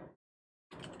 60.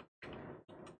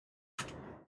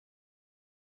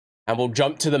 And we'll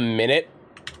jump to the minute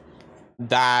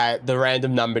that the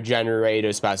random number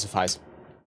generator specifies.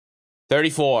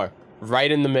 34,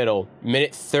 right in the middle.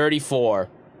 Minute 34,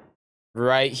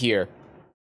 right here.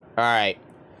 All right.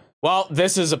 Well,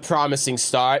 this is a promising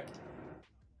start.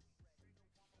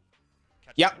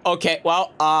 Yep, okay,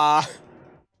 well,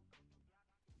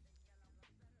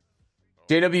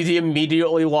 JWD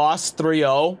immediately lost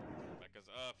 3-0.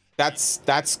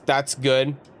 That's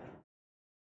good.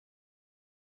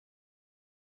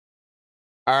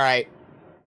 All right.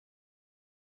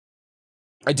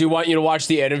 I do want you to watch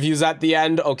the interviews at the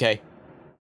end. Okay.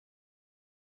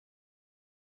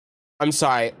 I'm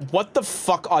sorry. What the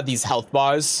fuck are these health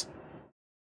bars?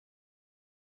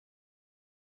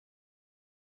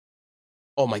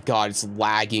 Oh my god, it's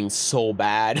lagging so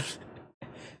bad.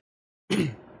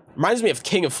 Reminds me of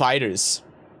King of Fighters.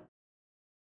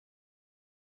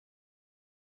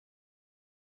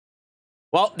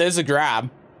 Well, there's a grab.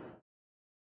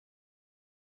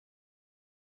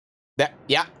 That,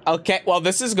 yeah, okay. Well,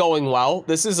 this is going well.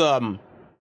 This is, well,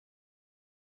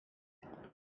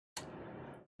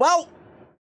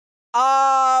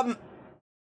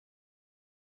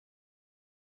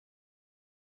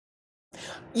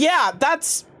 yeah,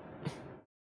 that's,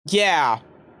 yeah.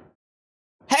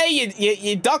 Hey,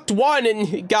 you ducked one and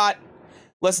you got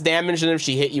less damage than if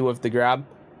she hit you with the grab.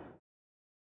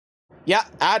 Yeah,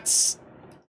 that's...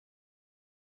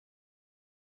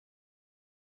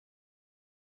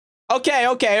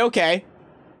 Okay.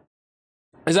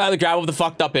 Is that the grab with the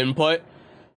fucked up input?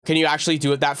 Can you actually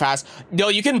do it that fast? No,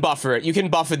 you can buffer it. You can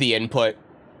buffer the input.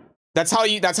 That's how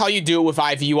you do it with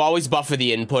Ivy. You always buffer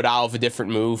the input out of a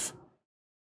different move.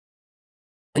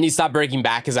 And you stop breaking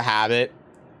back as a habit.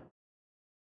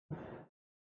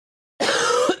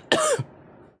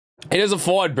 It is a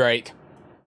forward break.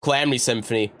 Calamity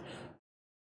Symphony.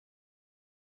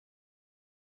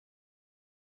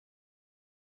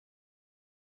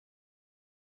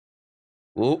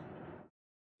 Ooh.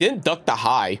 Didn't duck the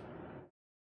high.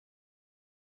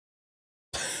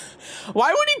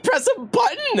 Why would he press a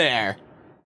button there?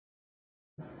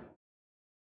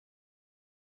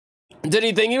 Did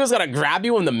he think he was gonna grab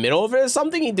you in the middle of it or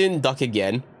something? He didn't duck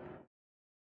again.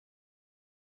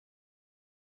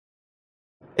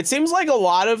 It seems like a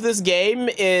lot of this game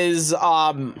is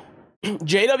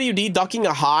JWD ducking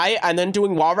a high and then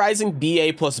doing wall rising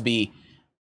BA plus B.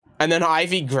 And then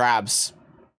Ivy grabs.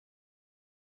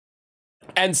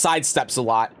 And sidesteps a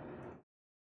lot.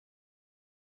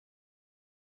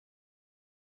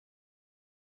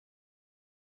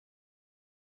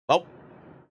 Oh.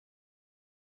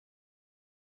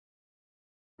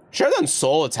 Sure done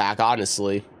soul attack,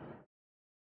 honestly.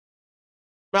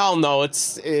 Well, no,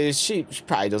 she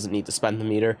probably doesn't need to spend the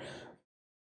meter.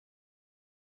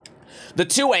 The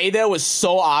 2A there was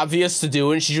so obvious to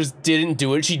do, and she just didn't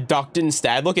do it. She ducked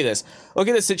instead. Look at this. Look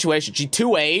at this situation. She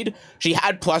 2A'd. She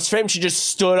had plus frame. She just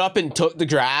stood up and took the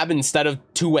grab instead of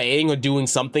 2A'ing or doing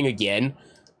something again.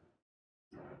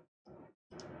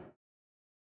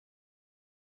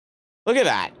 Look at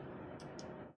that.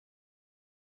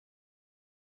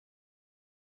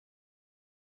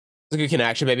 It's a good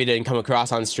connection. Maybe it didn't come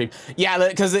across on stream. Yeah,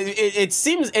 because it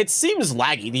seems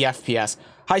laggy, the FPS.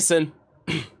 Hi, Sin.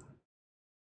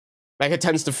 Like, it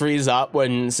tends to freeze up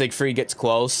when Siegfried gets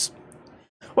close.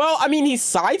 Well, I mean, he's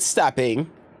sidestepping.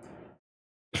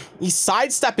 He's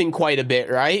sidestepping quite a bit,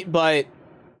 right? But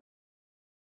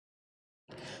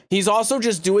he's also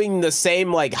just doing the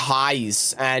same, like,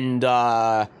 highs, and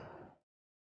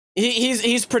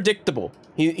he's predictable.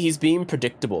 He's being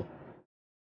predictable.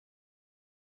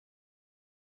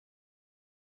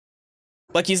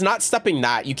 Like, he's not stepping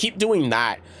that. You keep doing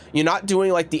that. You're not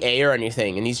doing, like, the A or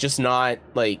anything, and he's just not,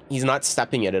 like, he's not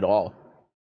stepping it at all.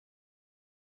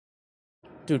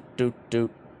 Doot, doot,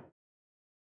 doot.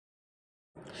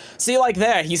 See, like,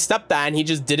 there, he stepped that, and he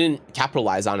just didn't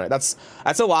capitalize on it. That's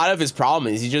a lot of his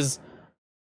problem, is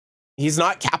he's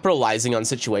not capitalizing on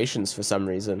situations for some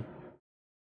reason.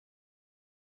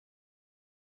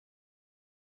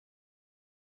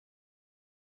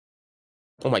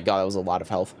 Oh my god, that was a lot of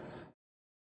health.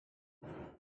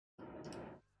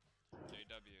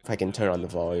 If I can turn on the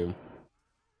volume.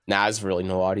 Nah, there's really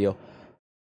no audio.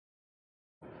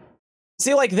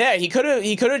 See, like there, he could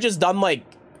have just done like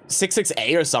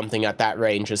 6-6A or something at that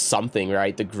range, or something,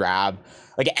 right? The grab,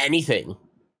 like anything.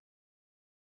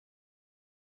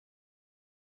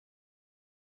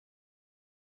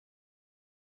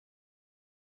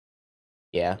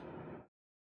 Yeah.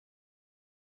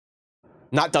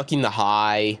 Not ducking the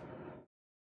high.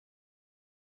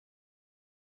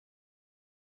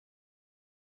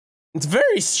 It's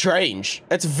very strange.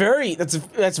 That's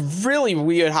really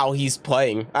weird how he's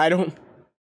playing. I think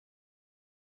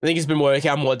he's been working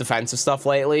on more defensive stuff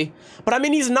lately. But I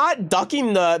mean, he's not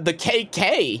ducking the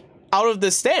KK out of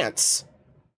the stance.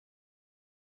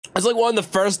 It's like one of the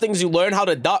first things you learn how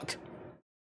to duck.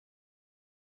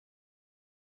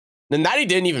 And that he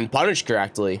didn't even punish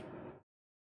correctly.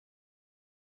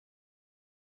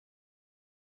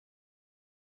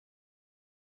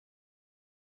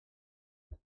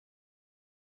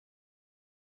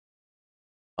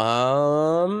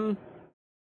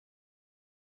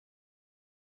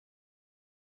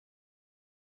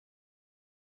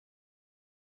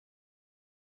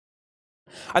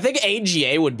 I think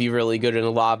AGA would be really good in a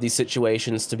lot of these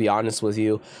situations, to be honest with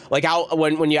you. Like out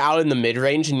when you're out in the mid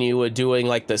range and you were doing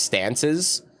like the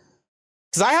stances.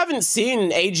 Because I haven't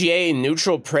seen AGA in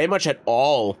neutral pretty much at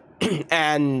all.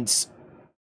 And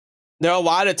there are a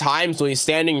lot of times when he's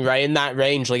standing right in that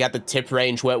range, like at the tip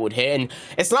range where it would hit. And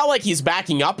it's not like he's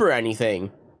backing up or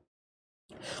anything.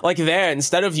 Like there,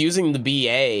 instead of using the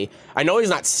BA, I know he's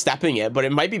not stepping it, but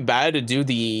it might be better to do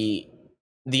the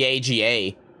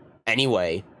AGA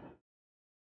anyway.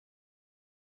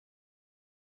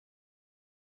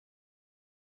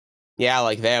 Yeah,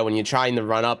 like there, when you're trying to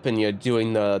run up and you're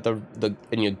doing and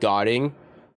you're guarding,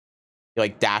 you're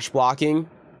like dash blocking.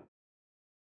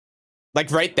 Like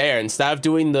right there, instead of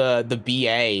doing the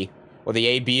BA or the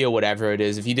AB or whatever it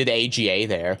is, if you did AGA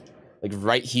there, like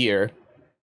right here.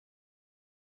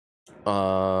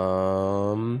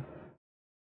 Yeah,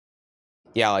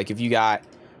 like if you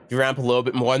ramp a little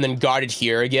bit more and then guarded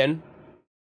here again,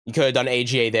 you could have done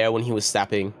AGA there when he was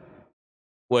stepping.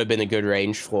 Would have been a good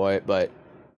range for it, but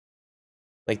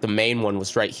like the main one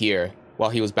was right here while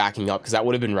he was backing up, because that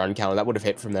would have been run counter. That would have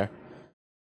hit from there.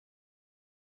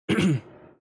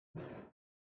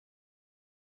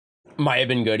 Might have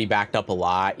been good. He backed up a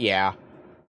lot. Yeah.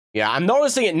 Yeah, I'm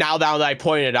noticing it now that I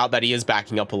pointed out that he is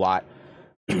backing up a lot.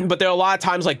 But there are a lot of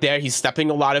times like there, he's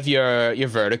stepping a lot of your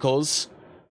verticals.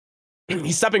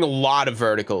 He's stepping a lot of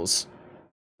verticals.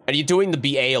 And you're doing the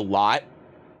BA a lot.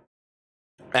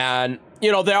 And,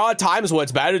 you know, there are times where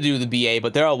it's better to do the BA,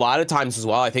 but there are a lot of times as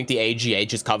well, I think the AGA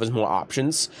just covers more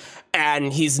options.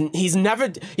 And he's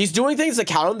doing things to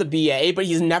counter the BA, but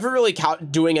he's never really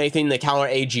doing anything to counter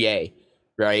AGA,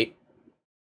 right?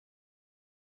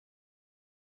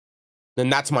 Then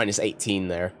that's minus 18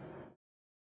 there.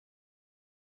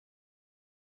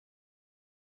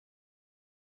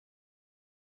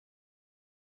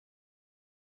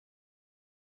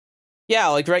 Yeah,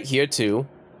 like right here too.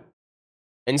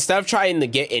 Instead of trying to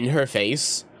get in her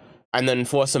face and then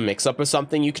force a mix-up or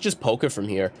something, you could just poke her from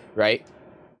here, right?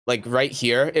 Like right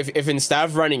here. If instead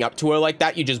of running up to her like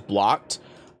that, you just blocked.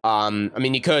 I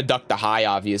mean, you could have ducked the high,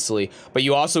 obviously, but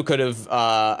you also could have,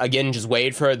 again, just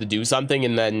waited for her to do something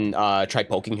and then try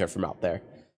poking her from out there.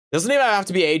 Doesn't even have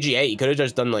to be AGA. You could have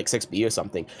just done like 6B or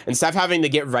something instead of having to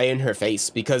get right in her face,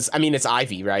 because, I mean, it's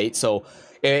Ivy, right? So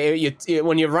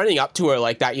when you're running up to her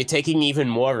like that, you're taking even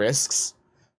more risks.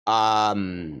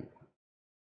 And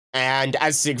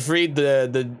as Siegfried,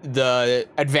 the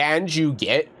advantage you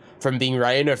get from being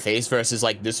right in her face versus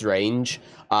like this range.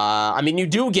 I mean, you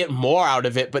do get more out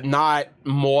of it, but not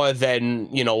more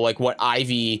than, you know, like what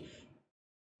Ivy.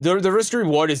 The risk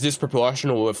reward is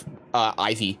disproportional with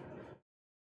Ivy,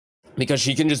 because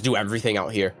she can just do everything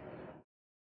out here.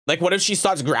 Like, what if she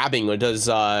starts grabbing or does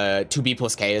 2B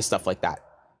plus K and stuff like that,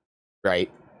 right?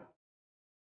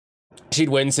 She'd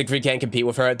win. Siegfried can't compete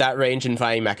with her at that range, and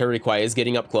fighting Mecha requires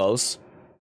getting up close.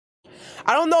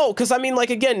 I don't know, because I mean, like,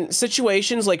 again,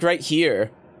 situations like right here.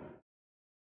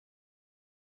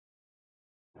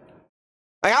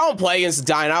 Like, I don't play against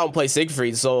Dyne, I don't play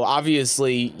Siegfried, so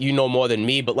obviously you know more than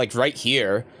me, but like right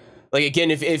here, like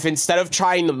again, if instead of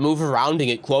trying to move around and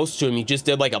get close to him, you just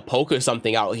did like a poke or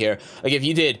something out here. Like if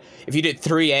you did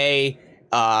 3A,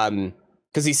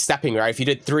 because he's stepping, right? If you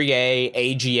did 3A,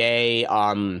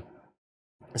 AGA,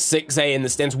 6A in the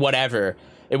stance, whatever,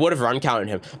 it would have run counted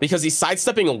him, because he's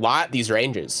sidestepping a lot these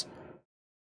ranges,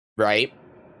 right?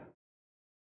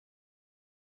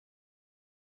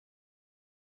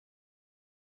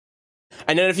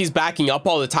 And then if he's backing up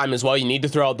all the time as well, you need to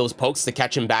throw out those pokes to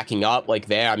catch him backing up, like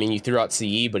there. I mean, you threw out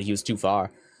CE, but he was too far.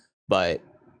 But,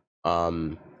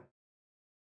 oh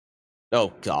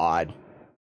god.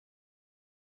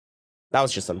 That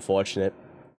was just unfortunate.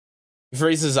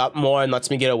 Freezes up more and lets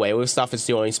me get away with stuff. It's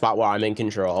the only spot where I'm in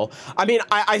control. I mean,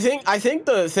 I think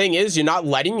the thing is, you're not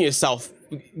letting yourself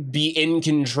be in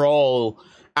control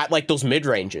at like those mid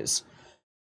ranges.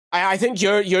 I think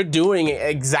you're doing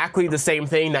exactly the same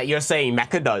thing that you're saying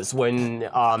Mecha does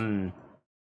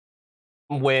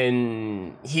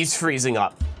when he's freezing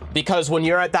up. Because when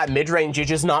you're at that mid range, you're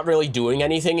just not really doing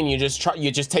anything, and you're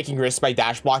just taking risks by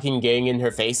dash blocking, getting in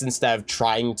her face instead of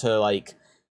trying to like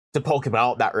to poke him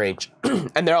out that range.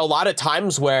 And there are a lot of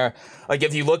times where, like,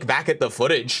 if you look back at the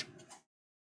footage,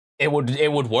 it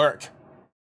would work.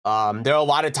 There are a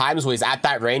lot of times where he's at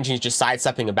that range and he's just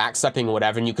sidestepping and backstepping or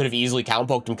whatever, and you could have easily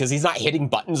counterpoked him because he's not hitting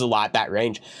buttons a lot at that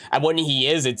range. And when he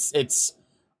is, it's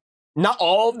not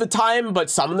all of the time,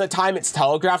 but some of the time it's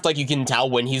telegraphed. Like, you can tell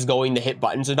when he's going to hit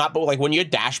buttons or not. But like when you're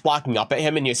dash blocking up at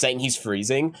him and you're saying he's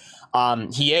freezing,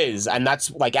 he is, and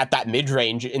that's like at that mid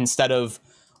range, instead of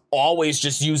always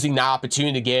just using that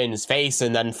opportunity to get in his face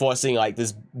and then forcing like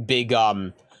this big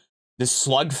this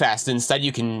slugfest. Instead,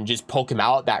 you can just poke him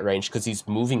out at that range because he's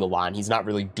moving a lot and he's not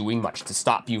really doing much to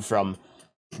stop you from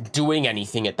doing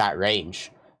anything at that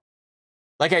range.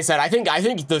 Like I said, I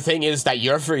think the thing is that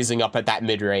you're freezing up at that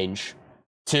mid range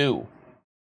too.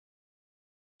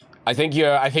 I think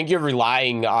you're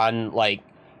relying on like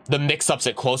the mix-ups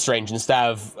at close range instead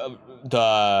of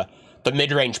the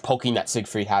mid-range poking that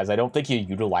Siegfried has. I don't think you're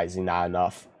utilizing that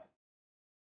enough.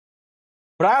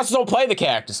 But I also don't play the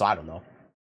character, so I don't know.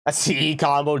 A CE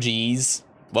combo, geez.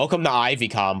 Welcome to Ivy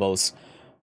combos.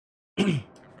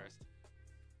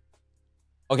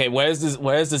 Okay, where's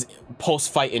this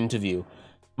post-fight interview?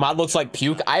 Mod looks like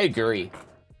puke. I agree.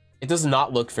 It does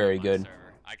not look very good.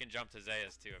 I can jump to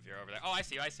Zeus too if you're over there. Oh, I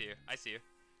see you.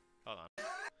 Hold on.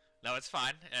 No, it's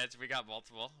fine. We got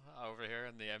multiple over here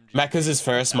in the MG. Mecha's is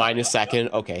first, mine is second.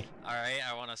 Okay. Alright,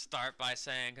 I want to start by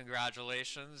saying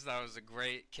congratulations. That was a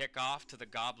great kickoff to the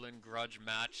Goblin Grudge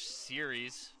match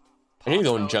series. I need to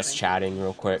go and just chatting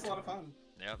real quick. That was a lot of fun.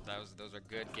 Yep, those are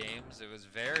good games. It was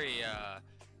very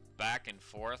back and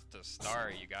forth to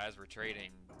start. You guys were trading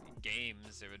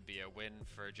games. It would be a win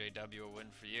for JW, a win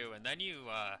for you. And then you,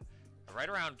 right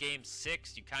around game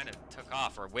 6, you kind of took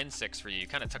off, or win 6 for you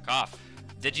kind of took off.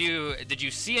 Did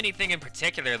you see anything in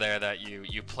particular there that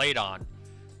you played on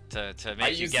to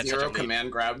make you get such a lead? I used 0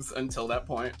 command grabs until that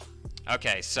point.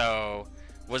 Okay, so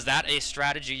was that a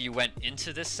strategy you went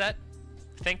into this set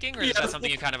thinking, or is that something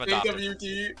you kind of adopted?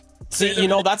 AWD. See, you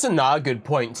know, that's a good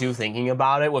point too, thinking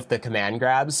about it with the command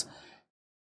grabs.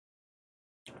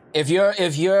 If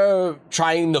you're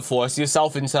trying to force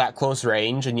yourself into that close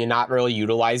range and you're not really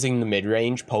utilizing the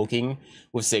mid-range poking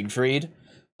with Siegfried,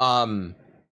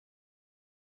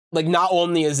 like, not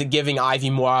only is it giving Ivy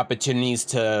more opportunities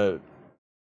to,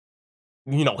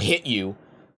 you know, hit you,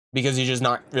 because you're just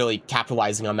not really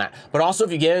capitalizing on that, but also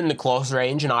if you get in the close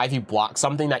range and Ivy blocks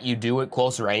something that you do at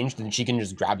close range, then she can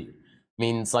just grab you. I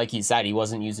mean, it's like he said, he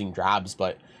wasn't using grabs,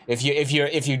 but if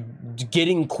you're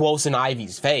getting close in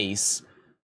Ivy's face,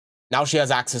 now she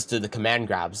has access to the command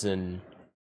grabs, and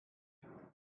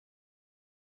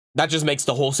that just makes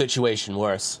the whole situation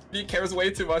worse. He cares way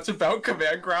too much about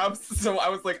command grabs, so I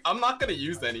was like, I'm not gonna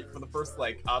use any for the first,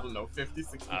 like, I don't know,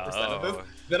 50-60% of this.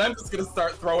 Then I'm just gonna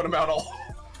start throwing them out all.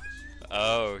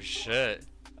 Oh shit!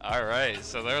 All right,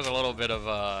 so there's a little bit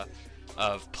of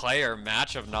player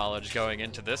matchup knowledge going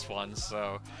into this one.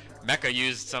 So Mecha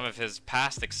used some of his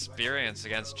past experience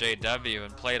against JW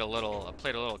and played a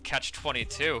little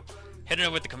catch-22, hitting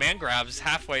him with the command grabs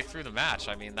halfway through the match.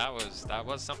 I mean, that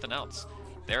was something else.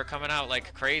 They were coming out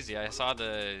like crazy. I saw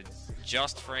the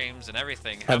just frames and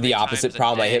everything. I have the opposite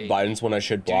problem. I hit buttons when I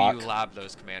should block. Do you lab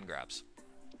those command grabs?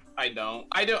 I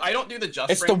don't do the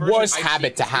just It's the frame worst version.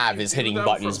 habit to have is hitting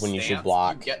buttons when you should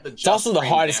block. It's also the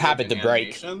hardest habit to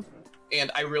break.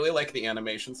 And I really like the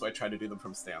animation, so I try to do them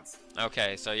from stance.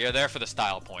 Okay, so you're there for the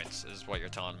style points, is what you're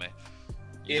telling me.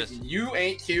 If you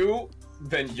ain't Q,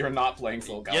 then you're not playing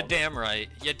Soul Calibur. You're damn right.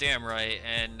 You're damn right.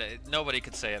 And nobody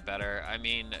could say it better. I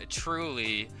mean,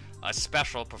 truly a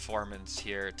special performance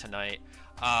here tonight.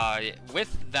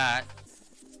 With that,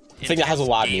 I think that has a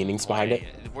lot of meanings behind it.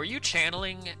 Were you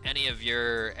channeling any of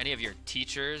your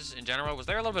teachers in general? Was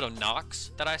there a little bit of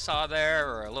Nox that I saw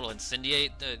there, or a little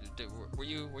Incendiate? Were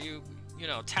you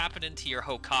tapping into your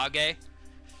Hokage?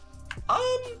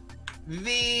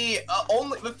 The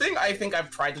thing I think I've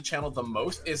tried to channel the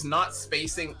most is not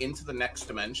spacing into the next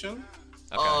dimension.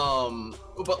 Okay.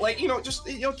 But like just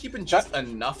keeping just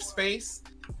enough space.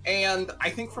 And I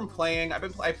think from playing, I've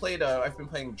been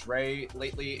playing Dre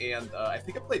lately, and I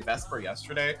think I played Vesper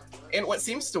yesterday. And what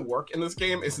seems to work in this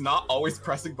game is not always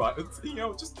pressing buttons.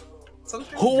 Just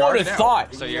sometimes. Who would have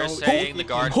thought? So you're saying the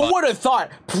guard. Who would have thought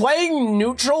playing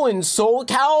neutral in Soul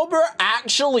Calibur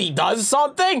actually does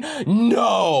something?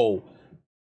 No.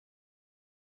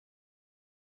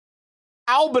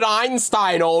 Albert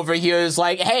Einstein over here is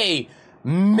like, hey.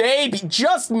 Maybe,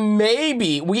 just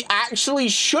maybe, we actually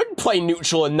should play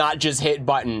neutral and not just hit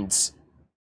buttons.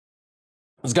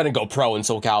 I was gonna go pro in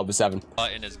Soul Calibur 7.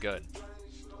 Button is good.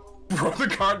 Bro, the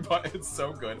guard button is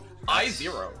so good.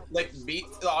 I0. Like,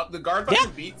 the guard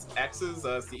button beats X's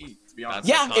CE, to be honest.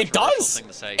 Yeah, it does.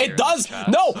 It does.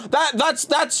 No,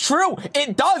 that's true.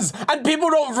 It does. And people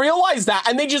don't realize that.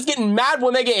 And they just get mad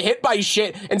when they get hit by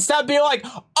shit instead of being like,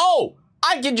 oh,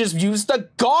 I can just use the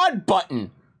guard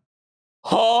button.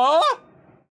 Huh?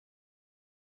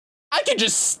 I can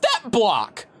just step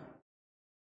block.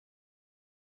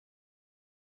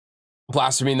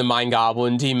 Blasphemy the Mind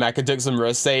Goblin. Team Mecha took some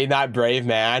risks saying that. Brave,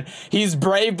 man. He's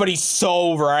brave, but he's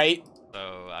so right.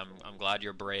 So I'm glad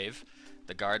you're brave.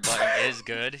 The guard button is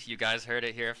good. You guys heard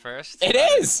it here first. It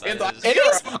is. It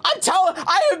is. I'm telling.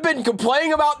 I have been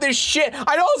complaining about this shit.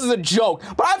 I know this is a joke,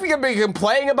 but I've been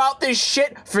complaining about this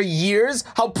shit for years.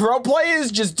 How pro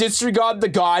players just disregard the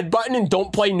guard button and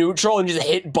don't play neutral and just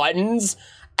hit buttons,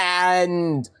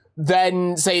 and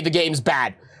then say the game's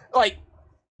bad. Like,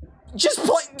 just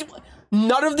play.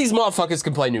 None of these motherfuckers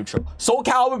can play neutral. Soul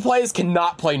Calibur players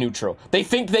cannot play neutral. They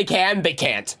think they can. They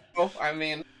can't. Oh, I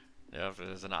mean. Yep, it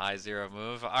is an I0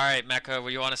 move. All right, Mecha,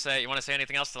 what you want to say? You want to say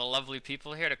anything else to the lovely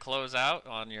people here to close out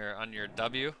on your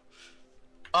W?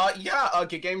 Yeah,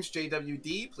 Good Games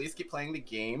JWD. Please keep playing the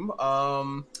game.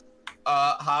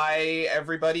 Hi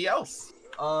everybody else.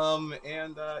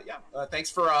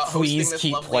 Thanks for hosting this. Please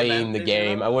keep lovely playing event, the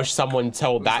game. I wish someone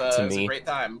told that to It was me. a great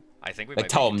time. I think we Like, might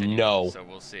tell be them continuing, no. so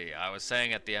we'll see. I was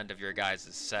saying at the end of your guys'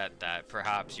 set that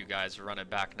perhaps you guys run it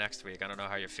back next week. I don't know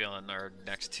how you're feeling, or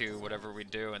next two, whatever we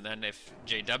do. And then if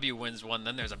JW wins one,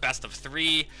 then there's a best of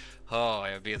 3. Oh,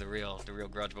 it would be the real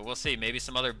grudge. But we'll see. Maybe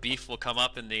some other beef will come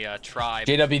up in the tribe.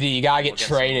 JWD, you gotta get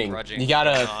training. You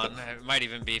gotta. It might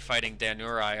even be fighting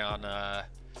Danurai on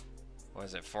what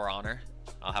is it, For Honor?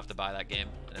 I'll have to buy that game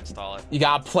and install it. You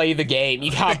gotta play the game.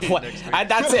 You gotta play.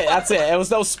 That's it. That's it. It was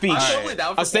no speech.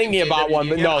 I was thinking about one,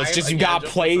 but no, it's just you gotta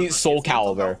play Soul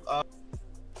Calibur.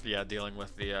 Yeah, dealing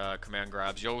with the command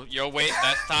grabs. You'll wait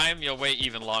that time. You'll wait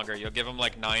even longer. You'll give them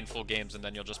like 9 full games, and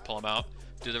then you'll just pull them out.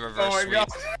 Do the reverse sweep. God.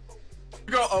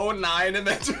 Go 0-9 and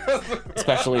then just...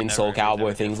 Especially in Soul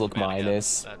Calibur, things look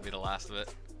minus. That'd be the last of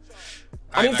it.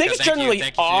 I mean, things generally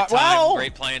are, well,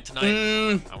 great playing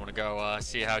tonight. I want to go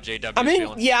see how JW I mean,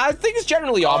 feeling. yeah, I think it's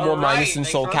generally are more minus in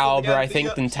Soul Calibur, I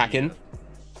think, than Tekken.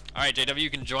 All right, JW, you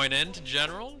can join in to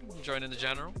general. Join in the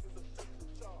general.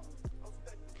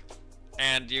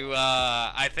 And you,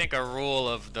 I think a rule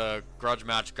of the grudge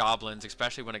match goblins,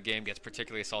 especially when a game gets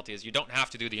particularly salty, is you don't have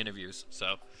to do the interviews.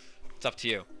 So it's up to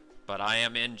you. But I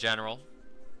am in general.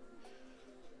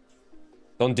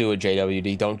 Don't do it,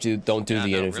 JWD. Don't do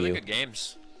the interview. Really good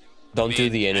games. Don't do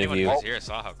the interview. Anyone who was here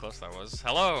saw how close that was.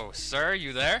 Hello, sir,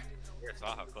 you there?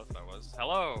 Saw how close that was.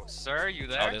 Hello, sir, you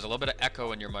there? Oh, there's a little bit of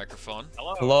echo in your microphone.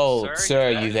 Hello, sir,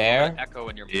 you there? Echo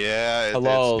in your yeah.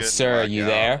 Hello, sir, you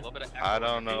there? I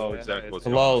don't know exactly what's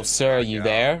going on. Hello, sir, you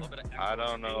there? I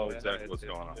don't know exactly what's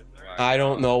going on. I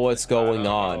don't know what's going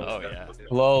on. Oh yeah.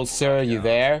 Hello, sir, you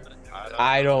there?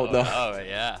 I don't know. Oh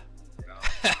yeah.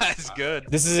 That's good.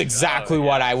 This is exactly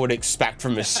what I would expect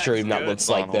from a stream that looks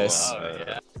like this.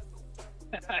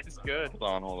 That's good.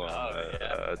 Hold on.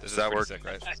 This Does that work? sick,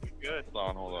 right? That's good.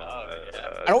 Hold on.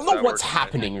 I don't know what's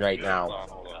happening right now.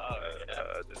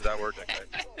 Does that work? It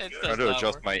I'm trying to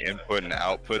adjust my input and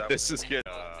output. This is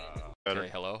getting better. Okay,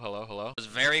 hello. It was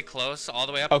very close, all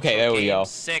the way up. Okay, there we go. Game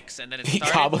 6, and then it Pete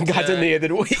started Goblin got to the end of the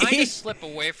kind of week. slip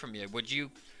away from you.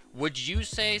 Would you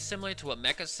say, similar to what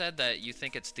Mecha said, that you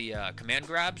think it's the command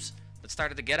grabs that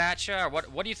started to get at you, or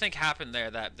what do you think happened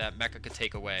there that Mecha could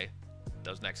take away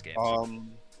those next games?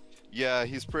 Yeah,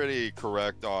 he's pretty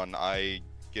correct on I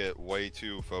get way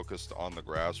too focused on the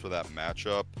grabs for that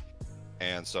matchup,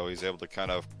 and so he's able to kind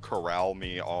of corral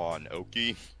me on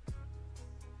Oki.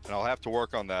 And I'll have to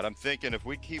work on that. I'm thinking if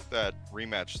we keep that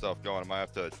rematch stuff going, I might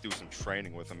have to do some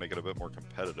training with him, make it a bit more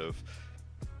competitive.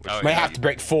 Might have to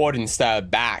break forward instead of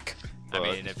back. I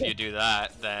mean, if you do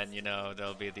that, then, you know,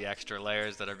 there'll be the extra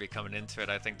layers that are be coming into it.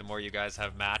 I think the more you guys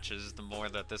have matches, the more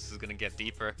that this is going to get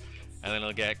deeper. And then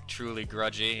it'll get truly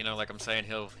grudgy. You know, like I'm saying,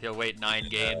 he'll wait 9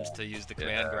 games to use the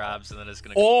command grabs, and then it's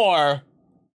going to...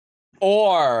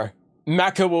 Or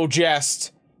Mecha will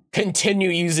just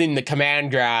continue using the command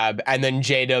grab, and then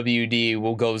JWD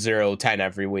will go 0-10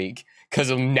 every week, because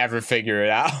he'll never figure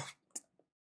it out.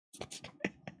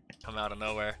 Come out of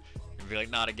nowhere. And be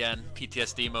like, not again.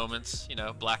 PTSD moments, you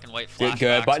know, black and white flashbacks.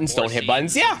 Good. Buttons, don't hit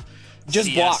buttons. Yeah.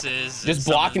 Just block. Just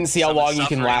block and see how long you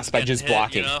can last by just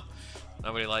blocking. You know?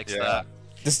 Nobody likes that.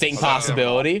 Distinct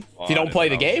possibility. If you don't play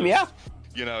the game, yeah.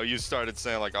 You know, you started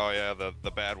saying like, oh yeah,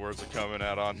 the bad words are coming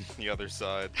out on the other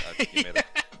side. I think you made it.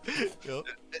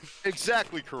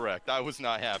 Exactly correct. I was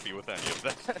not happy with any of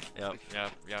that.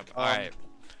 Yep. All right.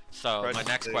 So my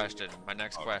next question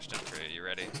for you. You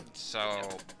ready? So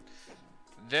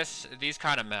these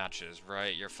kind of matches,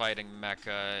 right? You're fighting Mecha,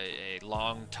 a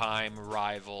long-time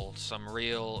rival, some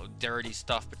real dirty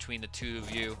stuff between the two of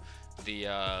you. The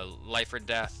life or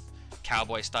death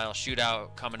cowboy-style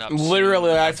shootout coming up.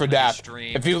 Literally life or death.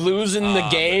 Stream. If you lose in the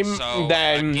game, so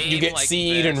then game you get like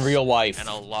seed in this real life. And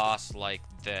a loss like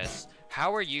this.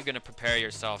 How are you going to prepare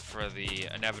yourself for the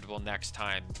inevitable next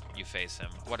time you face him?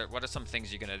 What are some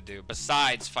things you're going to do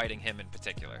besides fighting him in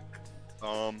particular?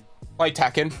 Play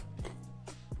Tekken.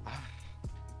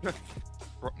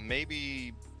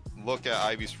 Maybe look at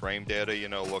Ivy's frame data, you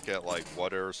know, look at like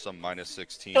what are some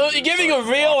 -16. Oh, you're giving a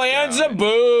real answer?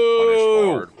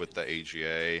 Boo! Hard with the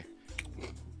AGA.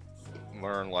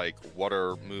 Learn like what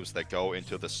are moves that go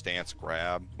into the stance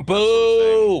grab.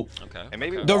 Boo! Sort of okay. And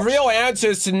maybe the real answer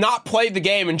is to not play the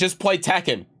game and just play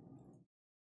Tekken.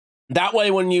 That way,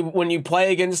 when you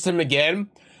play against him again,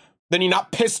 then you're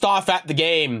not pissed off at the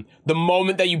game the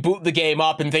moment that you boot the game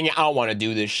up and think, I don't want to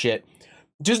do this shit.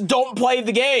 Just don't play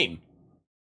the game.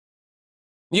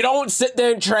 You don't sit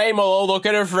there and train, oh, look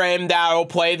at her frame down, or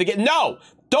play the game. No!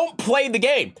 Don't play the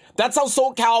game. That's how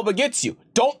Soul Calibur gets you.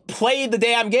 Don't play the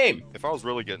damn game. If I was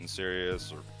really getting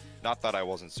serious, or not that I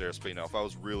wasn't serious, but you know, if I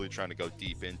was really trying to go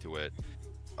deep into it,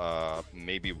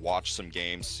 maybe watch some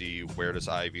games, see where does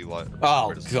Ivy like.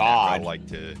 Oh God! Like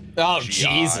to. Oh GI,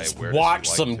 Jesus! Watch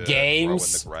some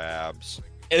games. Throw in the grabs.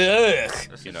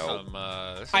 Ugh. You know,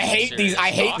 I hate these. I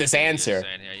hate this answer.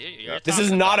 This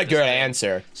is not a good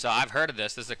answer. So I've heard of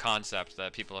this. This is a concept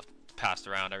that people have passed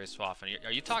around every so often.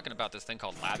 Are you talking about this thing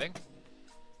called labbing?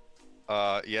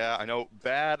 Yeah, I know.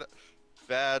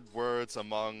 Bad words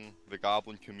among the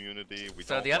Goblin community.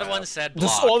 So the other one said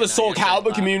block, all the Soul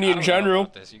Calibur community in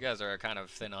general. You guys are kind of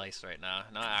thin ice right now.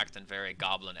 Not acting very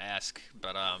Goblin-esque,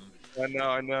 but I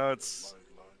know. It's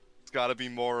got to be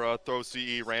more throw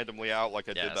CE randomly out like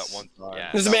I did that one time.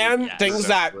 Yes. This man thinks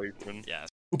that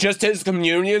just his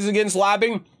community is against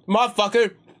labbing.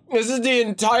 Motherfucker, this is the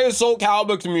entire Soul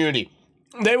Calibur community.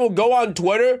 They will go on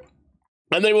Twitter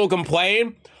and they will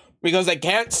complain because they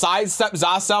can't sidestep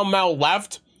Zasel Mel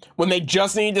left when they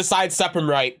just need to sidestep him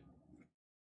right.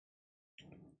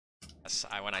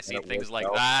 When I see things like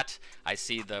that, I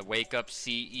see the wake up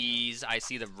CEs, I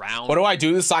see the round. What do I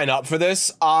do to sign up for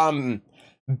this?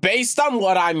 Based on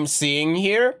what I'm seeing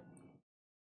here,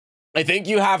 I think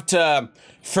you have to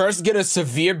first get a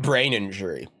severe brain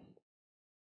injury.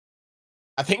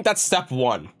 I think that's step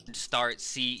 1. Start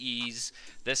CEs.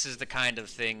 This is the kind of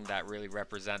thing that really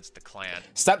represents the clan.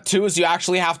 Step 2 is you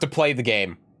actually have to play the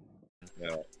game.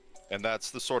 Yeah, and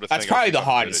that's the sort of that's thing probably the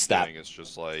hardest step. It's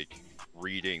just like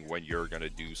reading when you're gonna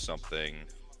do something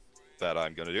that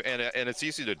I'm gonna do, and it's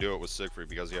easy to do it with Siegfried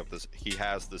because he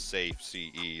has the safe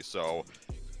CE. So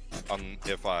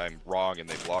if I'm wrong and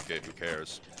they block it, who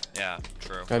cares? Yeah,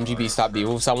 true. MGB stop beef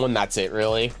with someone. That's it,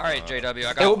 really. All right, JW.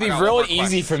 I got. It would be I got one really more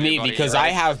easy question for you, me buddy. because You I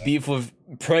ready? have beef with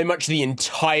pretty much the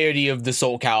entirety of the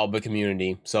Soul Calibur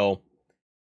community. So,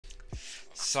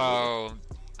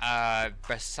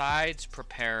 Besides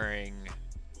preparing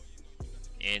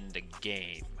in the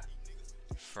game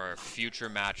for future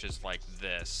matches like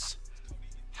this,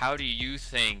 how do you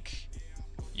think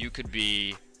you could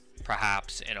be,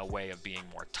 perhaps in a way of being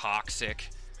more toxic,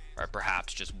 or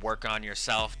perhaps just work on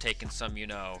yourself, taking some,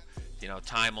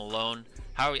 time alone?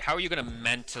 How are you gonna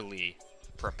mentally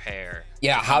prepare?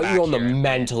 yeah, to come how are you back going to here and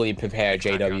mentally prepare next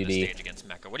time you're on the JWD? stage against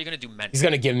Mecha? What are you gonna do mentally? He's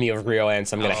going to give me a real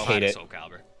answer. I'm going to hate it. Soul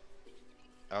Calibur.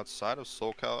 Outside of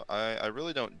Soul Calibur, I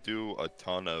really don't do a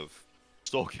ton of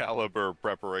Soul Calibur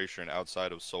preparation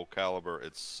outside of Soul Calibur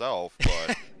itself,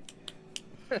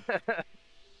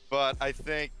 but I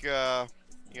think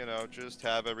just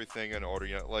have everything in order.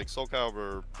 Like Soul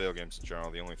Calibur video games in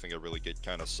general, the only thing I really get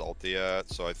kind of salty at.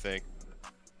 So I think,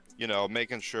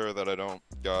 making sure that I don't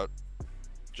got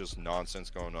just nonsense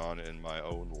going on in my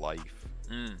own life.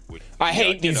 I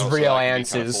hate these so real I can be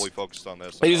kinda answers. fully focused on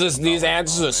this. These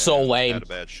answers are so lame. Had a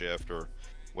bad shift or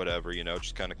whatever,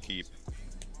 just kind of keep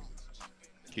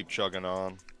chugging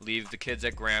on. Leave the kids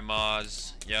at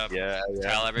grandma's. Yep. Yeah.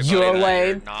 Tell everybody You're that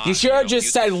lame. not, You should have use just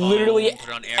the said phone, literally put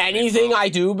it on airplane anything mode. I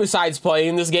do besides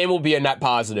playing this game will be a net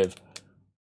positive.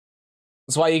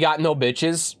 That's why you got no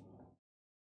bitches.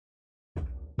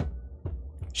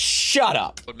 Shut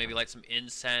up. Would maybe light some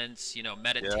incense,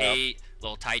 meditate,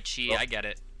 little tai chi. Well, I get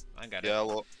it. Yeah,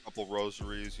 a couple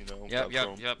rosaries,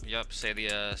 Yep. Say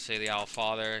the Our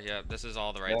Father. Yep, this is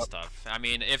all the right stuff. I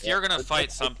mean, if you're gonna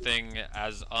fight something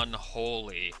as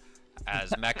unholy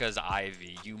as Mecha's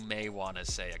Ivy, you may want to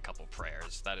say a couple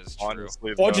prayers. That is true.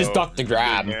 Honestly, Or just duck the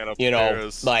grab,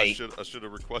 like... I should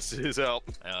have requested his help.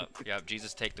 Yeah,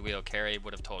 Jesus take the wheel. Carrie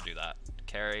would have told you that.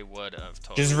 Carrie would have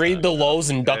told Just you read that. the lows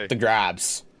and duck Hey. the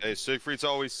grabs. Hey, Siegfried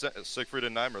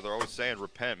and Nightmare, they're always saying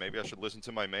repent. Maybe I should listen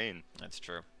to my main. That's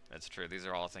true. That's true. These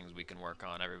are all things we can work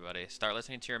on, everybody. Start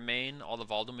listening to your main, all the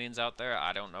Valdomines out there.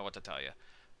 I don't know what to tell you.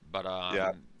 But,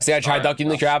 Yeah. See, I tried ducking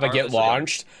the grab, I start get listening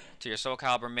launched. to your Soul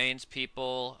Calibur mains,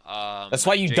 people. That's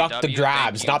why you duck the JW,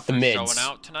 grabs, thank you not the for mids. Showing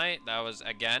out tonight. That was,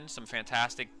 again, some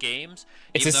fantastic games.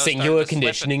 It's Even a though it started singular to slip at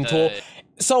conditioning the- tool.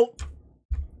 So,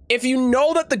 if you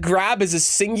know that the grab is a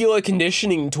singular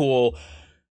conditioning tool,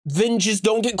 then just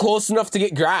don't get close enough to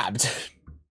get grabbed.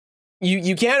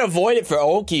 You can't avoid it for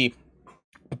Oki,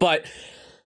 but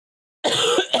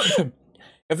if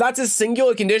that's a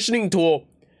singular conditioning tool,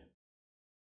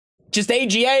 just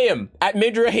AGA him at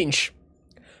mid-range.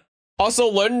 Also,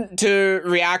 learn to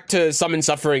react to Summon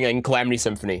Suffering and Calamity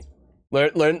Symphony.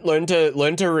 Learn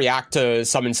to react to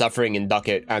Summon Suffering and duck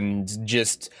it, and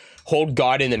just hold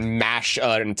Garden and mash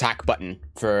an attack button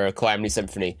for Calamity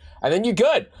Symphony, and then you're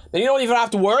good. Then you don't even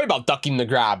have to worry about ducking the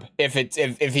grab if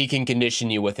he can condition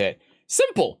you with it.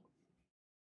 Simple.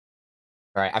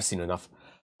 All right, I've seen enough.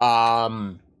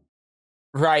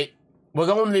 Right, we're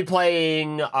going to be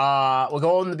playing. We're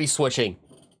going to be switching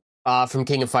from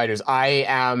King of Fighters. I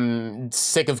am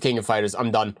sick of King of Fighters.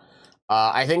 I'm done.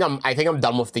 I think I'm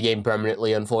done with the game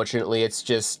permanently. Unfortunately,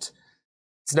 it's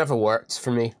never worked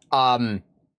for me.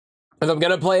 If I'm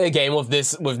gonna play a game with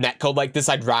netcode like this,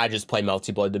 I'd rather just play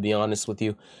Multiblood, to be honest with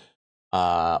you.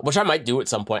 Which I might do at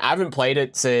some point. I haven't played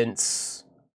it in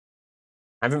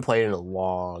a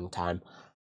long time.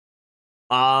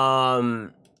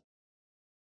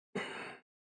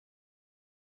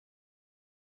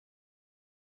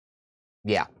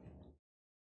 Yeah.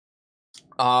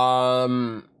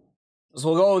 So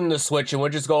we'll go on the Switch, and we're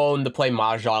just going to play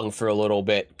Mahjong for a little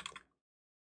bit.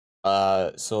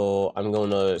 So I'm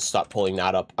going to stop pulling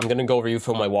that up. I'm going to go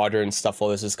refill my water and stuff while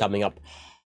this is coming up.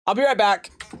 I'll be right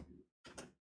back.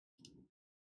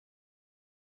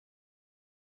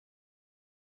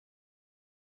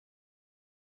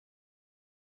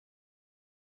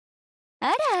 あ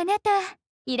らあなた、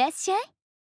いらっしゃい。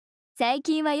最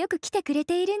近はよく来てくれ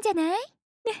ているんじゃない？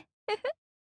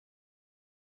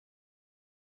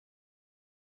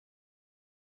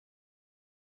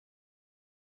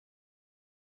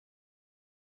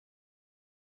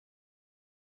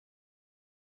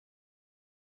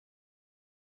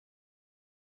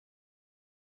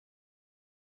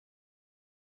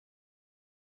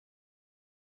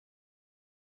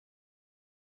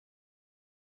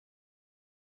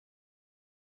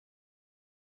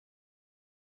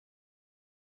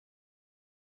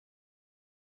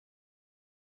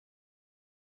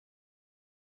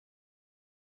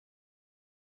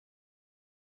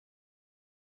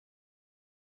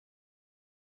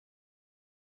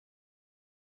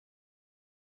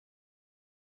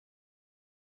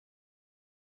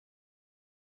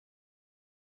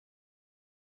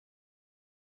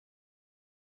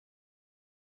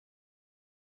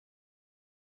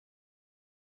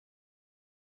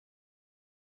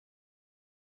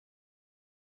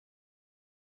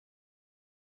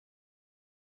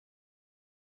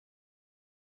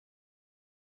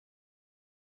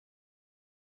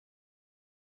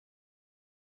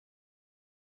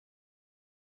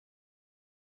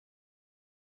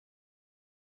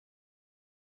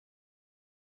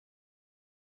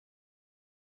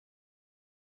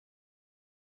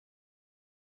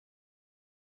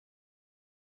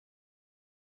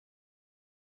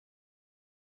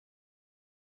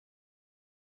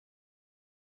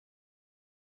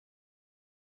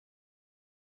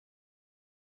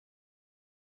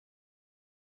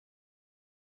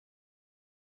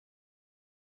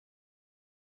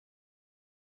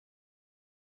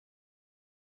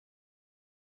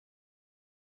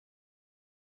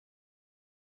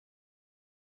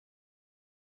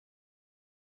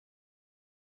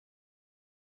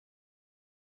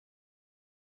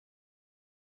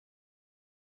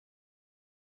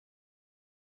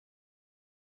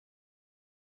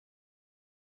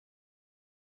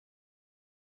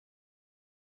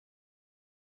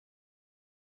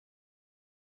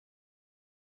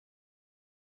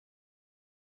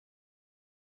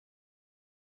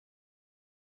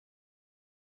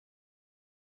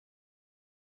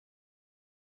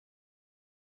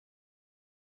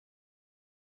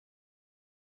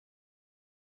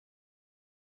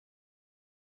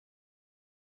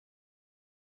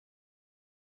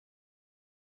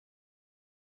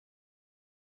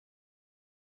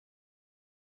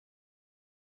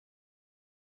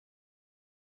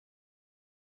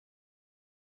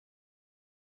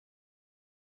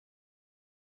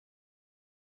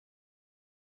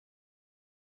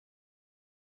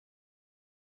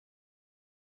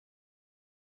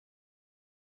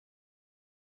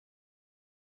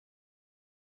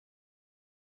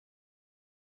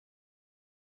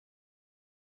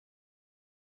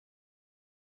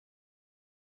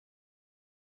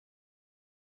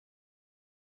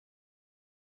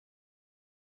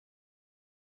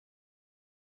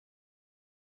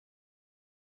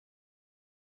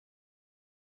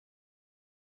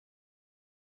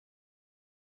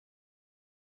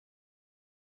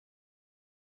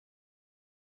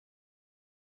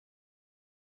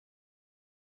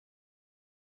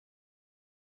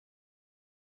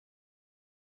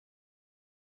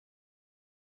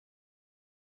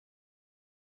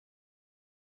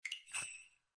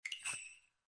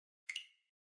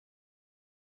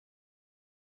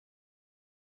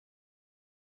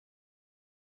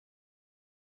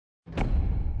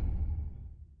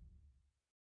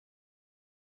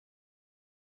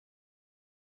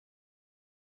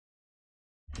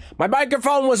 My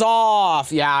microphone was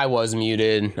off. Yeah, I was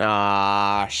muted.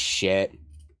 Ah, shit.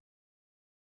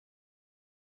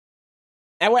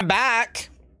 And we're back.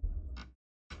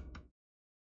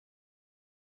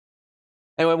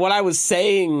 Anyway, what I was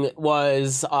saying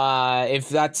was, if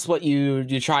that's what you're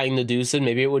trying to do, Sid,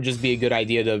 maybe it would just be a good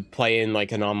idea to play in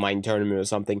like an online tournament or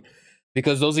something,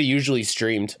 because those are usually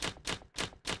streamed.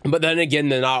 But then again,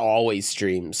 they're not always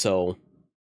streamed, so.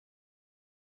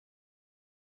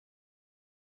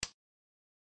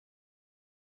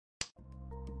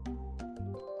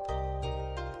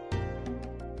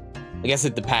 I guess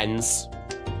it depends.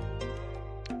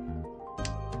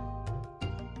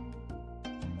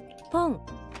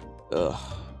 Ugh.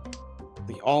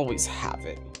 They always have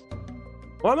it.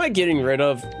 What am I getting rid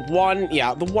of? One,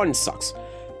 yeah, the one sucks.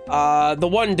 The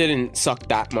one didn't suck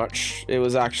that much. It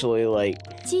was actually like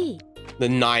the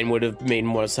 9 would have made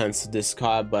more sense to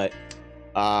discard, but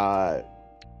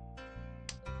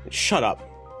shut up.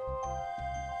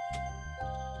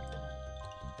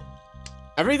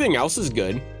 Everything else is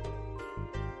good.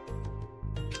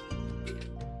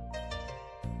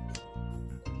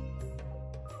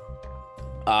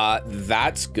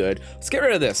 That's good. Let's get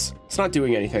rid of this. It's not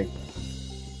doing anything.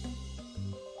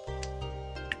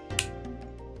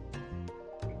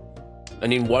 I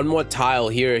need one more tile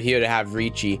here to have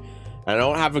Reachy. I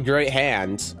don't have a great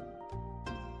hand.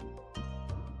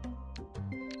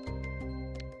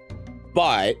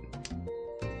 But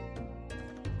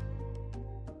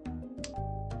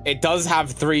it does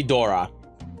have 3 Dora.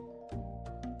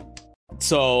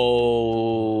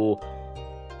 So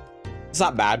it's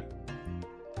not bad.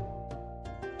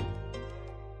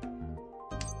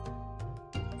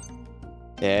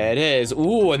 It is.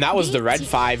 Ooh, and that was the red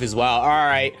 5 as well. All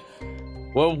right.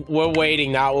 We're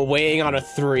waiting now. We're waiting on a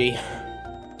 3.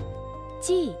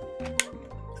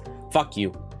 Fuck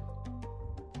you.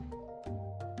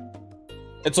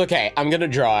 It's okay. I'm gonna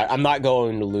draw it. I'm not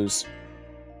going to lose.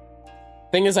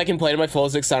 Thing is, I can play to my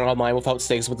fullest extent online without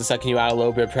stakes, but the second you add a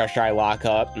little bit of pressure, I lock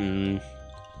up.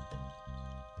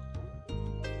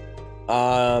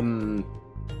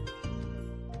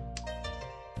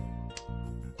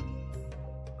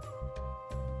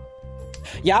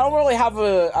 Yeah, I don't really have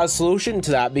a solution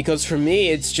to that, because for me,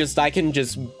 it's just, I can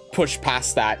just push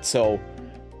past that, so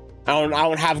I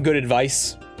don't have good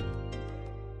advice.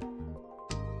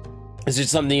 It's just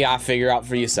something you gotta figure out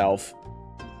for yourself.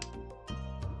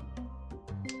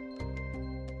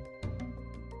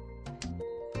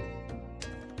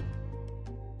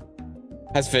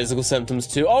 Has physical symptoms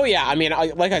too. Oh yeah, I mean,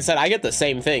 like I said, I get the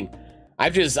same thing.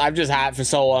 I've just had it for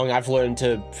so long, I've learned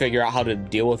to figure out how to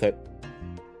deal with it.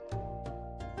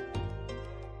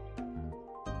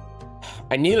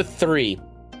 I need a 3.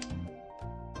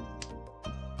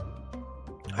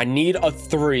 I need a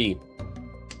 3.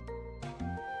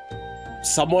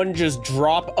 Someone just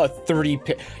drop a 3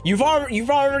 pin. You've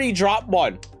already dropped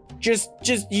one. Just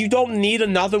you don't need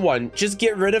another one. Just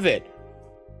get rid of it.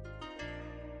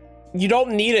 You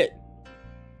don't need it.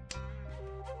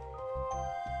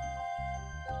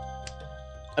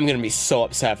 I'm gonna be so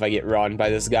upset if I get run by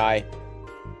this guy.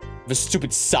 The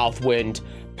stupid Southwind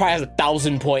probably has a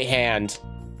 1,000-point hand.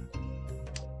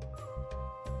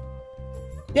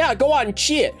 Yeah, go on,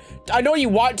 cheat. I know you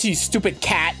want to, you stupid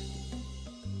cat.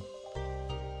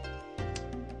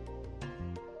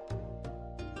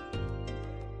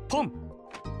 Boom.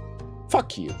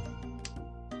 Fuck you.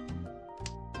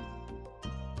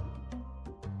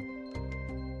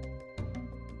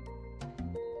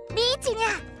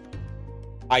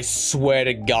 I swear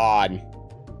to God.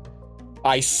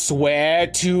 I swear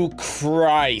to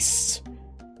Christ.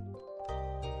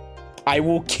 I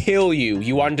will kill you.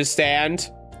 You understand?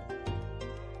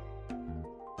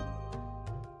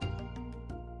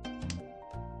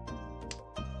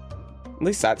 At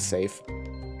least that's safe.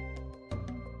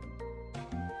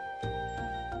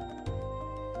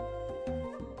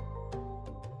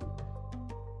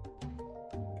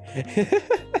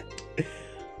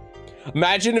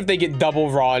 Imagine if they get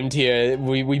double Rond here.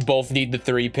 We both need the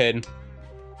 3 pin.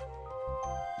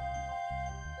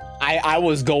 I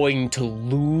was going to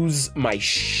lose my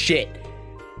shit.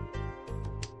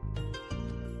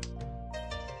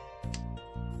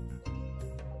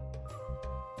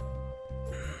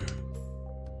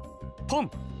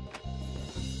 Boom.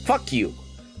 Fuck you.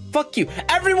 Fuck you.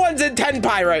 Everyone's in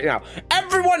Tenpai right now.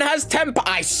 Everyone has Tenpai.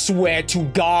 I swear to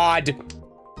God.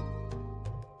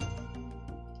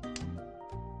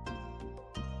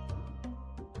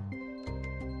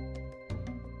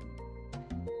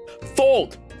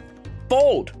 Fold.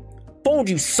 Fold. Fold,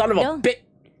 you son of a bitch.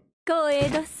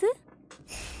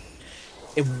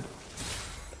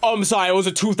 Oh, I'm sorry, it was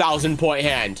a 2,000 point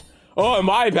hand. Oh,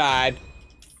 my bad.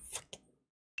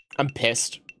 I'm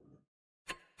pissed.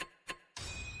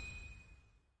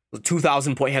 A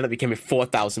 2,000 point hand that became a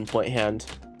 4,000 point hand.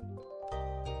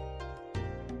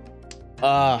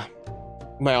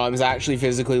 My arm's actually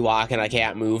physically locking. I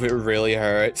can't move. It really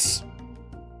hurts.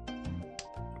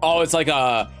 Oh, it's like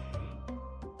a...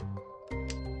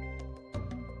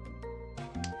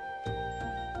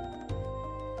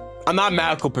 I'm not a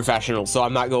medical professional, so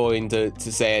I'm not going to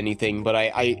say anything, but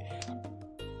I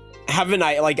have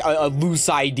like a loose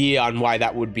idea on why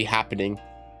that would be happening.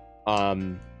 Yeah,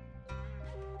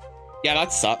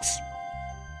 that sucks.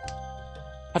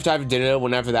 Have to have dinner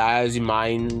whenever that is. You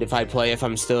mind if I play if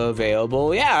I'm still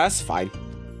available? Yeah, that's fine.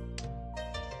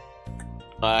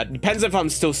 Depends if I'm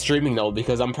still streaming though,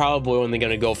 because I'm probably only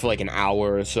gonna go for like an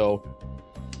hour or so.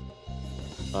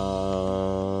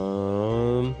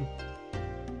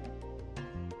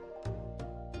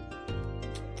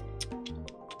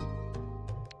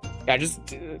 Yeah, just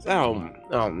I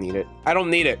don't need it. I don't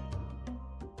need it.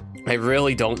 I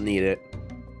really don't need it.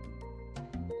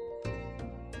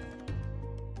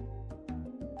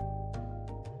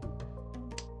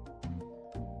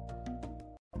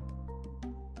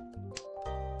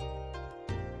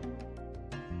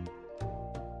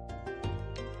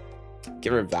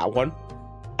 Get rid of that one,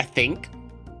 I think.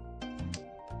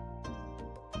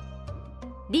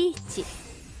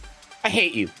 I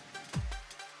hate you.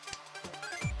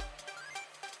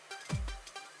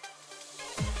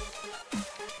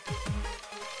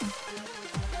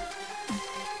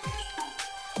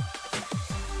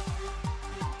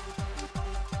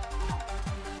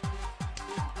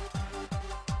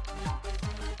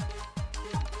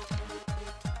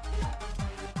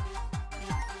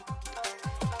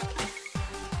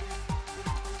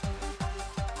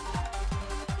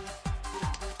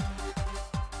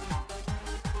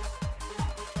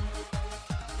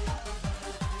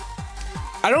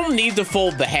 I don't need to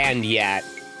fold the hand yet.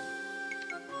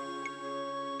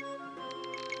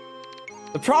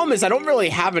 The problem is I don't really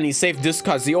have any safe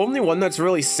discards. The only one that's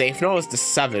really safe now is the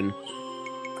 7.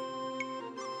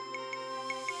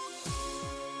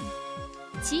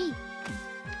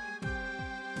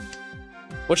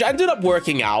 Which ended up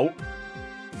working out.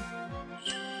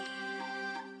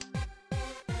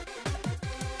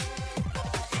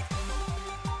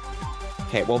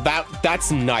 Okay, well that's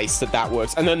nice that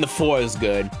works. And then the 4 is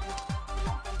good.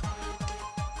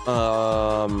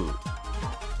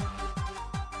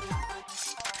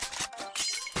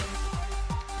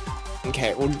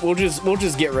 Okay, we'll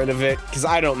just get rid of it because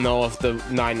I don't know if the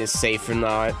 9 is safe or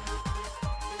not.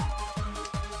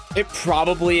 It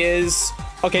probably is.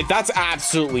 Okay, that's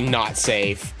absolutely not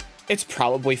safe. It's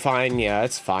probably fine. Yeah,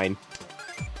 it's fine.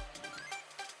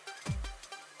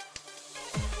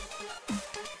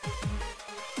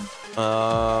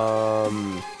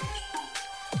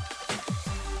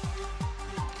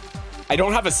 I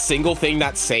don't have a single thing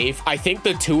that's safe. I think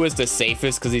the 2 is the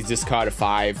safest because he's discarded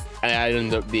 5, and I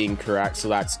ended up being correct, so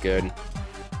that's good.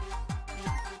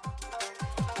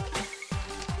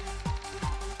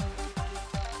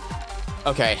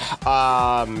 Okay,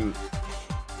 I'm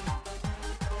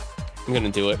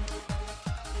gonna do it.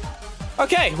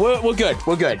 Okay, we're good.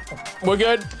 We're good. We're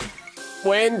good.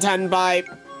 Win 10 by.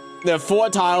 There are 4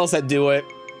 tiles that do it.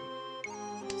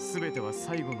 I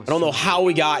don't know how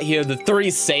we got here. The 3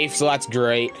 is safe, so that's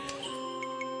great.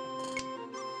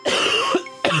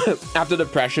 After the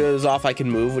pressure is off, I can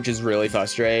move, which is really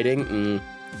frustrating.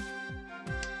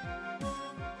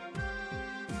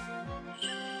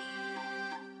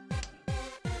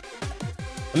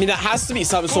 I mean, that has to be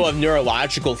some sort of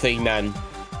neurological thing then.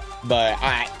 But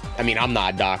I mean, I'm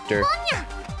not a doctor.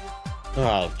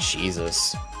 Oh,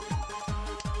 Jesus.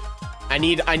 I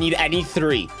need any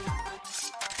 3.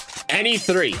 Any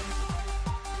 3.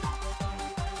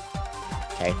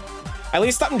 Okay. At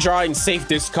least I'm drawing safe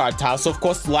discard tiles, so of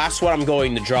course the last one I'm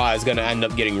going to draw is gonna end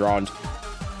up getting wronged.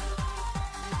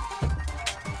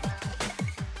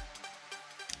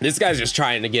 This guy's just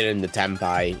trying to get into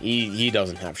Tenpai. He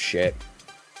doesn't have shit.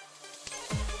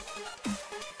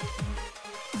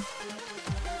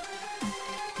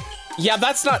 Yeah,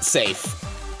 that's not safe.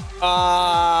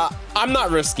 I'm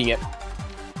not risking it.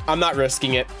 I'm not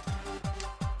risking it.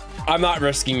 I'm not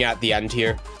risking at the end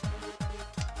here.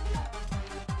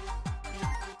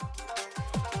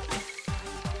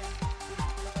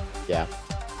 Yeah.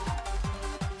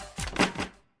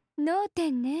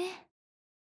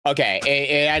 Okay,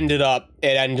 it ended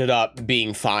up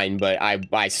being fine, but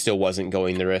I still wasn't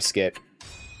going to risk it.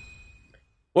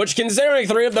 Which, considering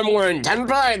 3 of them were in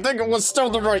Tenpai, I think it was still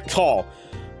the right call.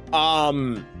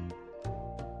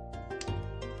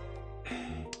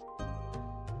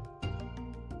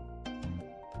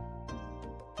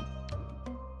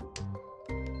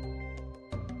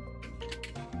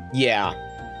 Yeah.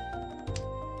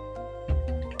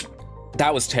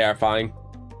 That was terrifying.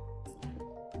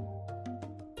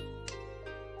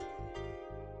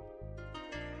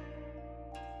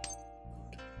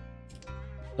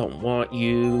 Don't want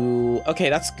you. Okay,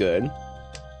 that's good.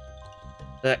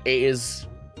 That 8 is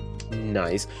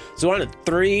nice. So we're on a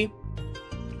 3.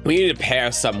 We need a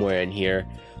pair somewhere in here.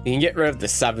 We can get rid of the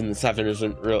 7. The 7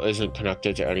 isn't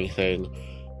connected to anything.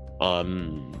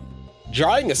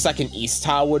 Drawing a second east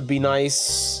tile would be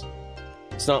nice.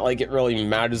 It's not like it really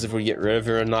matters if we get rid of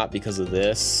it or not because of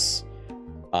this.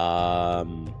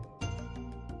 I'm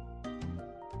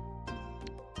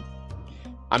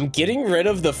getting rid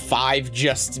of the 5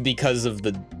 just because of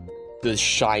the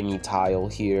shiny tile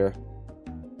here.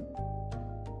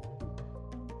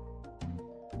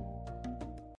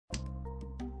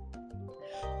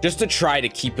 Just to try to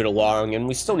keep it along, and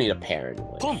we still need a pair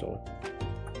anyway, so.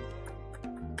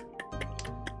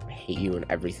 I hate you and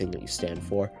everything that you stand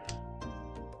for.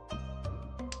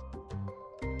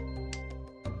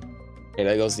 Okay,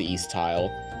 there goes the east tile.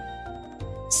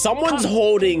 Someone's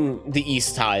holding the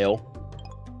east tile.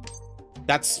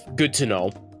 That's good to know.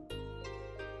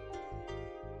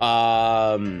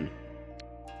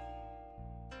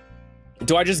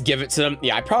 Do I just give it to them?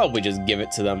 Yeah, I probably just give it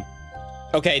to them.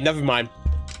 Okay, never mind.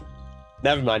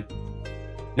 Never mind.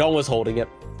 No one was holding it.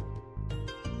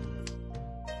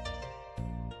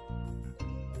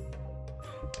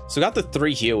 So we got the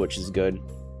 3 here, which is good.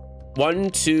 1,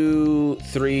 2,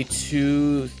 3,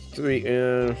 2,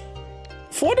 3.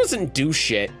 4 doesn't do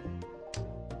shit.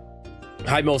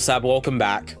 Hi, Mosab. Welcome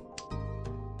back.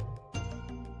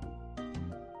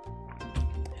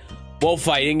 Whoa,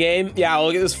 fighting game. Yeah,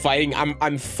 look at this fighting.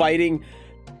 I'm fighting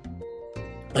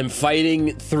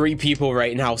 3 people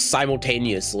right now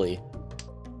simultaneously.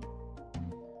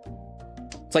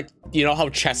 It's like, you know how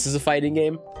chess is a fighting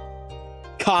game?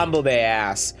 Combo their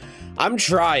ass. I'm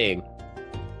trying.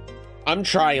 I'm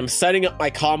setting up my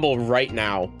combo right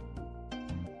now.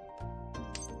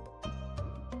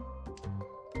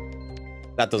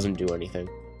 That doesn't do anything.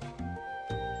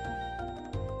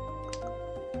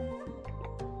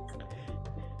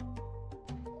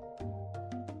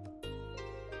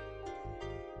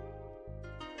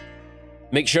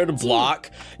 Make sure to block.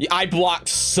 I blocked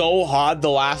so hard the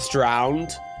last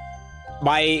round.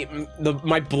 My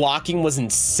blocking was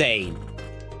insane.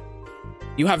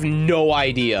 You have no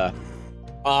idea.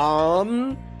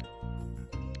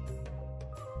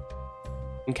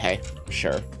 Okay,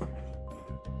 sure.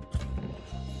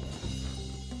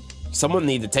 Someone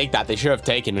need to take that. They should have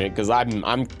taken it because I'm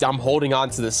holding on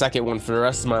to the second one for the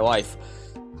rest of my life.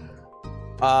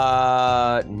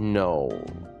 No.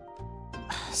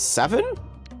 7?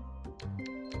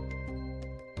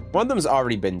 One of them's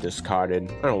already been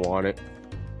discarded. I don't want it.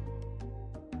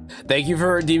 Thank you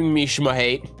for redeeming me,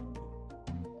 Shmahate.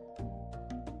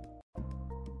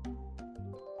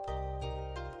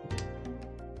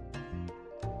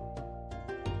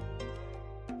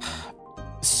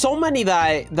 So many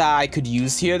that I could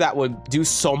use here that would do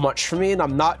so much for me, and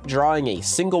I'm not drawing a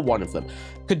single one of them.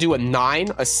 Could do a 9,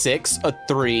 a 6, a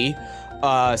 3,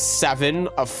 a 7,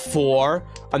 a 4,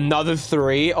 another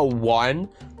 3, a 1.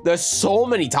 There's so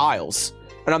many tiles,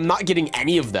 and I'm not getting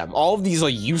any of them. All of these are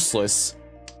useless.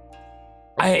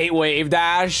 I hate Wave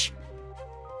Dash.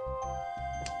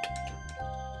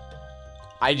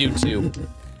 I do too.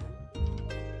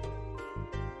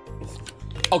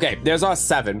 Okay, there's our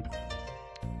 7.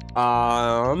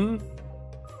 I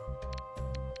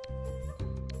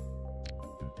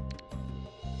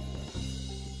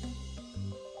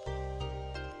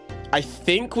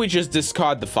think we just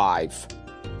discard the 5.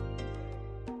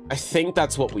 I think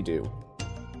that's what we do.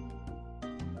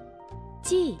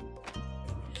 G.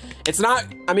 It's not,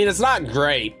 I mean, it's not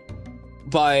great,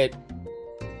 but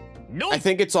I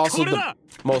think it's also the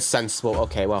most sensible.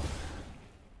 Okay, well,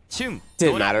 didn't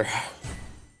matter.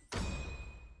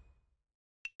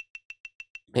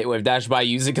 Hit Wave Dash by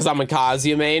using because I'm a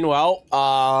Kazuya main. Well,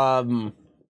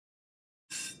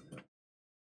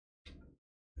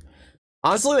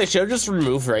 honestly, they should have just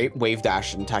removed Wave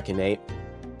Dash in Tekken 8.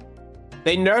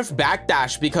 They nerfed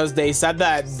Backdash because they said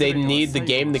that they need the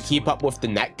game to keep up with the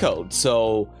netcode.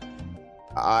 So,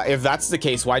 if that's the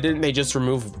case, why didn't they just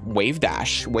remove Wave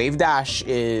Dash? Wave Dash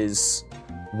is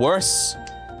worse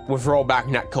with rollback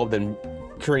netcode than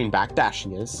Korean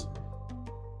backdashing is.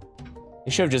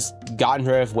 They should have just gotten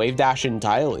rid of Wave Dash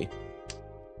entirely.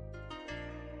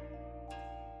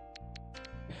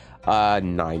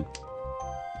 9.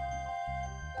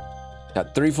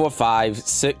 Got 3, 4, 5,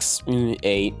 6,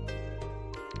 8.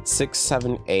 6,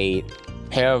 7, 8.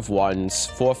 Pair of 1s.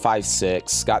 4, 5,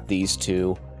 6. Got these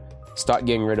 2. Start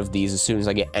getting rid of these as soon as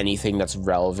I get anything that's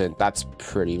relevant. That's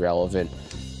pretty relevant.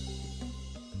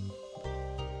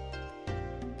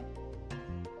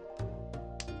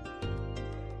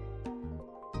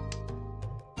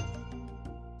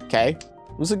 Okay.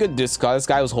 It was a good discard. This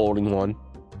guy was holding one.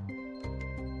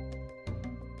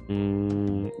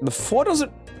 The 4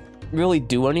 doesn't really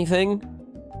do anything.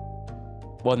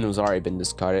 One was already been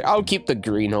discarded. I'll keep the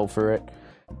green hope for it.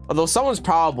 Although someone's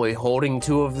probably holding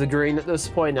 2 of the green at this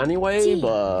point anyway,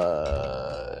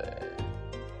 but...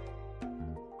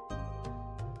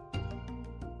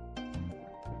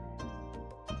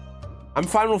 I'm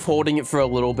fine with holding it for a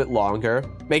little bit longer.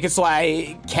 Make it so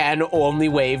I can only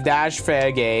wave dash,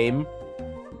 fair game.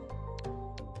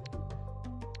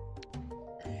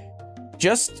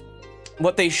 Just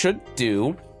what they should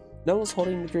do... No one's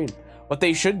holding the green. What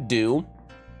they should do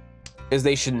is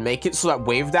they should make it so that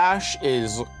wave dash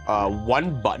is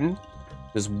 1 button.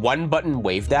 There's 1 button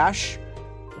wave dash,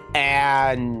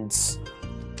 and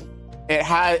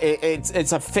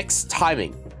it's a fixed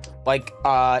timing, like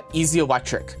easy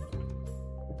electric.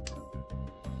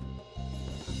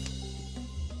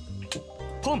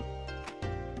 Boom.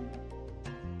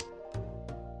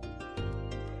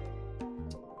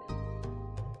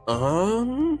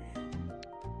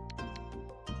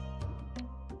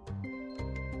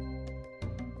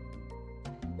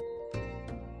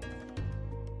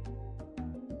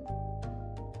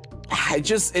 It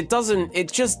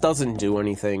just doesn't do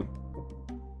anything.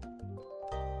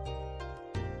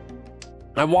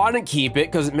 I want to keep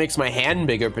it because it makes my hand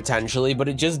bigger potentially, but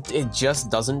it just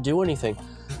doesn't do anything.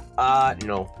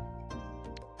 No.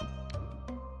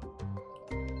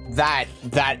 That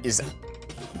is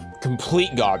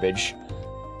complete garbage.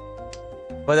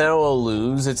 But then it will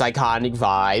lose its iconic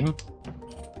vibe.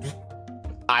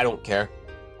 I don't care.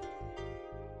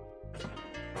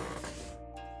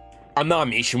 I'm not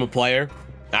a Mishima player.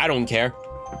 I don't care.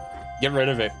 Get rid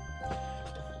of it.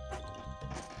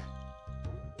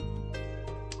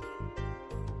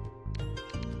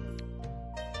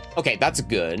 Okay, that's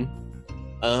good.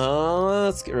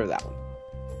 Let's get rid of that one.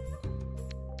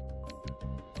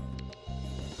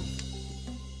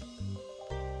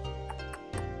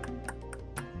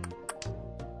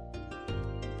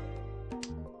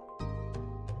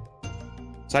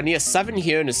 So I need a 7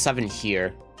 here and a 7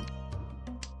 here.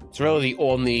 It's really the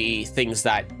only things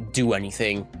that do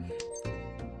anything.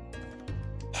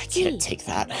 I can't take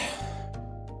that.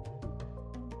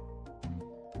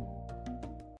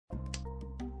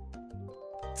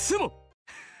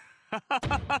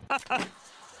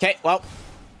 Okay, well.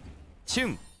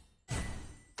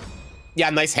 Yeah,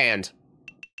 nice hand.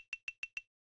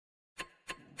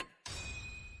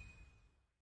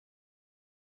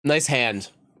 Nice hand.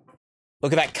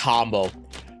 Look at that combo.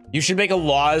 You should make a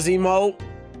Laws emote.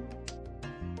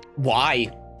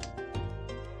 Why?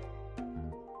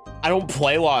 I don't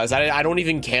play Laws. I don't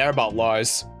even care about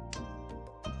Laws.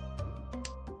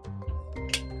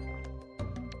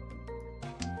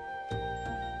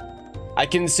 I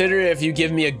consider it if you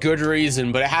give me a good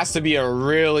reason, but it has to be a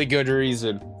really good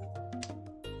reason.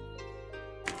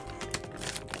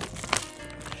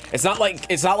 It's not like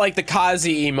the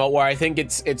Kazi emote where I think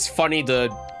it's funny to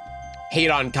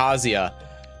hate on Kazuya.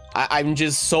 I'm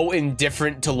just so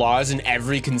indifferent to Laws in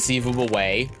every conceivable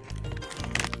way.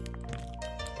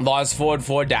 Laws forward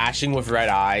 4 dashing with red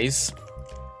eyes.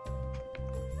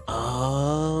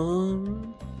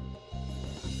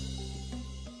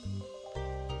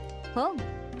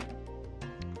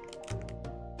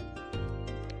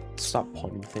 Stop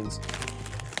pointing things.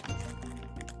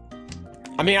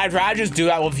 I mean, I'd rather just do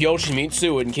that with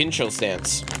Yoshimitsu and Kincho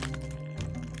stance.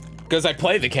 Because I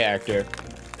play the character.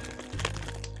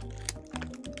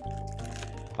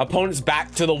 Opponent's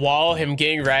back to the wall, him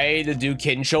getting ready to do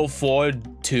Kincho forward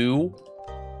 2.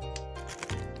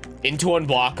 Into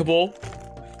unblockable.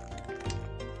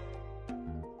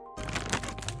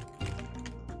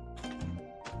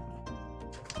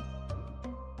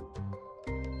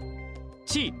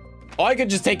 Or I could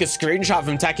just take a screenshot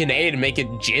from Tekken 8 and make it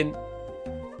Jin.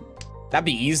 That'd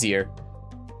be easier.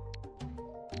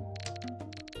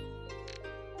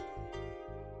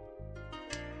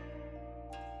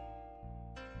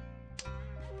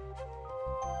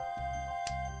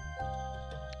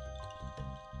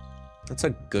 That's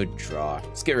a good draw.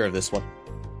 Let's get rid of this one.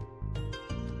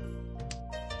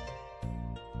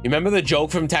 You remember the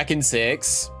joke from Tekken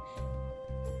 6?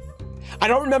 I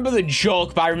don't remember the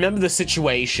joke, but I remember the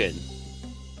situation.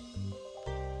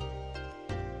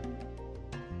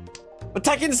 But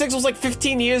Tekken 6 was like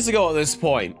 15 years ago at this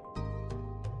point.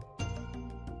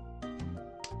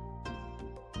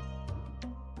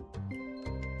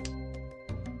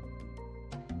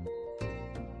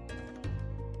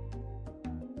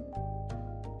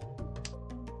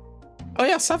 Oh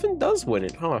yeah, 7 does win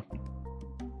it, huh?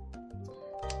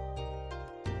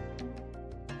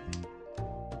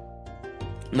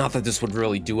 Not that this would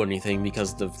really do anything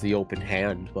because of the open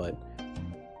hand, but...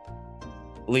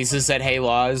 Lisa said, hey,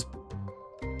 Laws,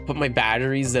 put my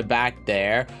batteries back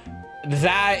there.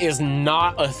 That is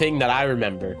not a thing that I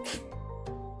remember.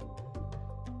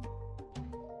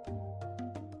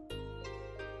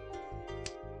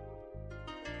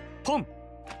 Boom.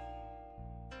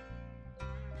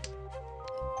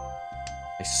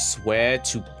 I swear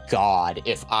to God,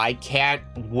 if I can't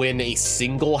win a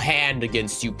single hand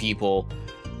against you people,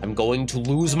 I'm going to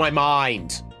lose my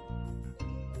mind.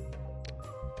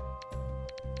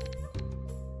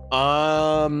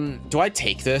 Do I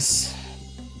take this?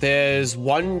 There's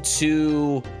 1,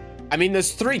 2... I mean,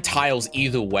 there's 3 tiles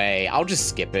either way. I'll just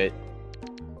skip it.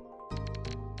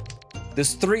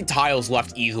 There's 3 tiles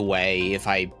left either way if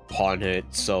I pawn it,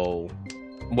 so...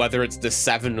 Whether it's the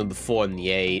 7 or the 4 and the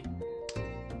 8.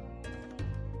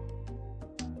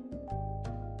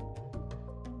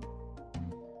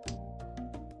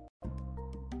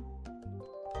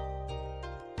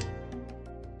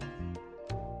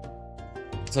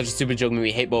 Such a stupid joke when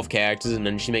we hate both characters and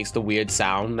then she makes the weird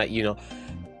sound that, you know...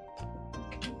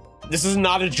 This is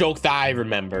not a joke that I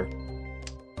remember.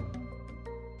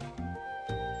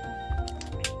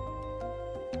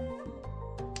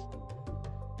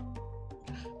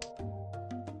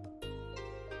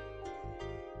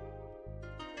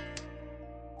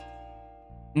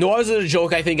 Nor is it a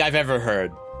joke I think I've ever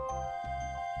heard.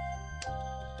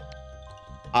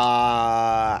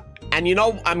 And you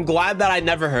know, I'm glad that I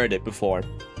never heard it before.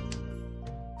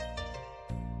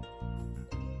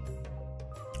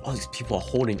 All these people are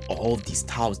holding all of these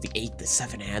tiles, the 8, the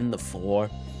 7, and the 4.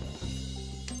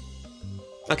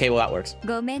 Okay, well that works.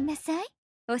 ごめんなさい。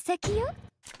お先よ。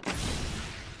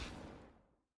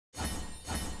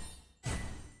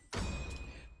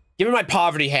Give me my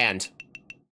poverty hand.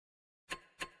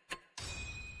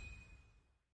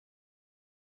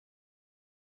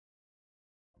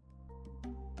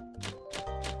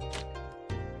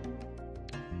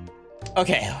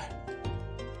 Okay.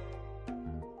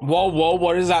 Whoa, whoa,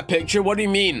 what is that picture? What do you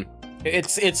mean?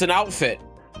 It's an outfit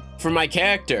for my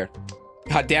character.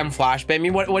 Goddamn flashbang. I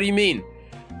mean, what do you mean?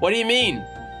 What do you mean?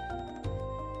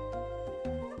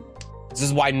 This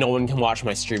is why no one can watch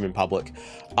my stream in public.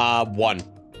 1.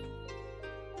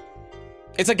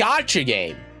 It's a gacha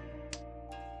game.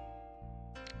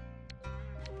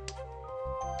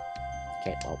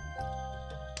 Okay, well,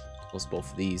 close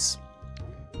both of these.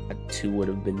 A 2 would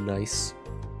have been nice.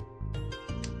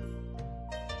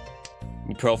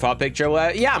 Your profile picture?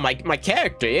 Well, yeah, my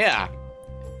character, yeah.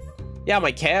 Yeah,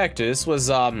 my character. This was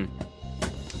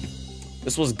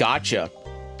gacha.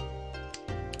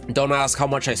 Don't ask how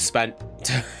much I spent.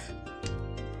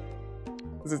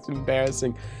 This is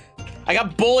embarrassing. I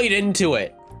got bullied into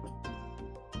it.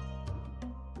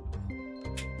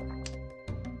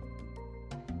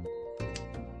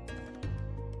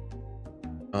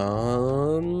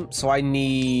 So I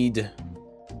need...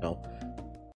 No.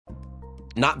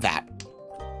 Not that.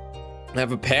 I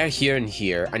have a pair here and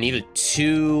here. I need a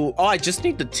 2. Oh, I just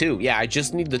need the 2. Yeah, I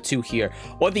just need the 2 here.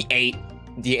 Or the 8.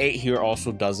 The 8 here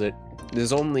also does it.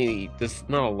 There's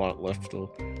not a lot left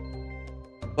though.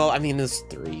 Well, I mean, there's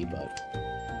 3, but...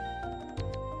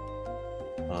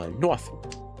 North.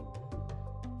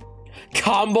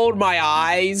 Comboed my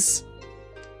eyes.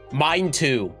 Mine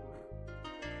too.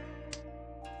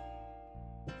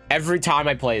 Every time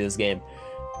I play this game.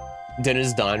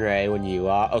 Dinner's done, Ray, when you,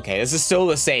 okay, this is still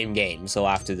the same game, so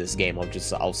after this game,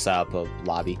 I'll set up a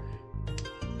lobby.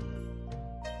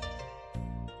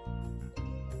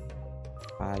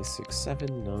 5, 6,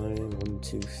 7, 9, 1,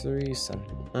 2, 3, 7,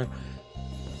 9.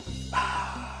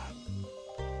 I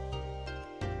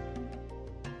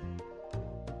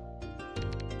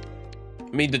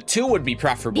mean, the 2 would be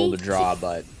preferable to draw,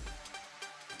 but...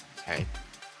 Okay.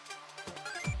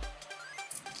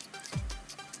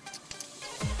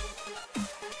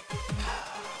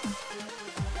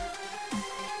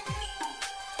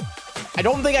 I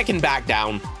don't think I can back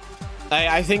down.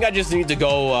 I think I just need to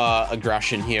go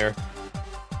aggression here.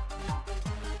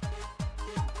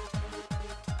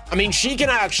 I mean, she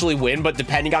can actually win, but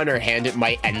depending on her hand, it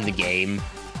might end the game.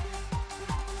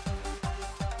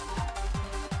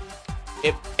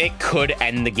 It could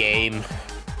end the game.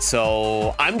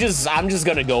 So I'm just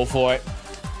gonna go for it.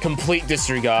 Complete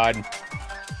disregard.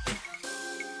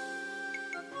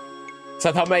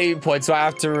 So how many points do I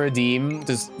have to redeem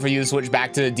for you to switch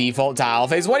back to the default tile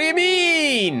phase? What do you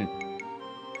mean?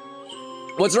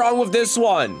 What's wrong with this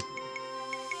one?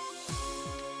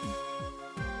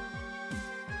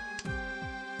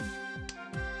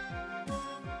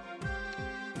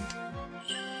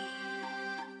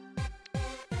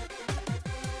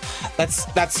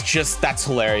 That's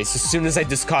hilarious. As soon as I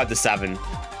discard the 7.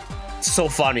 So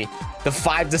funny. The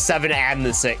 5, the 7, and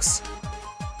the 6.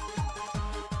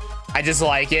 I just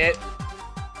like it.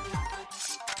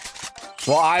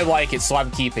 Well, I like it, so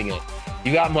I'm keeping it.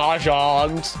 You got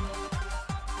mahjongs.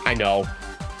 I know.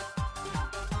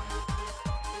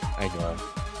 I know.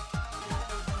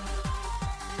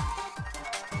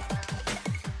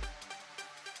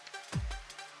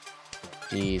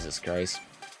 Jesus Christ.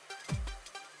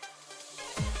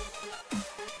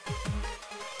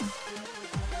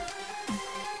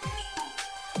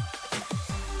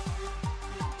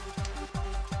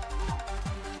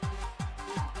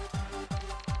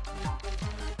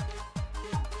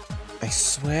 I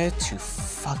swear to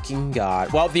fucking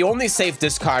God. Well, the only safe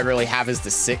discard I really have is the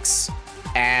 6.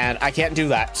 And I can't do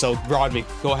that, so rod me.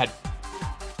 Go ahead.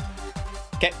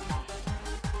 Okay.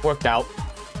 Worked out.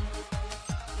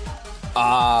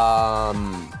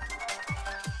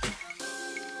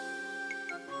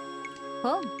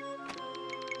 Home.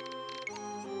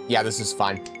 Yeah, this is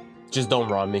fine. Just don't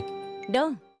rod me.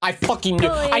 Don't. I fucking knew.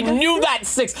 I knew that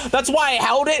 6. That's why I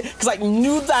held it, because I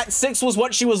knew that 6 was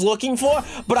what she was looking for,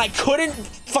 but I couldn't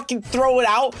fucking throw it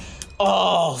out.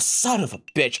 Oh, son of a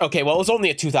bitch. Okay, well, it was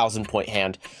only a 2,000 point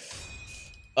hand.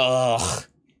 Ugh.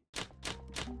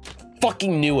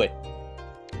 Fucking knew it.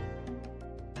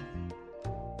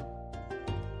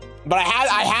 But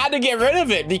I had to get rid of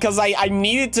it because I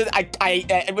needed to.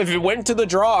 If it went to the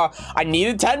draw, I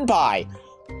needed 10 pie.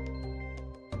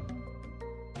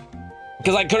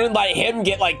 Because I couldn't let him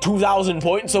get like 2,000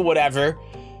 points or whatever.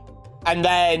 And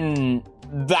then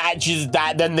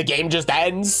then the game just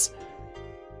ends.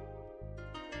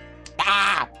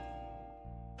 Ah!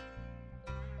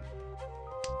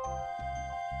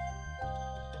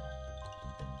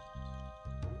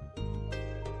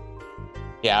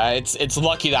 Yeah, it's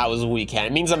lucky that was a weekend.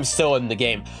 It means I'm still in the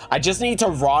game. I just need to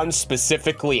run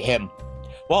specifically him.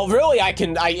 Well, really,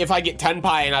 if I get 10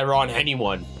 pie and I run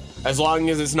anyone. As long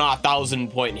as it's not a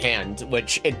 1,000 point hand,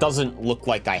 which it doesn't look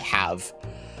like I have.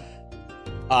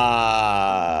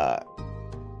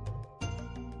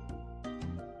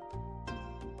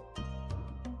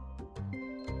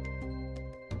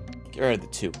 Get rid of the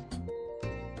 2.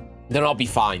 Then I'll be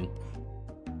fine.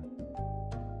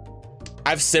 I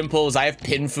have simples, I have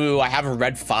Pinfu, I have a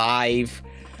red 5.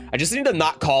 I just need to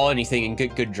not call anything and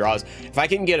get good draws. If I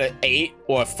can get an 8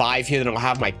 or a 5 here, then I'll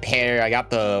have my pair. I got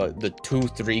the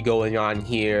 2-3 going on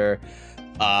here.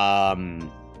 I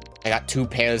got 2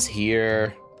 pairs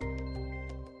here.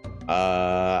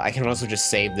 I can also just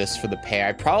save this for the pair.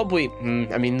 I probably,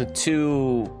 I mean, the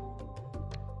 2...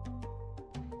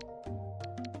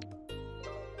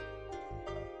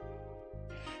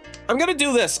 I'm gonna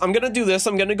do this. I'm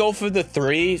gonna go for the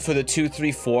 3, for the 2,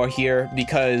 3, 4 here,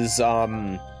 because,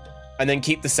 and then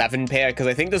keep the 7 pair, because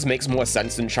I think this makes more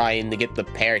sense than trying to get the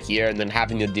pair here and then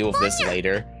having to deal with this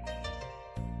later.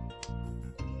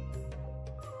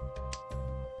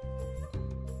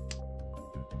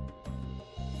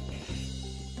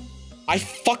 I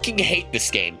fucking hate this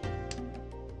game.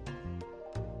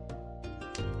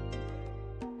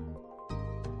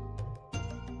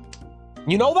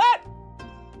 You know that?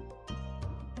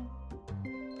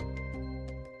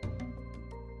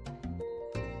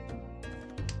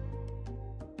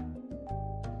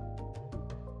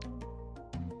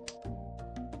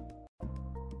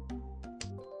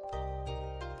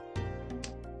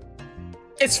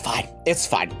 It's fine. It's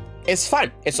fine. It's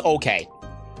fine. It's okay.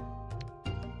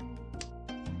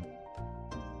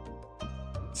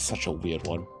 Such a weird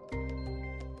one.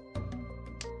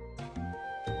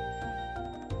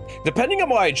 Depending on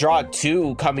what I draw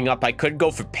too, coming up, I could go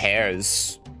for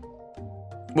pairs.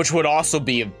 Which would also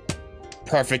be a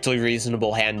perfectly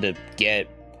reasonable hand to get.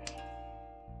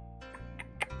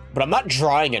 But I'm not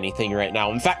drawing anything right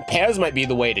now. In fact, pairs might be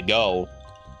the way to go.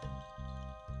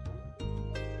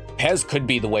 Pairs could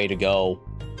be the way to go.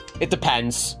 It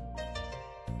depends.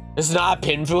 It's not a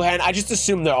Pinfu hand. I just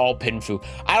assume they're all Pinfu.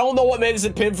 I don't know what makes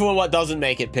it Pinfu and what doesn't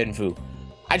make it Pinfu.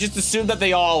 I just assume that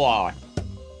they all are.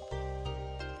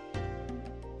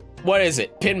 What is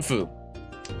it? Pinfu.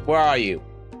 Where are you?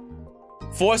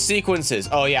 4 sequences.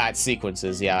 Oh yeah, it's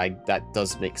sequences. Yeah, that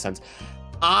does make sense.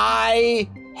 I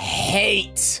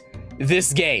hate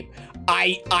this game.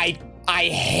 I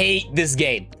hate this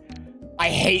game. I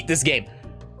hate this game.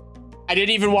 I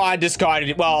didn't even want to discard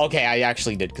it. Well, okay, I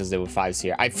actually did because there were 5s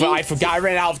here. I forgot I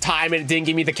ran out of time and it didn't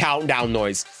give me the countdown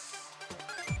noise.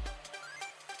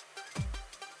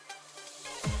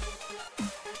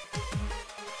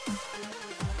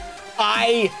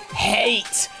 I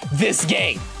hate this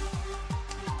game.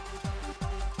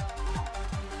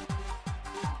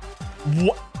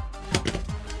 What?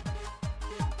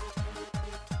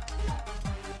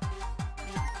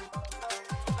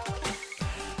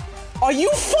 Are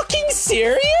you fucking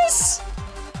serious?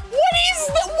 What is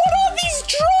that? What are these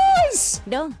drawers?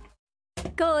 ロン、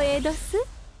光栄どす。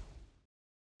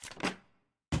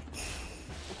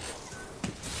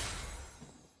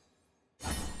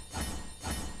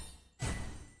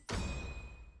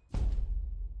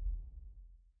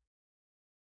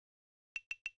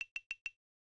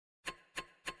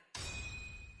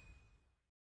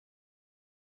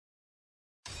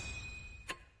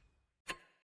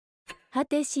果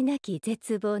てしなき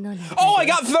絶望の中で Oh, I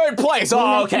got third place.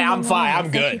 Oh, okay, I'm fine. I'm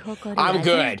good. I'm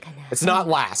good. It's not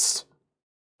last.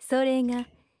 それが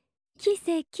奇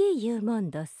跡いうもん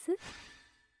どす。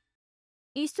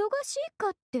忙しいか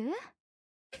って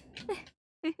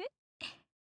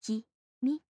秘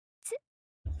密。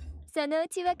そのう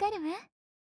ちわかるわ。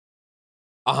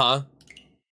Uh-huh.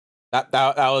 That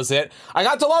was it. I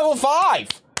got to level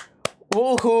 5.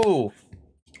 Woohoo.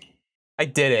 I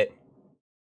did it.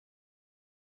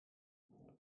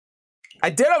 I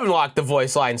did unlock the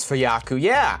voice lines for Yaku.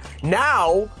 Yeah.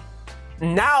 Now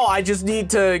I just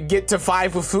need to get to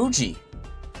 5 with Fuji.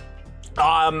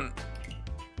 I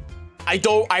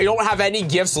don't have any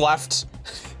gifts left.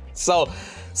 So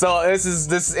this is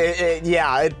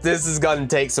gonna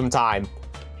take some time.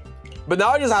 But now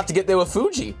I just have to get there with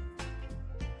Fuji.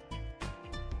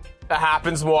 That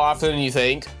happens more often than you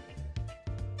think.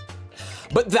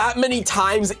 But that many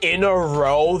times in a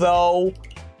row, though.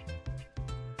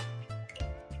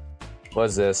 What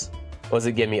is this? What does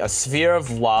it give me? A sphere of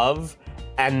love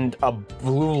and a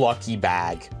blue lucky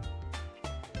bag.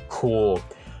 Cool.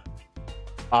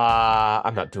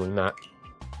 I'm not doing that.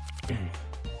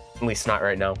 At least not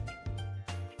right now.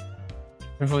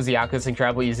 If it was the Yakuza and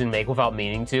travel using make without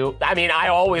meaning to. I mean, I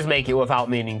always make it without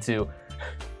meaning to.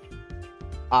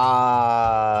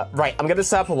 Right, I'm gonna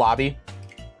set up a lobby.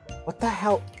 What the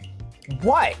hell?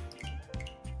 What?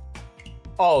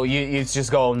 Oh, you just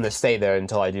going to stay there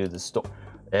until I do the story.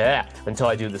 Yeah, until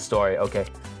I do the story. Okay.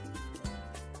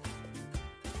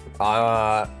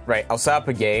 Right, I'll set up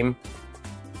a game.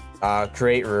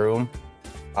 Create room.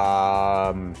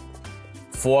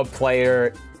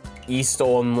 4-player, East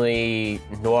only,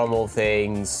 normal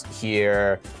things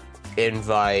here.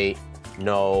 Invite,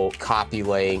 no, copy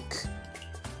link.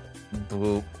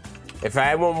 Boop. If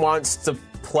anyone wants to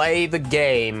play the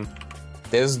game,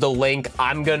 there's the link.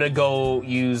 I'm gonna go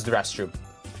use the restroom.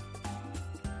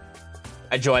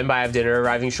 I joined, but I have dinner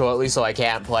arriving shortly, so I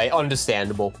can't play.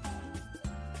 Understandable.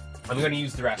 I'm gonna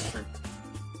use the restroom.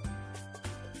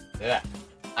 Yeah.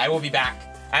 I will be back.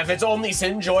 And if it's only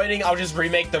Sin joining, I'll just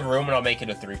remake the room and I'll make it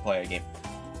a 3-player game.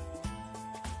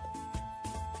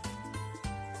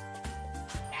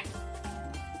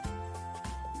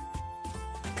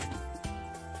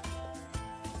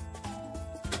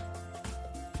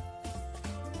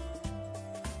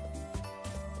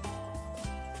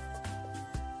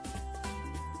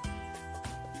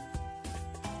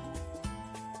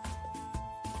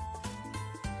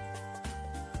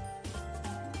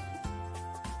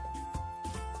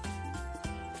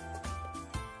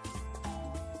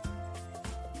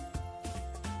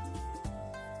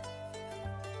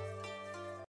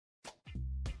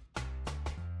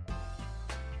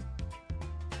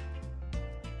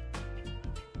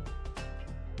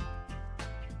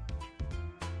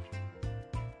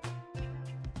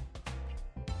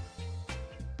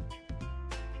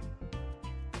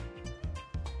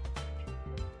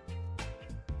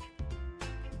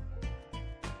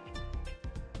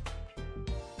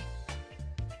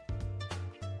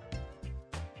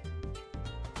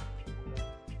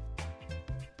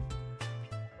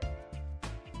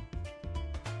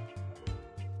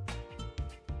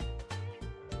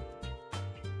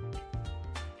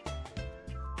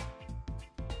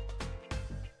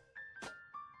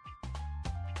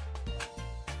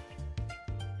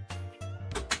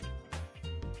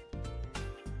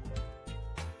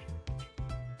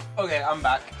 Okay, I'm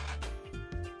back.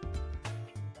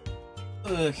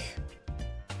 Ugh.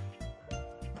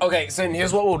 Okay, so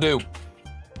here's what we'll do.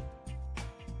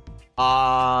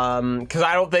 Because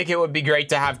I don't think it would be great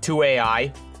to have 2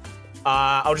 AI.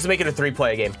 I'll just make it a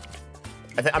 3-player game.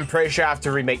 I'm pretty sure I have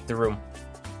to remake the room.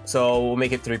 So we'll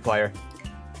make it 3-player.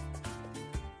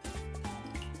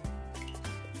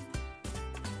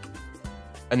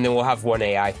 And then we'll have 1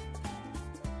 AI.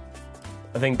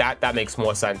 I think that makes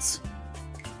more sense.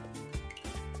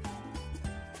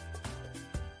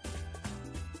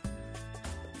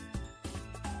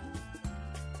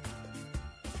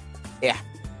 Yeah.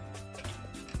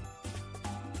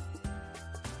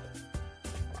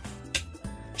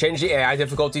 Change the AI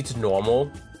difficulty to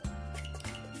normal.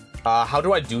 How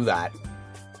do I do that?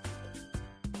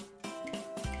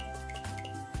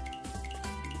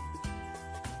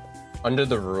 Under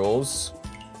the rules.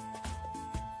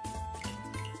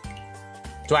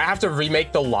 Do I have to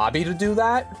remake the lobby to do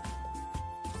that?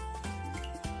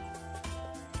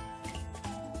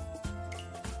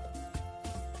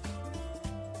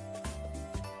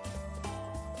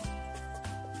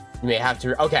 You may have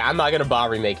to. Okay, I'm not gonna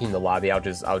bother remaking the lobby. I'll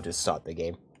just start the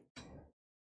game.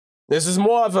 This is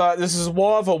more of a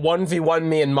 1v1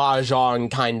 me and Mahjong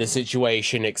kind of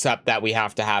situation, except that we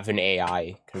have to have an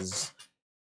AI, because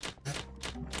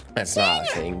that's not a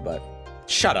thing. But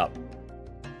shut up,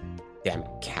 damn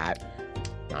cat.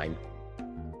 9.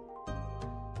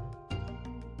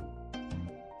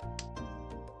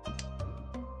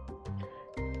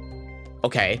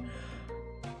 Okay.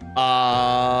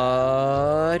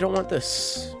 I don't want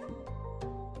this.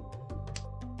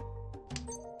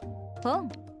 Oh.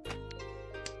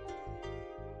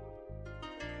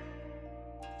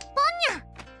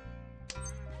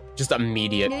 Just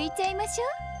immediate. 抜いちゃいましょ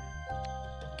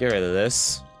Get rid of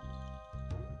this.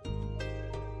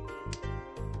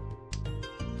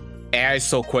 AI is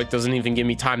so quick, doesn't even give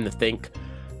me time to think.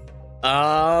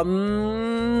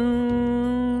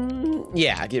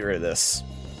 Yeah, get rid of this.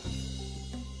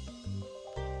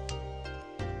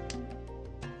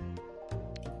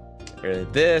 Get rid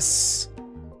of this.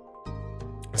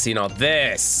 See, now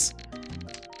this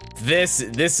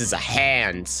is a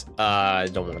hand. I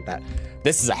don't want that.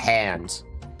 This is a hand.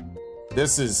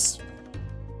 This is...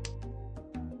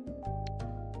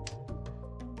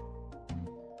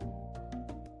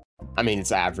 I mean,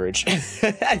 it's average.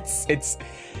 it's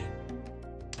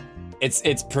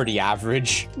pretty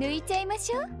average. う。抜いちゃいま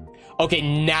しょう Okay,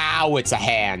 now it's a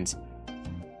hand.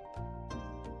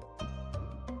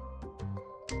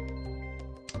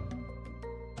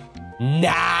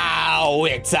 Now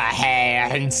it's a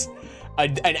hand.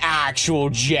 An actual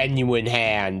genuine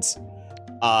hand.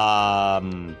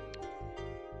 Don't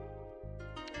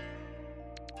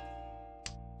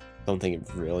think it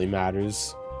really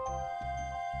matters.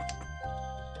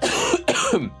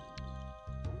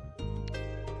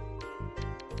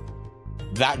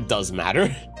 That does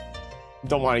matter.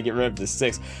 Don't want to get rid of the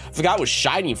 6. I forgot it was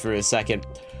shiny for a second.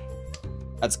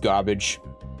 That's garbage.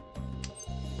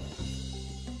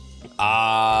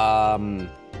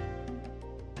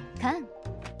 Can.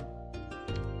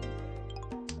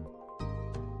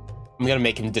 I'm gonna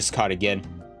make him discard again.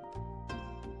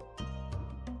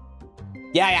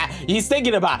 Yeah, he's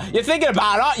thinking about it. You're thinking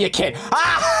about it, aren't you, kid?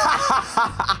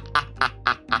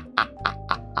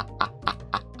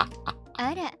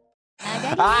 Ara.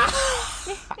 Agari.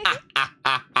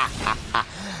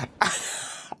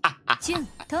 Chun,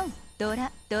 ton,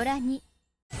 dora, dora ni.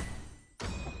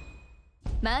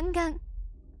 Mangan.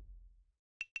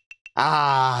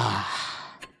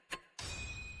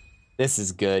 This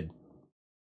is good.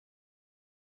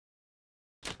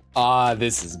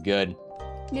 This is good.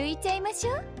 抜いちゃいまし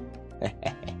ょう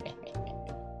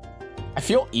I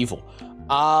feel evil.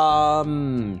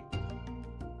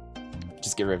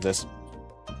 Just get rid of this.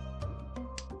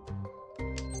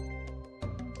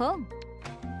 本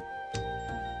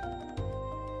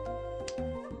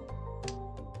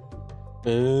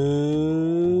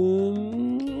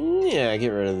Yeah, get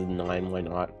rid of the 9. Why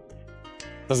not?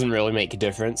 Doesn't really make a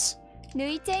difference. 抜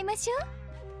いちゃいましょう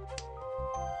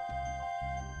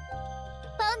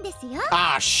本ですよ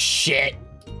Ah, shit!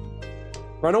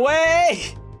 Run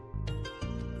away!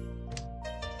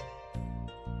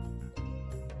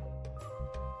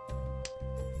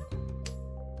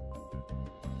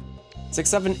 Six,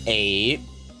 7, 8.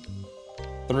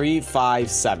 3, 5,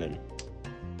 7.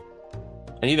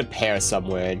 I need a pair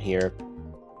somewhere in here.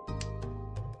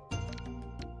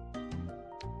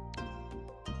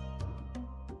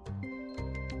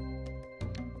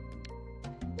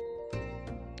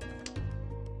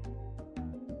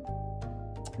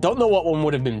 Don't know what one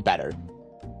would have been better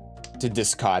to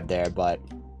discard there, but...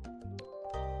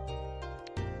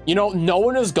 You know, no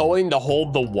one is going to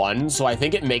hold the 1, so I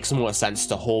think it makes more sense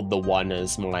to hold the 1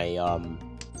 as my,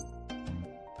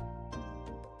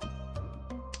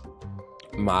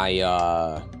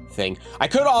 thing. I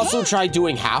could also try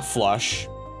doing half flush.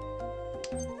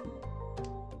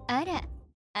 あら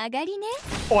上がりね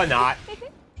Or not.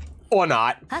 Or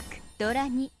not. 白ドラ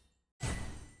に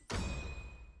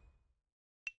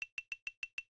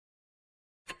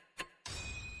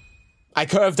I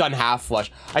could have done half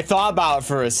flush. I thought about it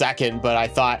for a second, but I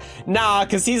thought, nah,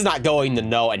 because he's not going to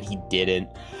know, and he didn't.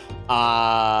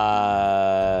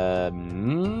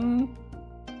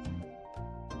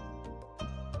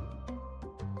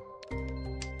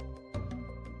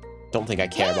 Don't think I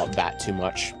care about that too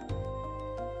much.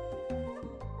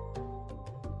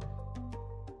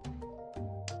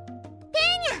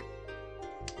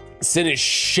 Sin is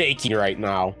shaking right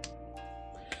now.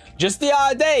 Just the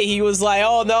other day, he was like,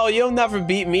 oh no, you'll never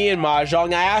beat me in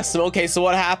Mahjong. I asked him, okay, so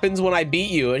what happens when I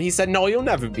beat you? And he said, no, you'll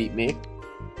never beat me.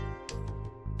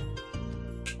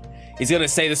 He's gonna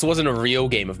say this wasn't a real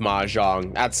game of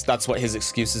Mahjong. That's what his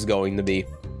excuse is going to be.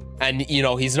 And, you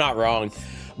know, he's not wrong.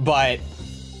 But...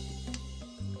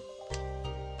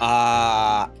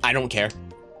 I don't care.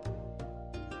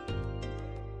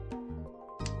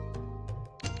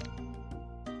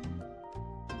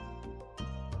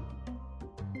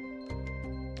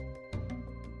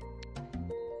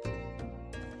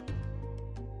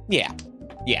 Yeah.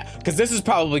 Yeah, because this is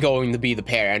probably going to be the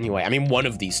pair anyway. I mean, one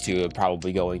of these two are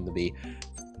probably going to be.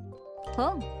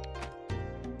 Oh.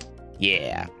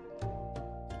 Yeah.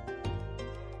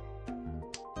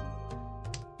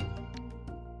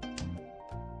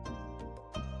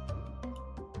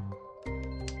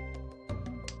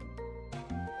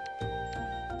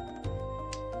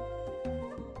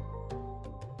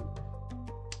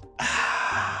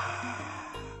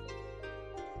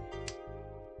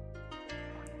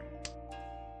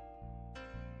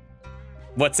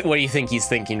 What do you think he's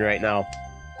thinking right now?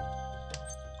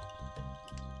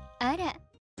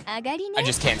 I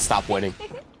just can't stop winning.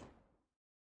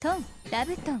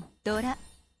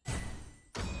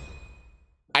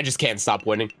 I just can't stop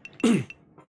winning.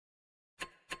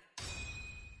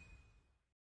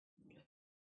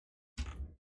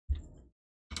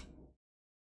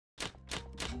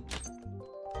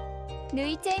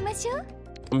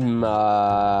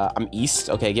 I'm east.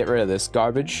 Okay, get rid of this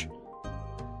garbage.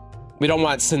 We don't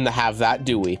want Sin to have that,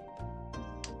 do we?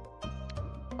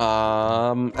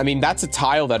 I mean, that's a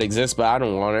tile that exists, but I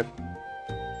don't want it.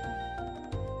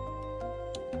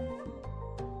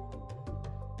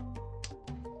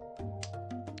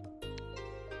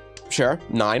 Sure,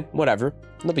 9, whatever.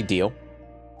 No big deal.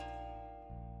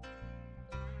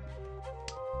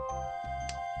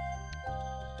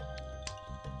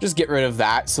 Just get rid of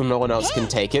that so no one else can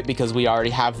take it because we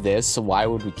already have this, so why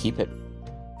would we keep it?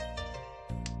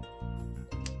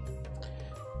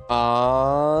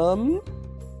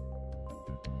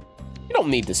 We don't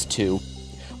need this 2.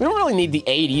 We don't really need the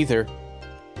 8 either.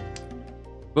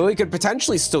 But we could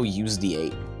potentially still use the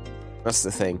 8. That's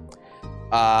the thing.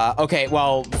 Okay,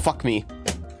 well, fuck me.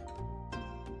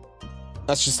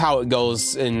 That's just how it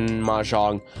goes in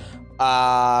Mahjong.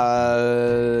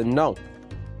 No.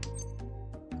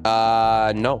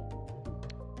 No.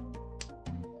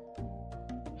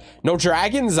 No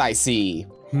dragons, I see.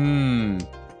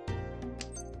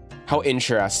 How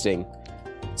interesting.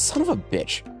 Son of a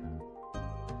bitch.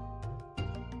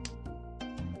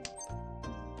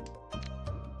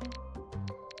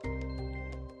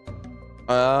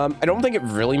 I don't think it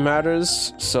really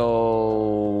matters,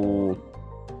 so...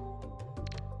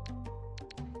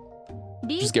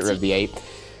 just get rid of the 8.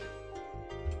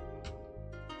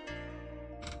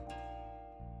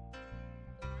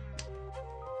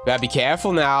 Gotta be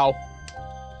careful now.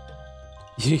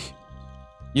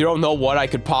 You don't know what I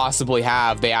could possibly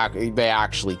have. They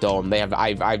actually don't. They have.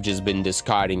 I've just been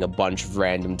discarding a bunch of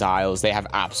random tiles. They have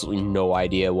absolutely no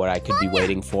idea what I could be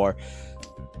waiting for.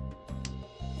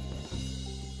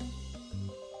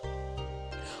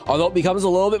 Although it becomes a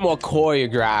little bit more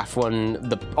choreographed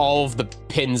when all of the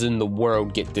pins in the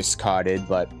world get discarded,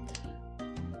 but...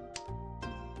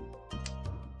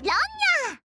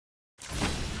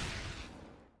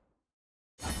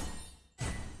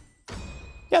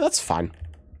 yeah, that's fine.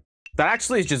 That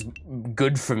actually is just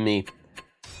good for me.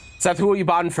 Seth, who are you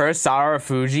bought in first, Sarah or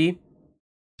Fuji?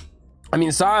 I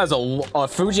mean,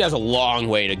 Fuji has a long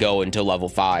way to go until level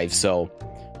 5, so...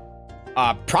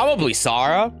 probably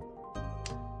Sarah.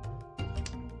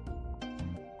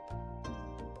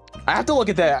 I have to look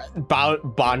at the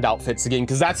Bond outfits again,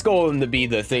 because that's going to be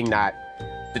the thing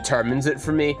that determines it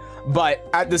for me. But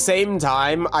at the same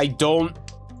time, I don't...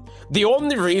 the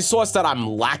only resource that I'm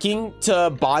lacking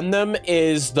to bond them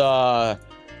is the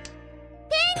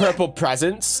purple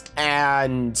presents,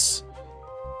 and...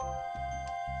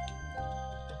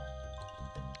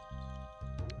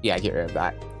 yeah, get rid of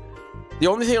that. The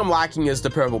only thing I'm lacking is the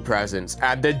purple presents,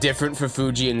 and they're different for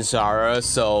Fuji and Sarah,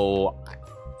 so...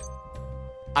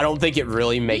 I don't think it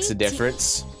really makes a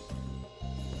difference.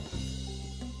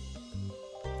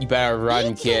 You better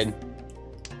run, kid.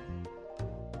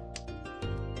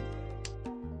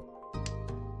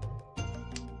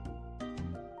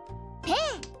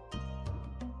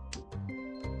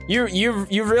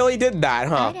 You really did that,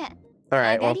 huh? All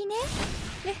right, well,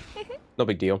 no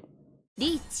big deal.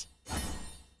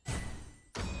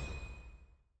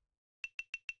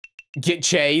 Get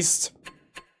chased.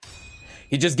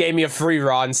 He just gave me a free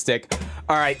Ron stick.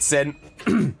 All right, Sin.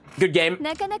 Good game.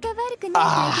 なかなか悪くない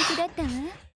対局だった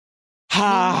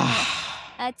わ。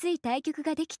熱い対局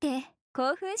ができて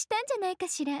興奮したんじゃないか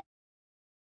しら。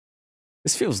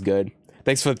 This feels good.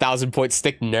 Thanks for the 1,000-point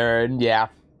stick, nerd. Yeah.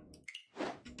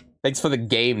 Thanks for the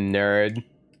game, nerd.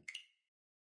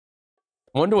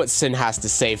 I wonder what Sin has to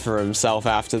say for himself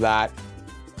after that.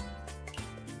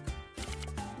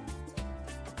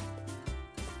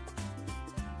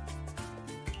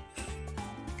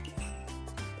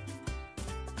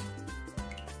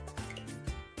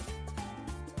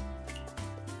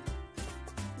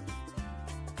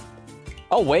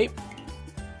 Oh, wait.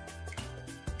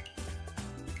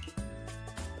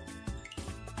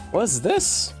 What is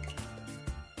this?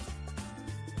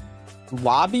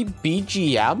 Lobby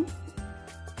BGM?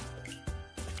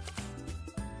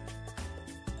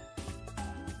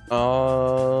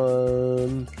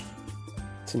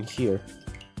 It's in here.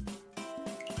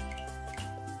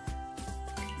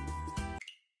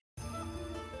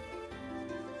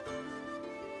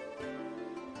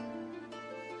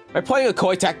 Am I playing a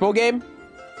Koei Tecmo game?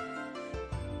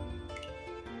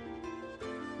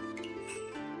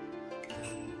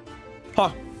 Huh.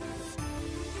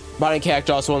 Body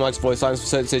character also unlocks voice lines for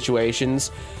certain situations.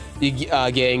 You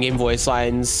get in-game voice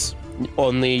lines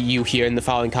only you hear in the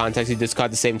following context. You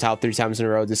discard the same tile 3 times in a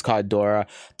row. Discard Dora.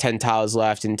 10 tiles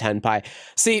left in 10 pie.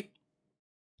 See,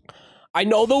 I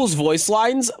know those voice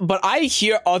lines, but I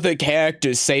hear other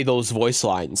characters say those voice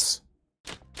lines.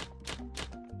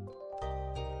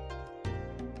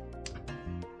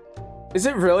 Is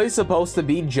it really supposed to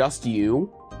be just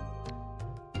you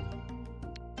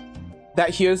that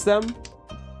hears them?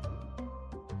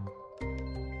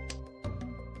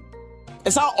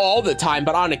 It's not all the time,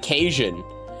 but on occasion,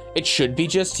 it should be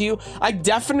just you. I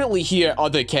definitely hear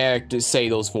other characters say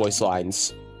those voice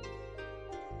lines.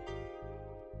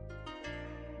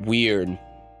 Weird.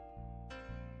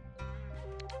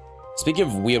 Speaking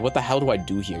of weird, what the hell do I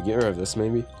do here? Get rid of this,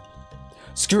 maybe.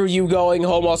 Screw you going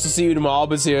home, also see you tomorrow,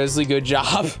 but seriously, good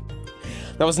job.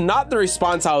 That was not the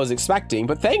response I was expecting,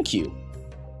 but thank you.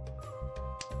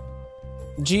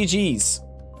 GG's.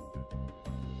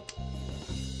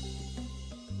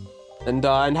 And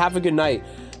have a good night.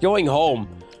 Going home.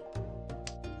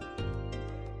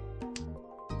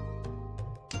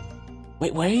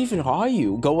 Wait, where even are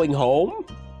you? Going home?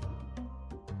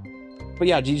 But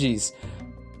yeah, GG's.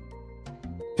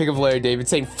 Pick of Larry David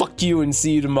saying, fuck you and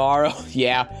see you tomorrow.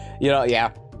 Yeah, you know, yeah.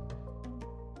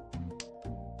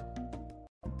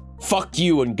 Fuck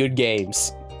you and good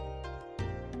games.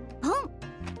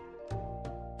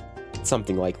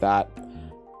 Something like that.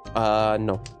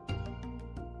 No.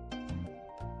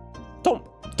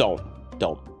 Don't.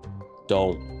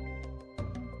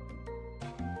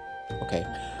 Okay.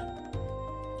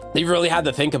 They really had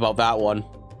to think about that one.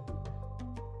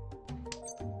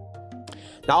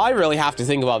 Now I really have to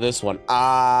think about this one.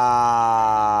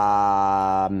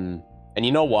 And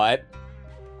you know what?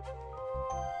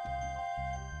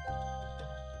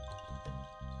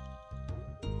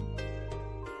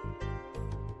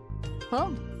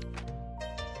 Oh.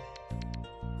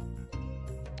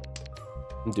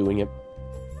 I'm doing it.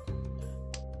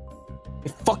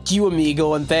 Fuck you,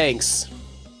 amigo, and thanks.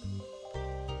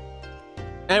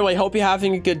 Anyway, hope you're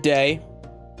having a good day.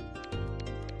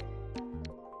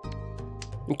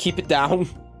 And keep it down.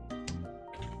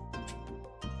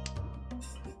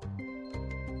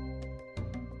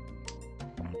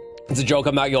 It's a joke,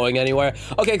 I'm not going anywhere.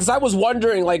 Okay, because I was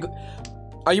wondering, like,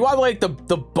 are you on, like, the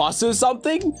bus or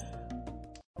something?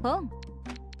 Oh.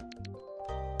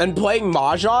 And playing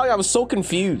Mahjong? I was so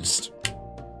confused.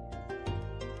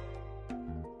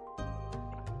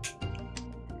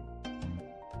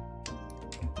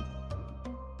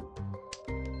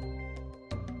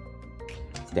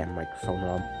 Damn microphone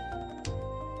knob.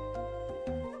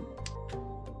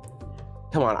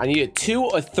 Come on, I need a 2,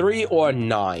 a 3, or a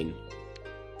 9.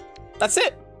 That's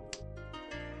it.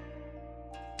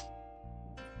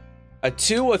 A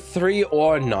 2, a 3,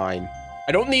 or a 9.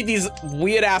 I don't need these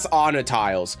weird-ass honor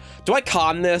tiles. Do I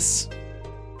con this?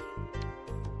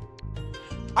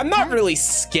 I'm not really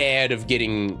scared of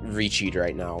getting recheated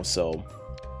right now, so...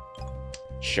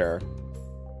 Sure.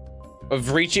 Of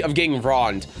getting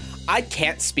wronged. I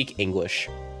can't speak English.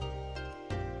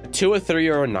 A 2, a 3,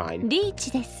 or a 9. リー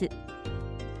チです。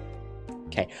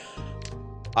 Okay.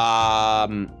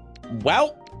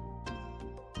 Well.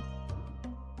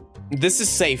 This is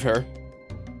safer.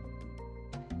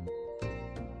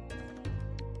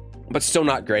 But still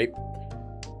not great.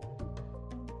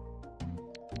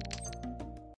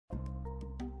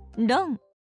 Long.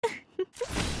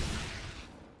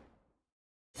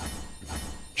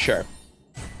 Sure.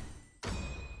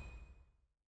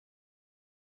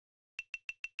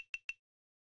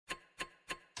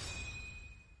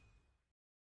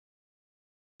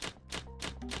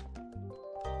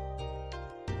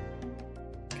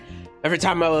 Every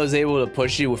time I was able to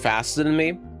push you faster than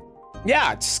me.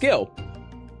 Yeah, it's skill.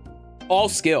 All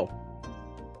skill.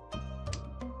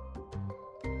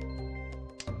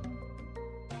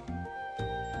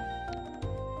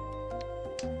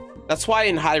 That's why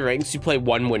in high ranks you play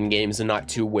 1-win games and not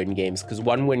 2-win games, because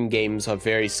 1-win games are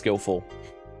very skillful.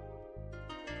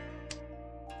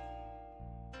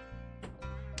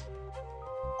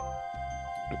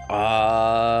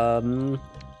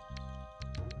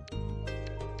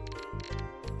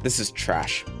 This is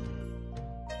trash.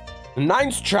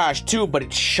 9's trash too, but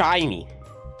it's shiny.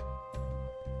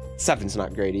 7's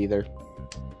not great either.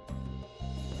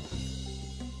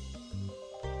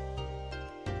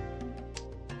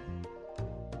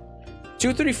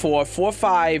 Two, three, four, 4,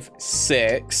 5,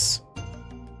 6.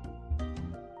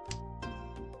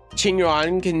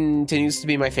 Chingyuan continues to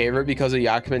be my favorite because of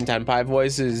Yakuman Tenpai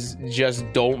voices.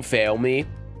 Just don't fail me.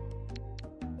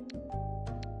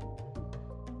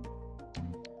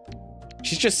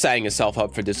 She's just setting herself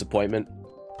up for disappointment.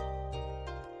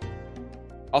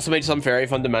 Also made some very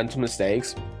fundamental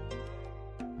mistakes.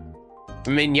 I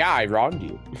mean, yeah, I wronged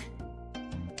you.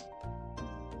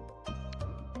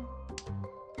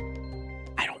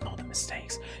 I don't know the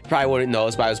mistakes. You probably wouldn't know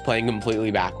this, but I was playing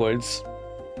completely backwards.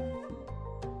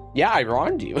 Yeah, I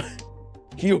wronged you.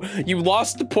 You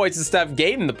lost the points instead of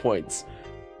gained the points.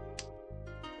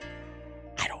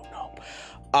 I don't know.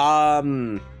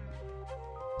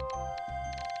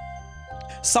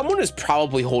 Someone is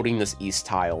probably holding this east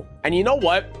tile. And you know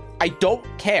what? I don't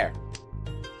care.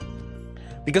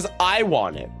 Because I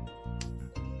want it.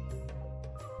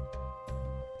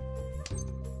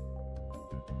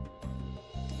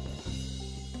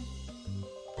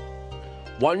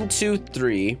 One, 2,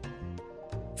 3,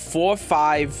 4,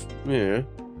 5.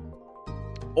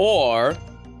 Or,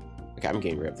 okay, I'm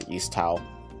getting rid of the east tile.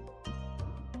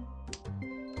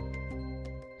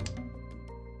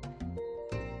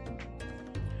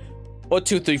 Or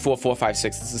 2, 3, 4, 4, 5,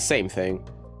 6. It's the same thing.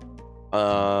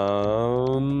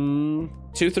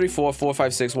 2, 3, 4, 4,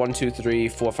 5, 6. 1, 2, 3,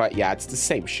 4, 5. Yeah, it's the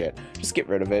same shit. Just get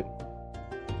rid of it.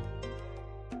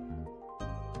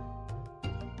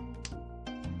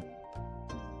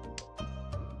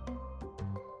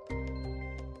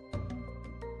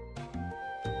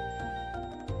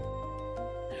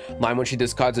 Mine when she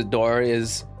discards a door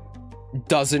is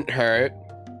doesn't hurt.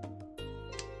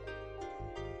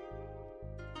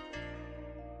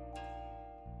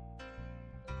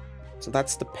 So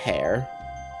that's the pair.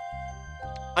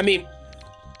 I mean,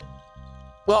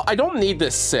 well, I don't need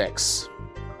this 6.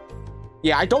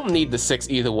 Yeah, I don't need the 6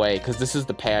 either way, because this is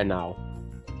the pair now.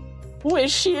 Who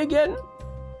is she again?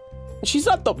 She's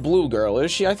not the blue girl,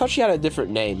 is she? I thought she had a different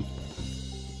name.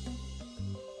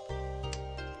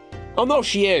 Oh no,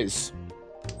 she is.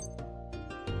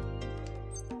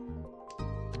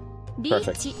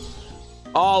 Perfect.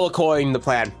 All according to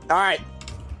plan. All right.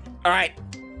 All right.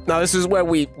 Now this is where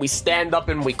we stand up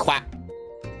and we clap.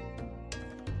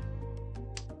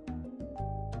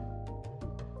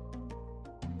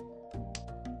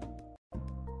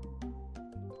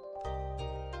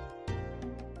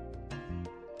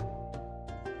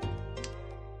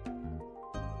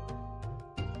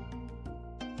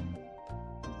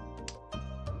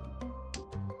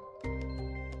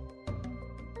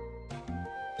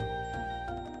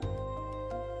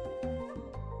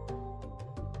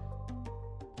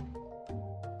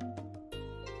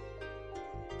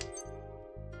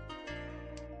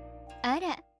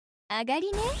 Ara, 上が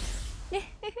りね。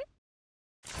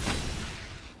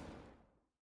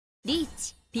リー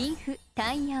チ、ピンフ、タ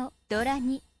ンヤオ、ドラ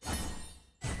2。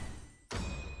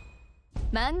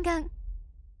マンガン。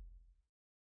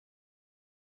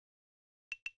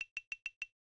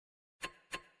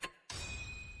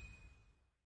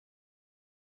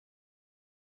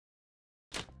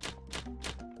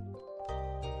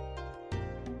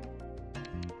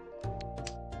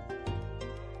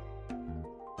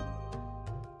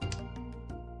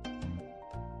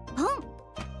ポン。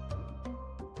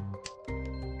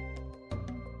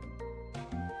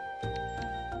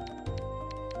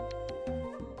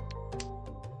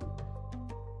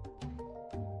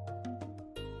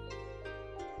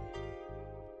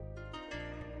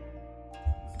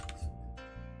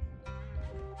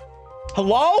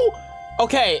Hello?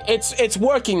 Okay, it's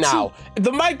working now.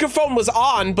 The microphone was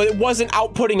on, but it wasn't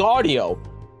outputting audio.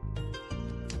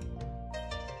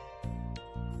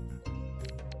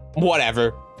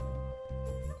 Whatever.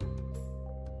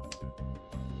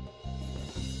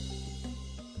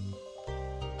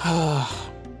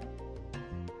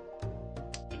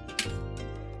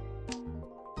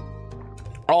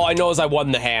 All I know is I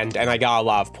won the hand, and I got a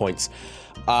lot of points.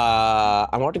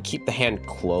 I want to keep the hand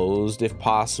closed if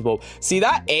possible. See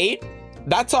that 8?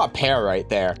 That's our pair right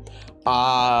there.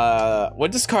 We're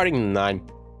discarding the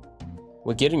 9.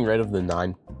 We're getting rid of the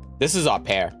 9. This is our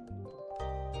pair.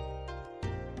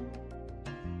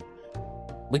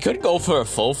 We could go for a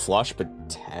full flush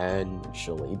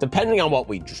potentially, depending on what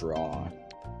we draw.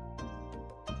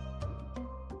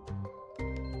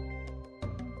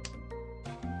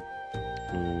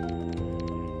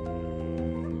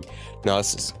 No,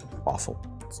 this is awful.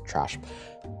 It's trash.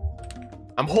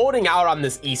 I'm holding out on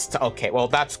this east. Okay, well,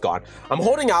 that's gone. I'm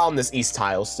holding out on this east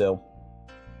tile still.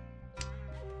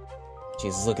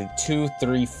 Jesus, look at 2,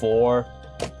 3, 4.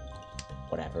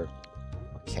 Whatever.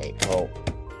 Okay, oh.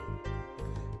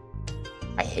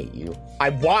 I hate you. I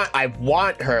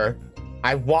want her.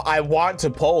 I want to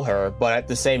pull her, but at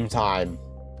the same time,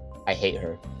 I hate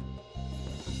her.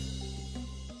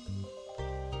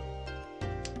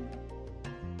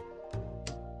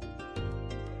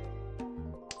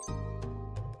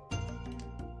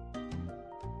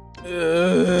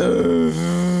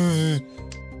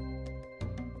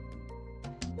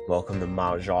 Welcome to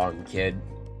Mahjong, kid.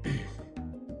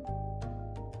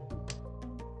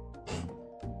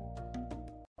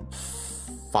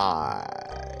 Five.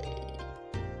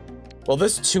 Well,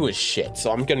 this 2 is shit,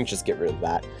 so I'm gonna just get rid of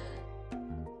that.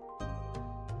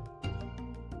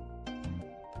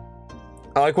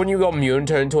 I like when you go mute and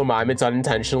turn into a mime, it's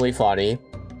unintentionally funny.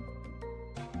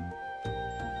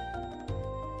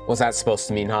 What's that supposed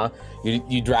to mean, huh?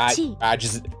 You drag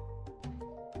just...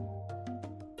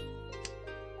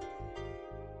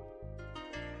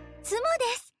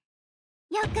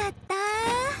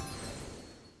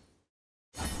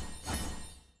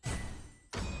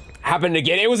 Happened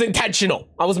again. It was intentional.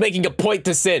 I was making a point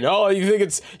to sin. Oh, you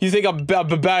think I'm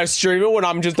a better streamer when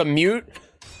I'm just a mute?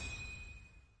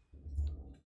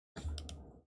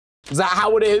 Is that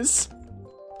how it is?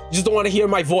 You just don't want to hear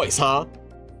my voice, huh?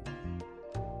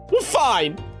 Well,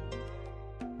 fine.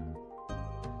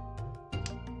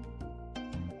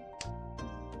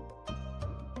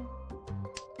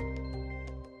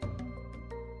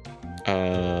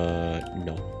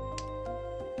 No.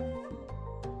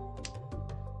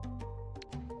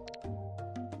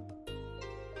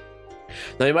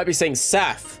 Now you might be saying,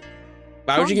 Seth,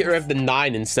 why would you get rid of the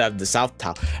 9 instead of the south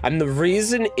tile? And the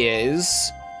reason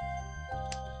is,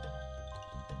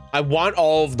 I want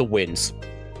all of the wins.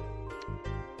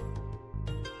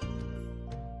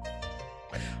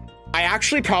 I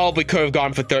actually probably could have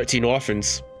gone for 13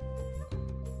 orphans.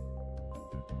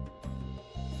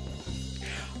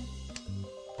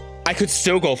 I could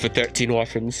still go for 13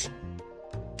 orphans.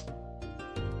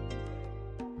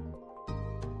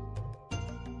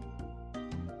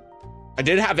 I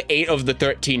did have 8 of the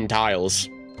 13 tiles.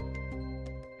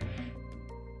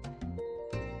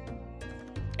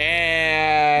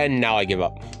 And now I give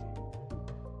up.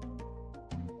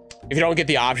 If you don't get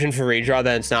the option for redraw,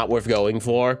 then it's not worth going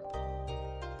for.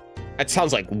 That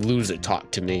sounds like loser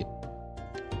talk to me.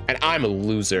 And I'm a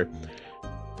loser.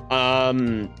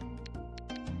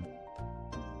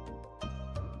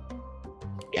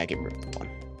 Yeah, get rid of the 1.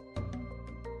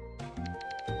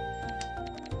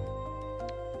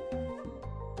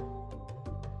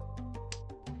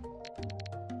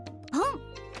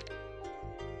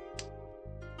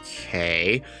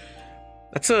 Okay.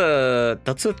 That's a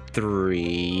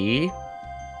 3.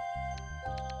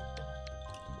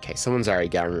 Okay, someone's already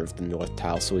gotten rid of the north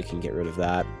tile, so we can get rid of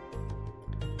that.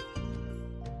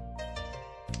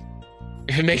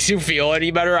 If it makes you feel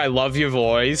any better, I love your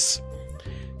voice.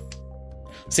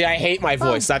 See, I hate my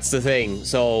voice, that's the thing,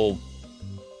 so...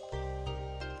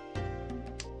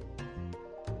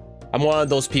 I'm one of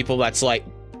those people that's like...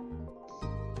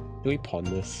 Do we pawn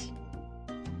this?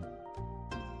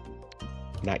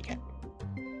 Not yet.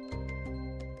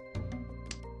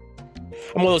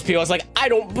 I'm one of those people that's like, I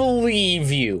don't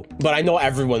believe you. But I know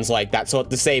everyone's like that, so at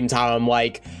the same time, I'm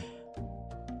like...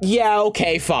 Yeah,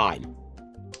 okay, fine.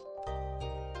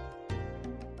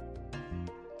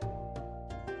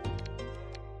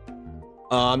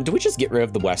 Do we just get rid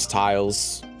of the west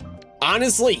tiles?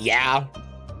 Honestly, yeah.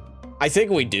 I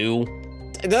think we do.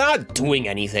 They're not doing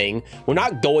anything. We're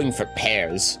not going for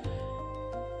pairs.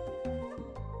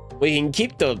 We can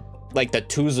keep the, like, the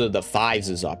 2s or the 5s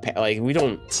as our pair. Like, we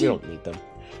don't need them.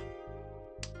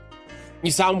 You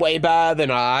sound way better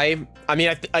than I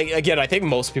mean, again, I think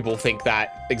most people think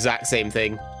that exact same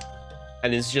thing.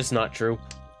 And it's just not true.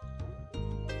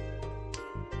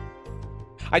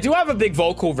 I do have a big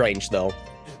vocal range, though.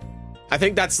 I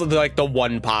think that's, like, the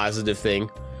one positive thing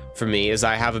for me, is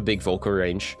I have a big vocal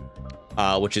range,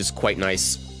 which is quite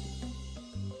nice.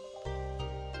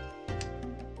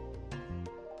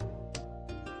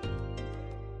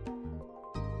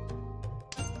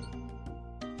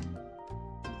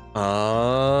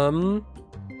 ポン。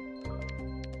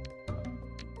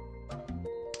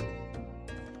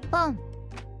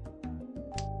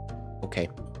 Okay.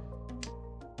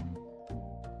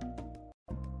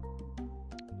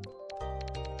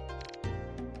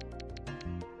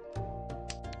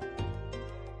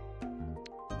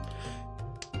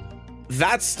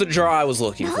 That's the draw I was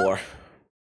looking for.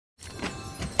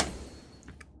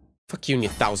 Fuck you and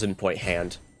your 1,000-point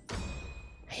hand.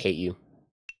 I hate you.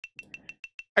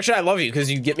 Actually, I love you because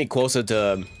you get me closer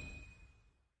to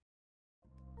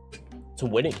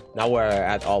winning. Now we're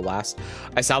at all last.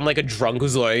 I sound like a drunk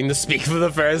who's learning to speak for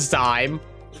the first time.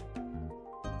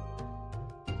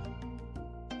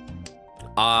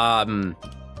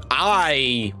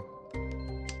 I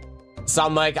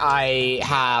sound like I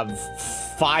have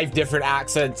 5 different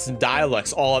accents and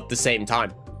dialects all at the same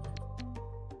time.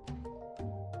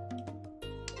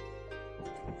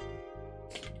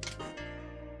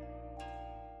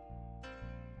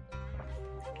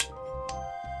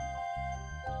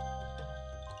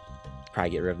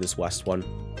 Probably get rid of this west one.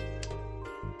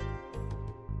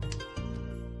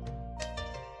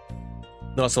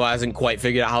 No, so I hasn't quite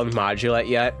figured out how to modulate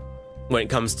yet. When it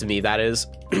comes to me, that is.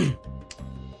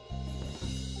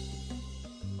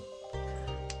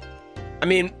 I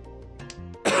mean...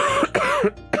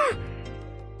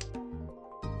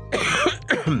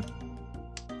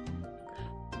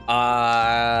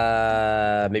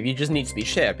 maybe you just need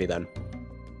speech therapy then.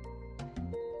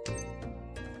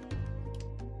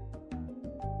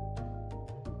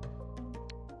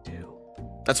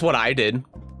 That's what I did.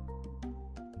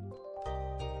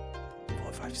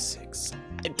 4, 5, 6.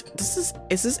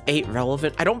 Is this 8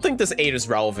 relevant? I don't think this 8 is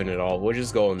relevant at all. We're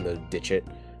just going to ditch it.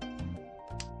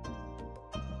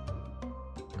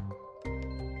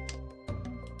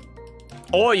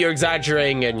 Or you're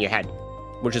exaggerating in your head,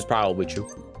 which is probably true.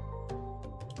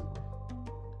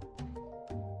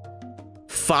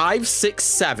 5, 6,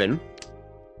 7.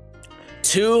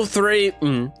 2, 3,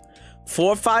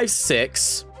 4, 5,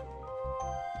 6.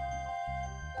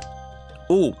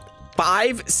 Ooh,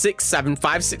 5, 6, 7,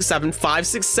 5, 6, 7, 5,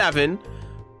 6, 7.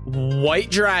 White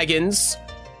dragons,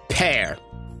 pair.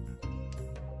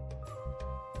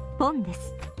 ポンで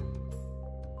す。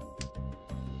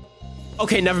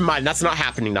 Okay, never mind. That's not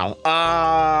happening now.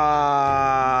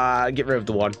 Get rid of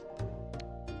the 1.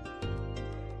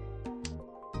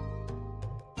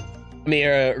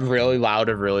 Mirror, really loud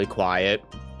or really quiet.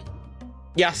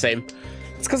 Yeah, same.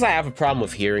 It's because I have a problem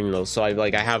with hearing though, so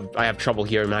I have trouble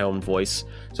hearing my own voice.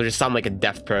 So I just sound like a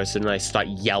deaf person and I start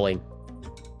yelling.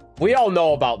 We all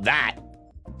know about that.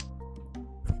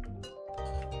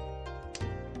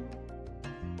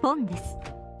 ポンです。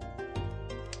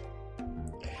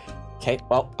 Okay,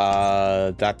 well,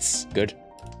 that's good.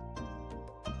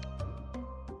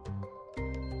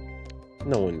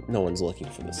 No one's looking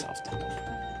for the South Temple.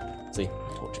 See,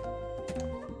 I told you.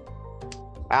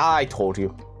 I told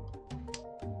you.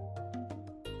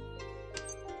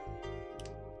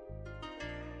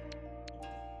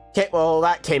 Okay, well,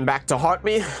 that came back to haunt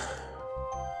me.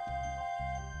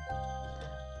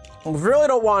 I really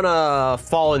don't want to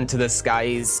fall into this,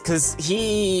 guys, because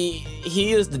he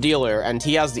is the dealer, and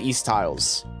he has the East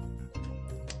tiles.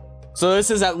 So this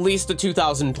is at least a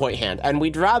 2,000-point hand, and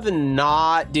we'd rather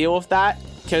not deal with that,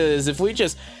 because if we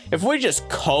just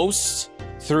coast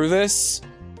through this...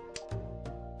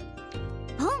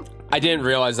 I didn't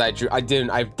realize I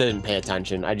didn't pay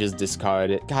attention. I just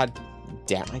discarded it. God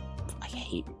damn, I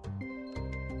hate...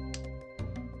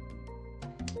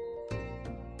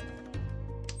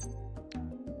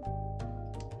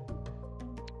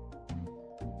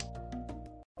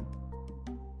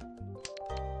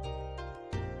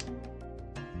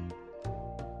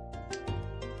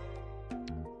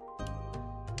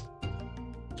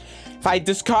 If I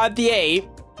discard the 8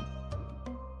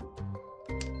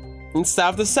 instead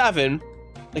of the 7,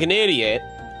 like an idiot.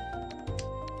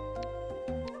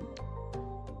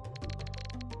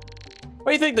 What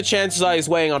do you think the chances are he's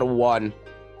weighing on a 1?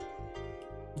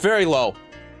 Very low.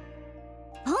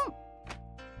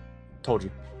 Told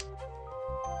you.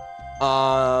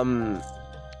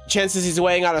 Chances he's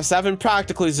weighing on a 7?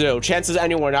 Practically 0. Chances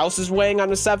anyone else is weighing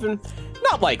on a 7?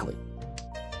 Not likely.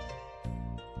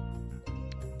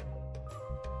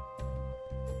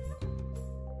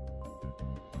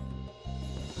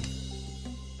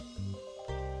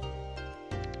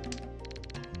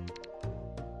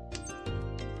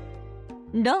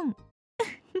 Done.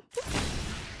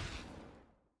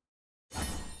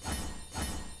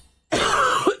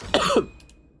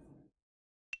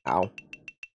 Ow.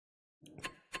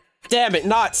 Damn it,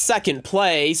 not second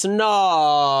place.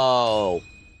 No.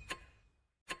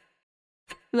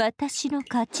 私の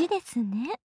勝ちです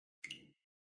ね。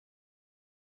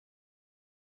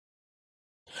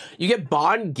 You get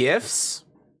bond gifts?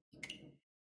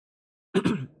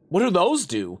 What do those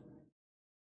do?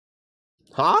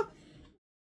 Huh?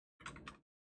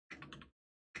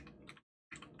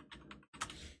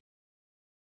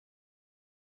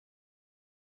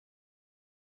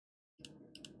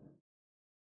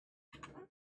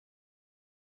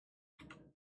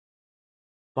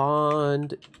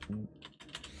 Bond.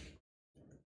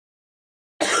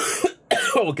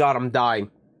 Oh god, I'm dying.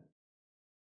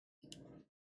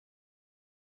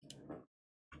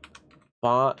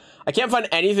 Bond. I can't find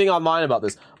anything online about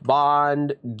this.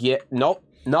 Bond gift. Nope,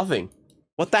 nothing.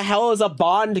 What the hell is a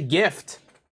bond gift?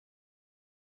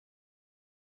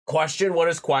 Question? What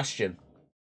is question?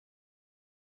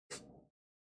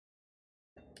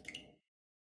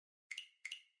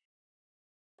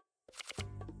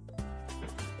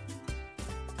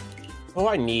 Oh,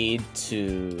 I need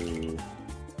to...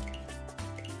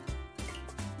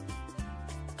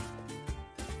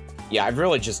 Yeah, I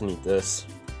really just need this.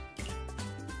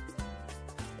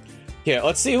 Here,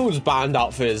 let's see whose bond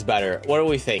outfit is better. What do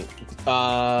we think?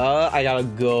 I gotta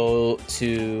go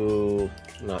to...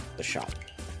 Not the shop.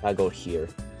 I go here.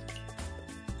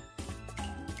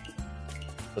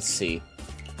 Let's see.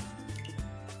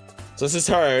 So this is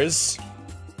hers.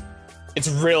 It's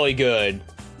really good.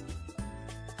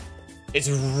 It's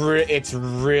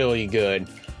really good.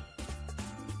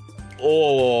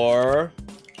 Or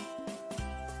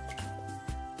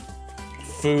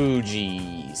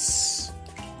Fuji's.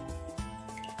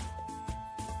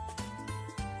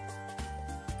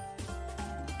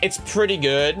 It's pretty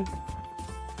good.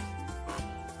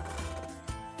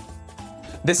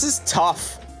 This is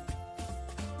tough.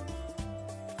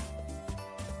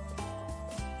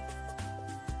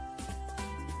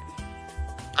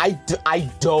 I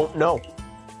don't know.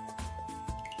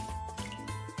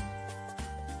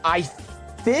 I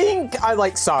think I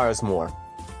like Sarah's more.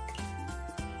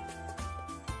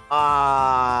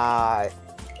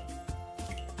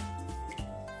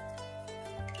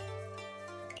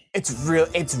 It's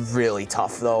really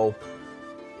tough though.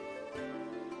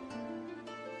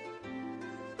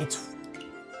 It's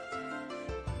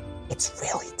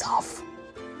really tough.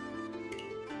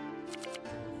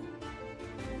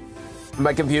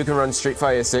 My computer can run Street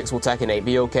Fighter 6. Will Tekken 8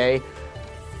 be okay?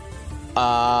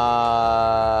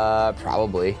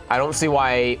 Probably. I don't see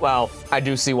why. Well, I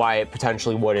do see why it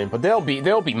potentially wouldn't, but there'll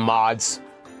be mods.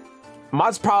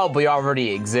 Mods probably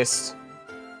already exist.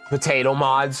 Potato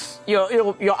mods.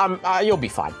 You'll be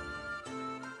fine.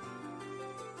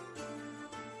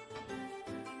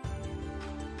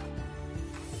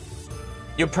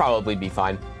 You'll probably be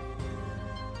fine.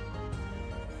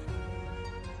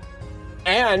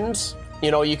 And,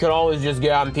 you know, you can always just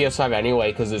get on PS5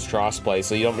 anyway because it's crossplay,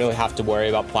 so you don't really have to worry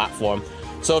about platform.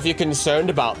 So if you're concerned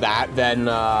about that, then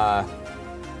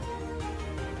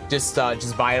just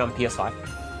buy it on PS5.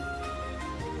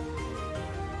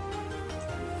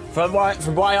 From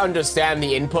what I understand,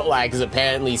 the input lag is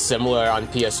apparently similar on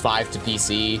PS5 to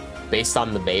PC based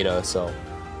on the beta, so.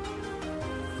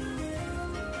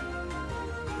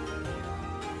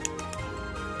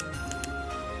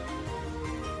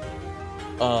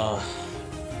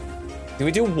 Do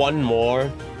we do one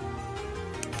more?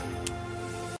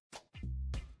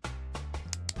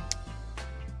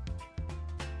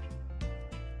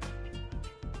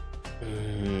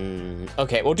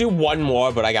 Okay, we'll do one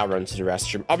more, but I gotta run to the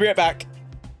restroom. I'll be right back.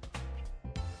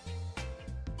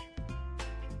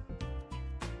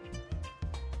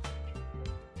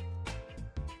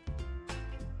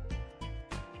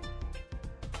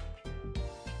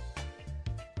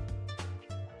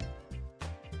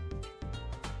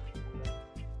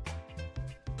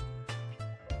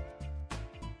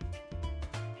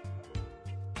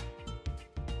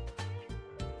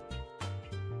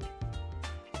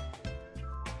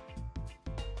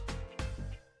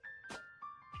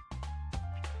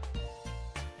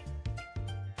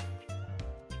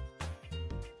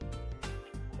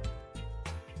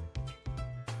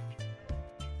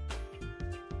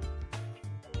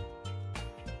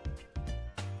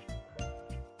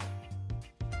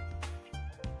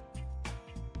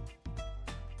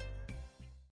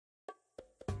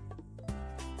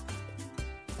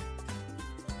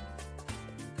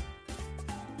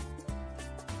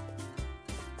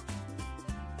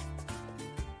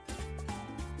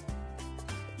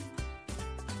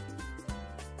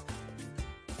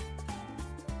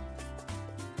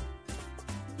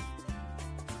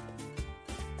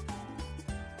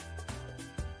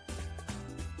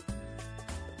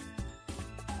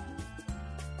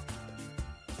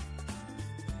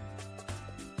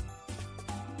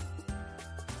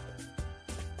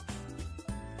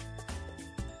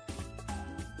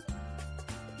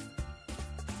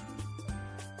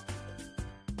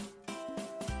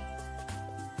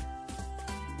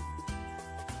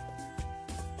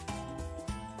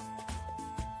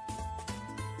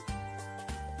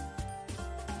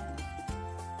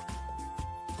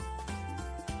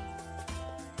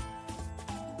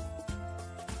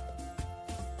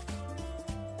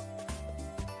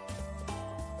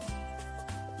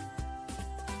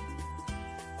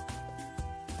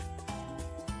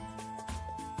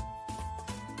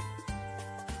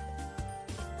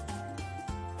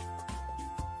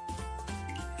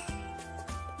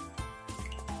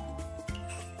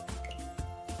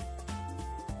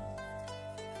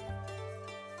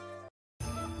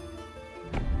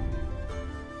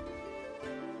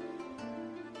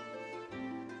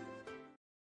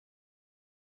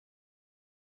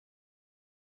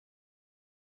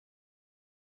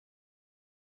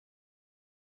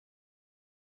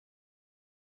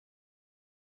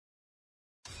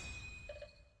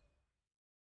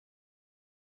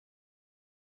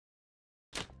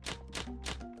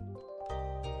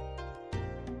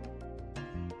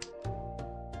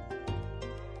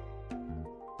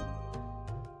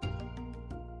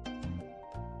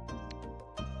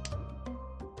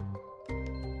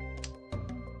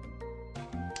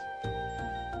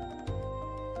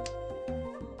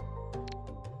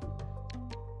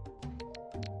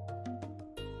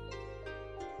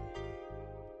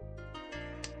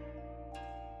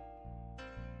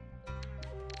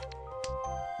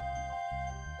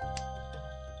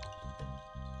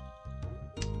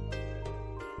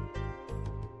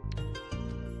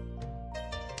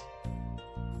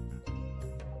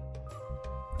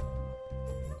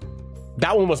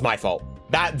 That one was my fault.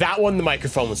 That one, the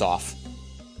microphone was off.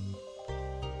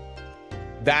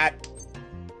 That.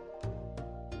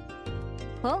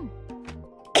 Oh.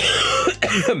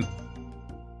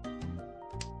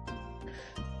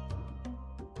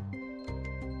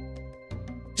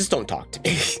 Just don't talk to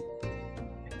me.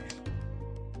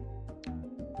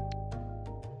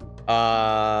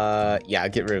 Yeah,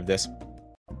 get rid of this.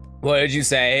 What did you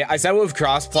say? I said with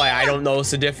crossplay, I don't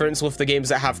notice the difference with the games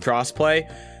that have crossplay.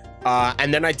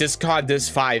 And then I discarded this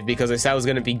 5 because I said I was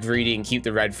gonna be greedy and keep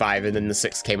the red 5, and then the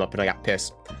 6 came up and I got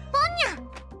pissed.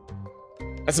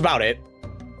 That's about it.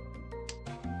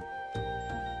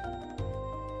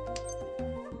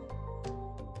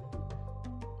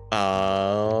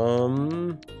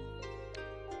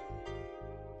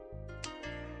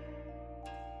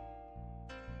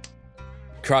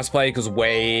 Crossplay because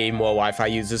way more Wi-Fi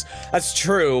users. That's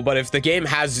true, but if the game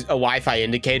has a Wi-Fi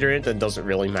indicator in it, then it doesn't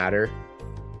really matter.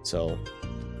 So.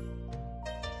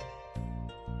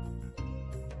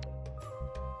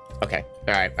 Okay.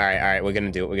 All right. We're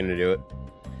gonna do it.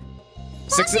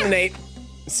 6 and an 8.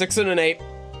 6 and an 8.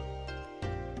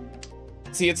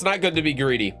 See, it's not good to be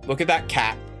greedy. Look at that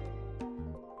cat.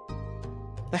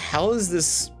 The hell is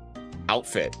this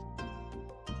outfit?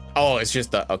 Oh, it's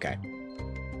just the okay.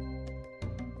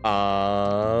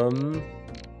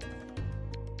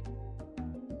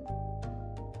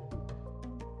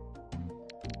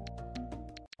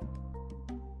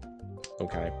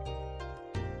 Okay.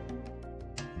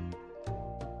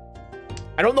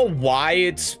 I don't know why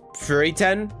it's Fury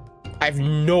 10. I have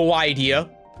no idea.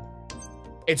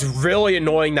 It's really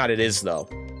annoying that it is though.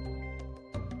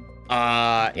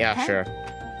 Yeah, sure.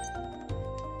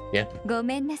 Yeah.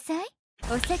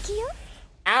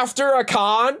 After a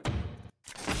con?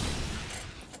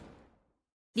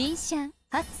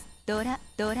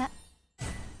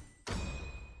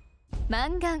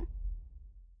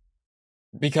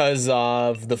 Because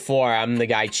of the 4, I'm the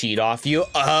guy cheat off you.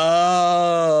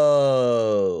 Oh.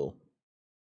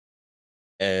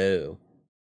 Yeah,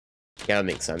 that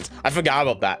makes sense. I forgot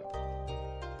about that.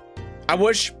 I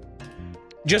wish,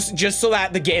 just so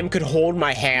that the game could hold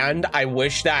my hand, I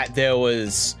wish that there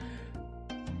was,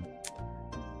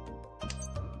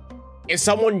 if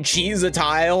someone cheesed a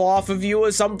tile off of you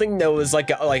or something, there was like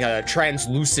a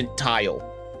translucent tile,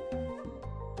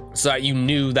 so that you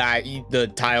knew that the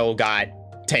tile got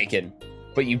taken,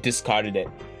 but you discarded it.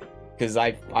 Because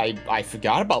I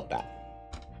forgot about that.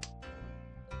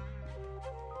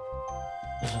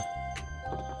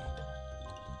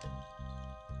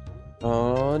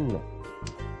 Oh no.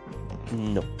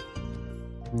 No.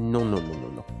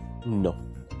 No.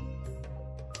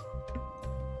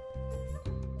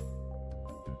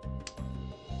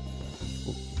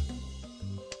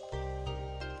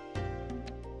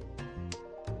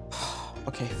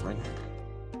 Okay, fine.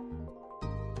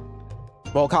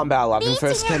 Mortal Kombat 11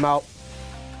 first came out.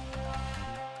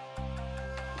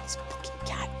 This fucking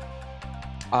cat.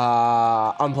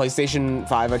 On PlayStation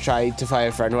 5, I tried to find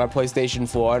a friend who had PlayStation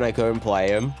 4 and I couldn't play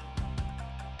him.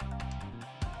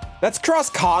 That's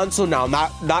cross-console now,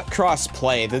 not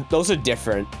cross-play. Those are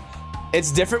different.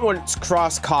 It's different when it's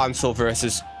cross-console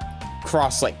versus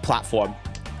cross-platform.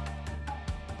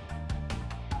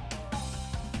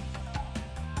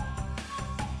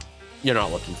 You're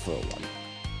not looking for a 1.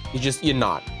 You're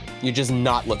not. You're just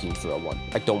not looking for a 1.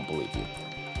 I don't believe you.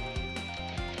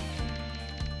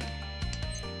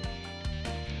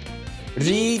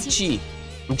 Richie.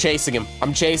 I'm chasing him.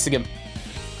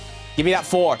 Give me that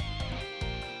 4.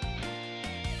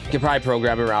 You could probably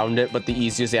program around it, but the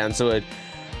easiest answer would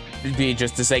be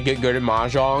just to say get good at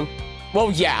Mahjong.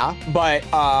 Well, yeah, but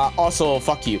also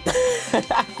fuck you.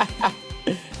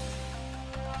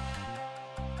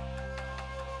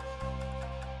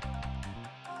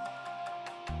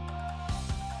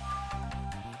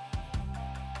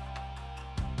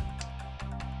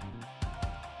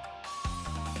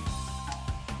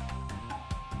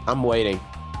 I'm waiting.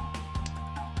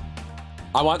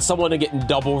 I want someone to get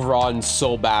double run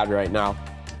so bad right now.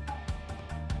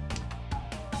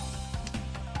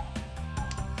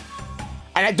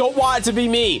 And I don't want it to be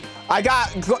me. I'm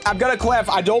gonna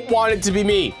clarify, I don't want it to be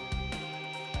me.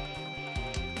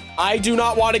 I do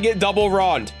not want to get double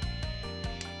runned.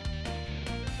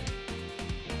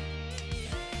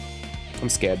 I'm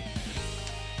scared.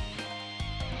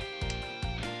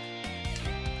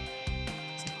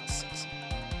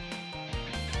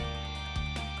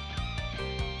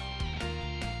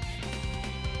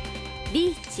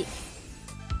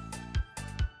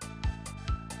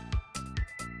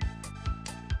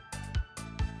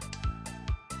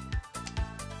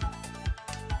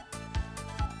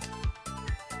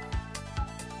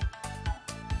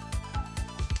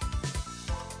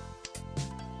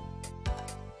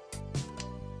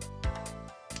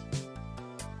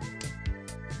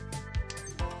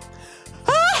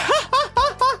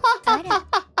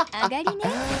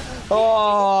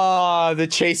 Oh, the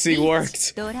chasing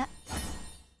worked. ドラ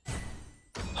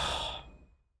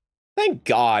Thank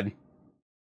God.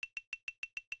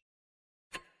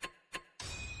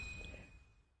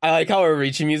 I like how our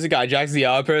Ricci music hijacks the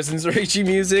other person's Ricci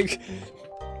music.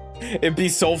 It'd be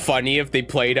so funny if they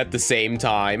played at the same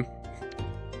time.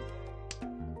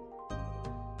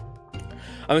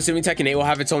 I'm assuming Tekken 8 will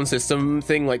have its own system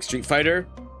thing like Street Fighter.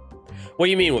 What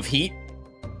do you mean with heat?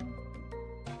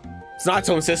 It's not its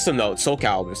own system though, it's Soul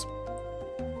Calibur's.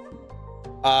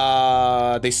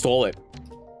 They stole it.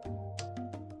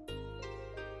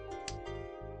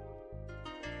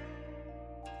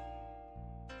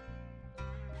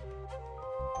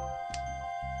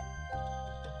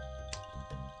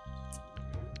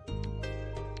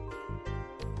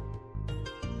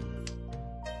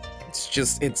 It's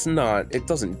just, it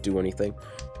doesn't do anything.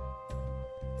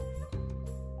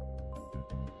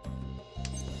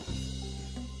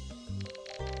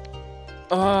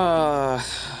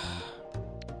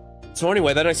 So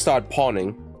anyway, then I started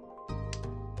pawning.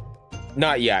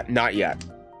 Not yet, not yet.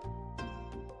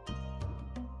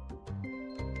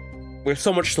 We have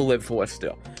so much to live for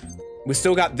still. We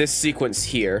still got this sequence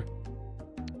here.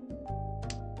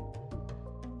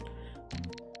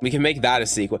 We can make that a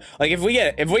sequence. Like if we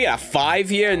get a 5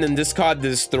 here and then discard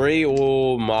this 3,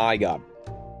 oh my god.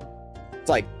 It's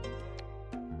like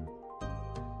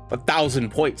 1,000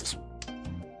 points.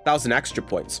 1,000 extra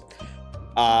points.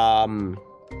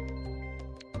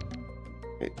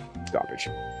 Garbage.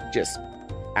 Just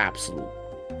absolute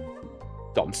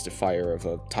dumpster fire of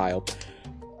a tile.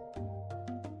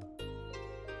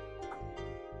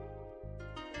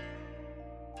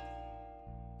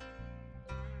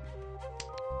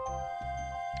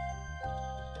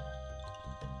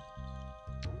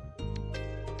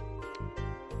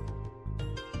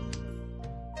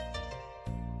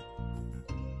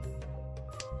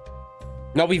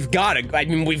 No, we've gotta. I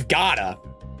mean, we've gotta.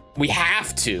 We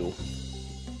have to.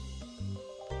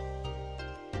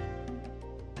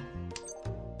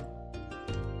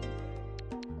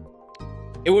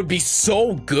 It would be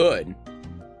so good.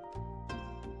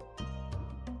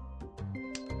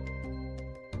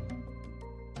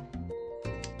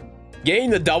 Getting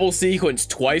the double sequence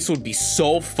twice would be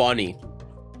so funny.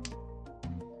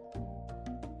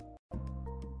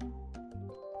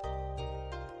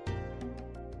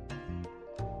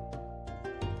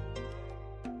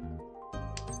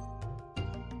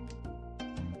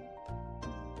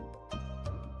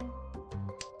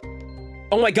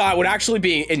 Oh my god, it would actually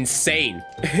be insane.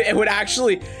 It would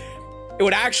actually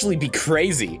be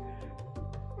crazy.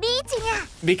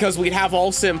 Because we'd have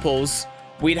all simples,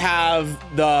 we'd have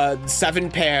the 7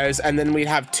 pairs, and then we'd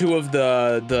have 2 of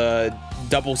the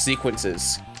double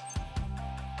sequences.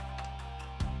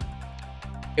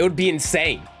 It would be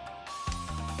insane.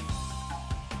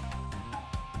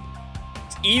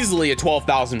 It's easily a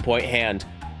 12,000 point hand.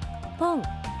 Boom.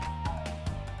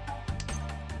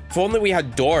 If only we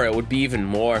had Dora, it would be even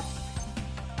more.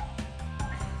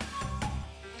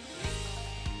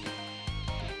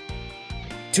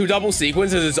 Two double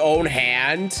sequences, his own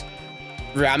hand.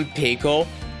 Rampico.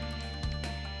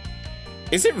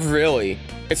 Is it really?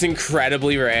 It's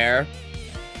incredibly rare.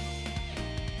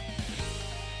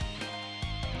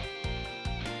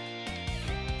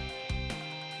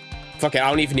 Fuck it, I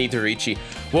don't even need to Ricci.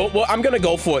 Well, I'm gonna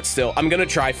go for it still. I'm gonna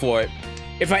try for it.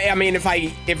 If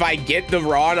I get the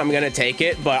Ron, I'm gonna take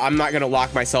it, but I'm not gonna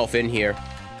lock myself in here.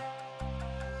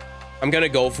 I'm gonna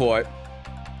go for it.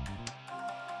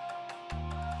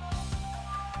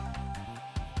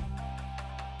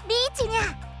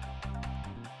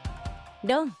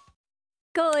 Don.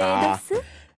 Koe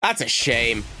That's a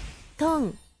shame.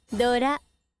 Ton. Dora.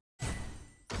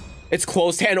 It's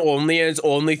closed hand only and it's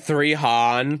only 3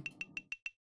 Han.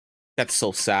 That's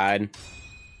so sad.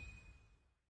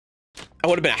 That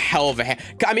would have been a hell of a hand.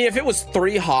 I mean, if it was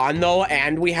 3 Han though,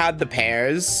 and we had the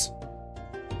pairs.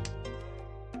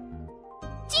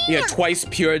 Yeah, twice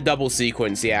pure double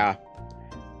sequence, yeah.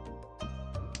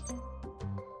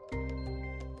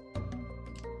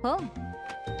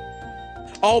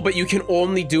 Oh, but you can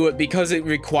only do it because it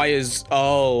requires...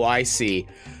 Oh, I see.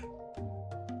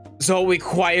 So it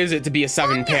requires it to be a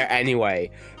 7 pair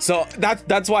anyway. So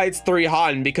that's why it's 3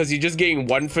 Han, because you're just getting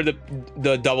 1 for the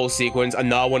double sequence,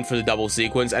 another 1 for the double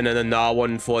sequence, and then another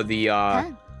 1 for the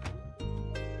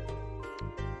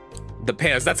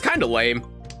pairs. That's kind of lame.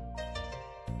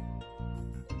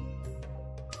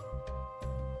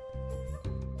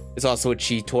 It's also a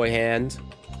cheat toy hand.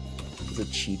 It's a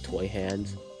cheat toy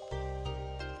hand.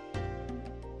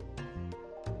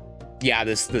 Yeah,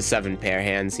 the 7 pair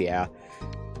hands, yeah.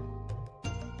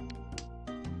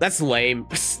 That's lame.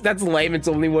 That's lame. It's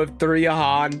only worth 3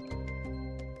 Han.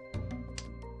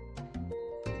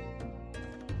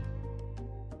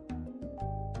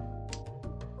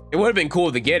 It would have been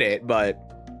cool to get it, but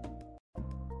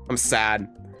I'm sad.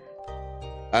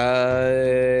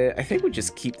 I think we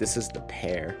just keep this as the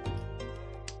pair.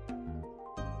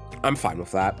 I'm fine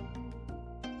with that.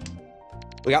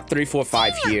 We got 3, 4,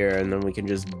 5 here, and then we can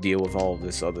just deal with all of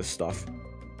this other stuff.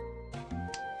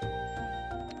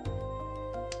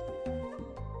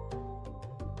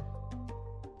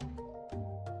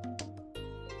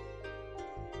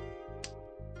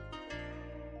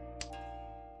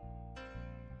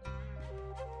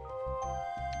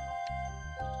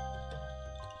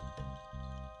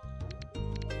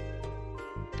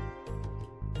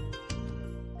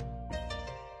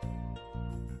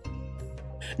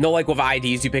 No, like with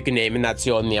IDs, you pick a name and that's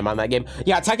your name on that game.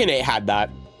 Yeah, Tekken 8 had that.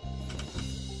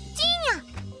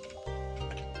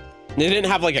 They didn't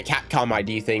have like a Capcom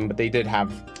ID thing, but they did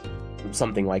have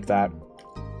something like that.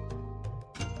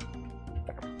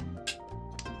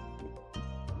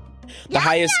 The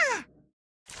highest...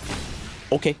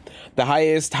 Okay. The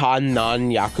highest Han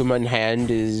non-Yakuman hand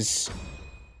is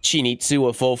Shinitsu,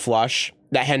 a full flush.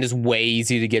 That hand is way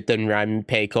easier to get than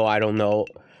Ranpeiko. I don't know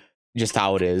just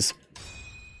how it is.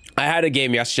 I had a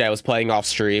game yesterday I was playing off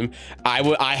stream.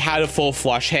 I had a full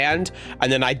flush hand, and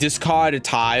then I discarded a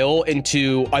tile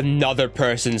into another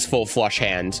person's full flush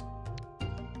hand.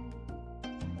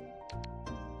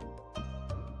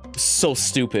 So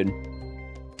stupid.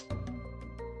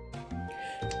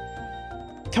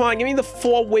 Come on, give me the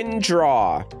 4 wind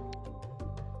draw.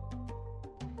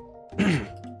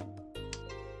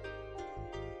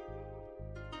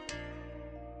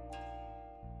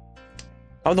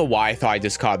 I don't know why I thought I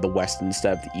discarded the west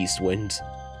instead of the east wind.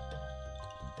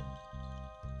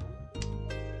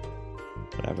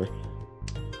 Whatever.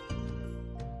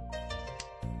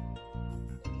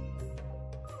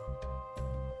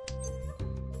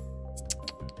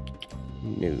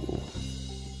 No.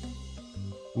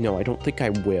 No, I don't think I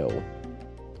will.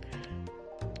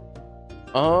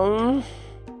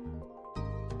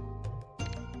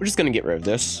 We're just gonna get rid of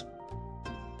this.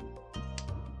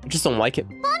 I just don't like it.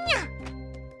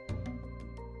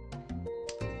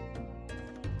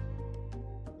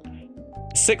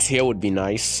 6 here would be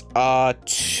nice.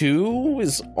 2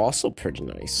 is also pretty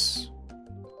nice.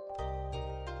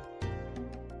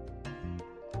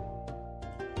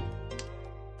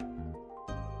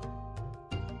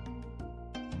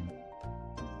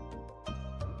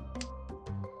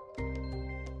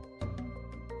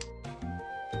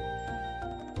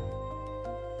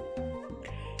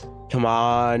 Come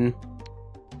on.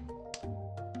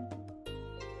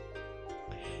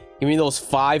 Give me those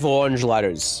 5 orange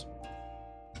letters.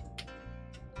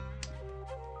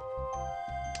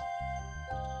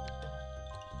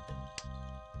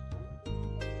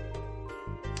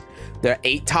 There are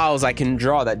 8 tiles I can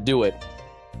draw that do it.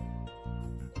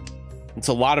 It's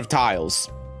a lot of tiles.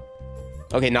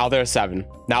 Okay, now there are 7.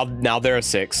 Now there are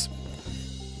 6.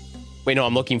 Wait, no,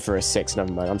 I'm looking for a 6.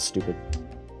 Never mind, I'm stupid.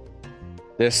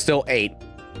 There's still 8.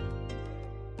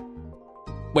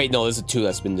 Wait, no, there's a 2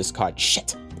 that's been discarded.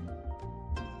 Shit.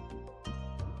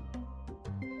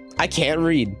 I can't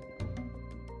read.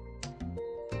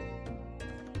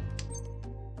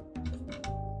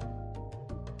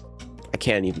 I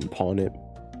can't even pawn it.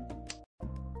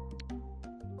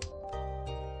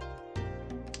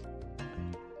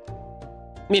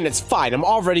 I mean, it's fine. I'm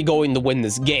already going to win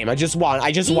this game. I just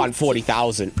want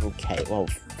 40,000. Okay, well,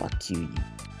 fuck you.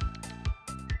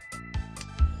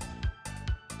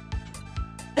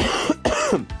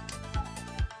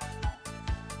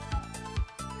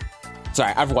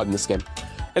 Sorry, I've won this game.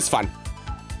 It's fine.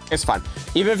 It's fine.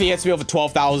 Even if he hits me over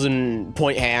 12,000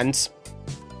 point hands,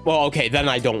 well, okay, then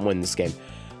I don't win this game.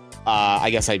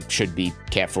 I guess I should be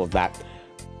careful of that.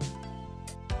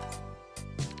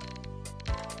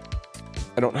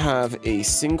 I don't have a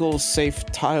single safe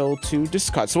tile to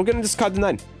discard, so we're gonna discard the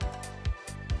 9.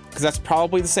 Because that's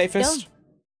probably the safest.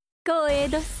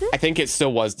 I think it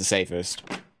still was the safest.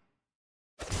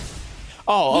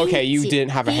 Oh, okay, you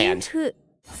didn't have a hand. Oh.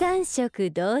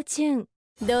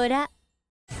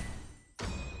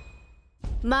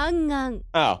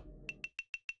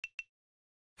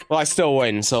 Well, I still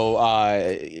win, so,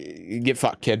 get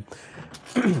fucked, kid.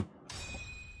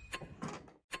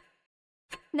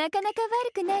 なかなか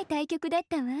悪くない対局だっ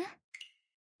たわ。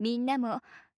みんなも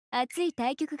熱い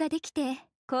対局ができて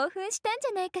興奮したんじ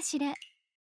ゃないかしら。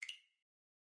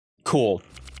Cool.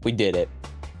 We did it.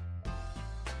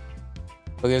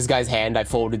 Look at this guy's hand. I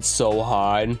folded so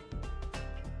hard.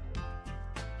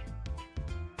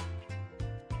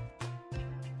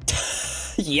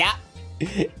 Yeah.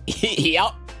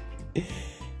 Yup.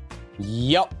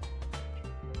 Yup.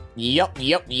 Yup,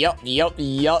 yup, yup, yup,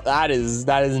 yup. That is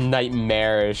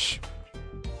nightmarish.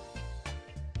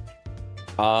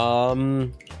 Let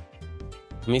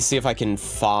me see if I can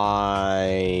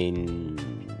find...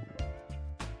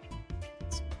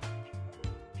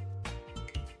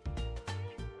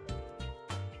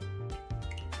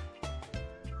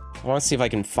 I want to see if I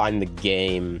can find the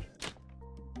game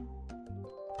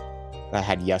I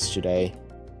had yesterday.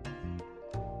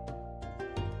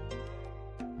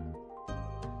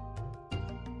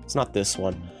 It's not this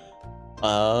one.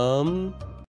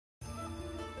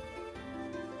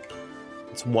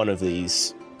 It's one of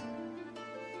these.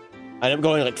 I ended up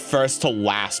going like first to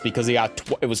last because he got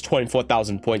it was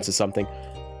 24,000 points or something.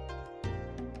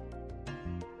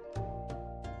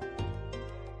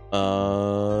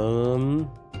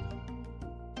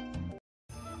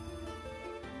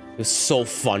 It was so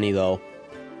funny though.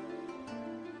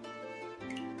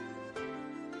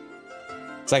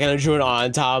 It's like I drew it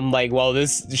on top. I'm like, well,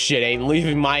 this shit ain't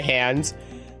leaving my hands.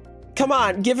 Come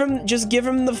on, just give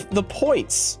him the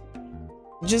points.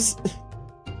 Just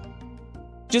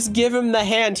give him the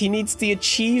hand. He needs the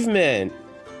achievement.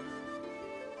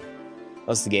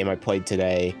 That's the game I played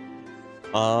today.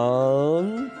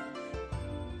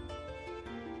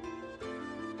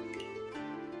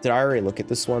 Did I already look at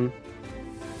this one?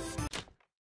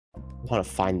 I want to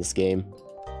find this game.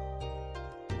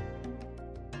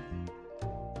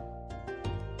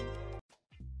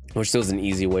 I wish there was an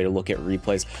easy way to look at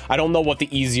replays. I don't know what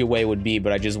the easier way would be,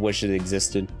 but I just wish it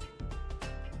existed.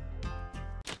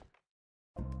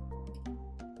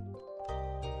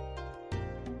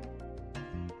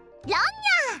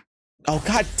 Oh,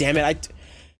 god damn it.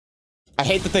 I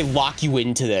hate that they lock you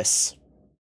into this.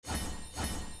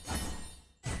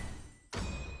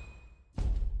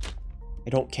 I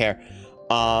don't care.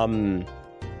 It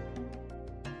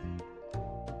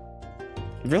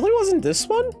really wasn't this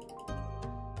one?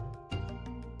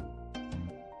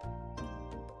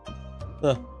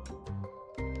 I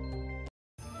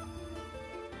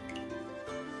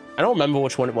don't remember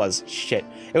which one it was. Shit.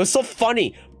 It was so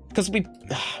funny because we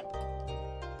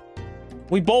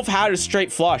both had a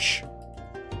straight flush.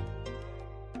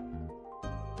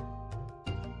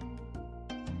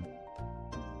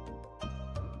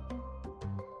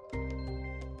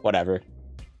 Whatever.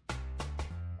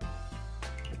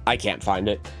 I can't find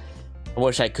it. I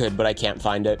wish I could, but I can't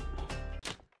find it.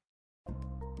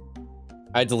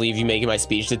 I had to leave you making my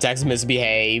speech to text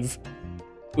misbehave.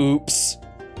 Oops.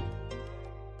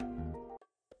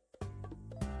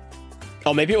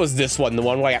 Oh, maybe it was this one, the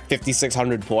one where I got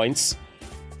 5,600 points.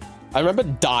 I remember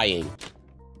dying.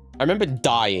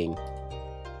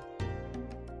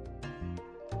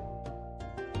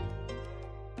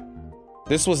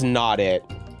 This was not it.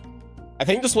 I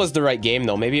think this was the right game,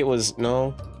 though. Maybe it was...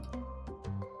 No.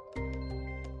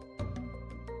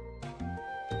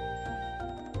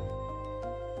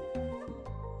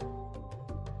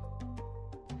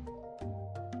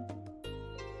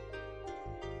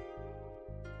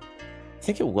 I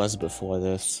think it was before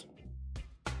this.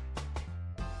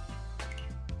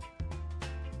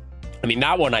 I mean,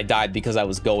 that one I died because I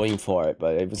was going for it,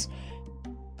 but it was...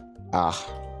 I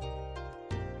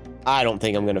don't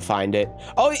think I'm gonna find it.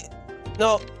 Oh,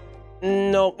 no.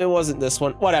 No, it wasn't this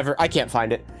one. Whatever, I can't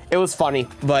find it. It was funny,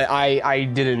 but I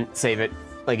didn't save it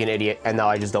like an idiot, and now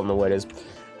I just don't know where it is.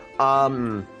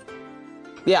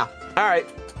 Yeah, alright.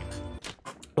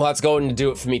 Well, that's going to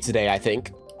do it for me today, I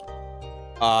think.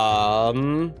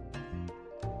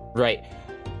 Right.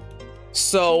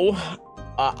 So,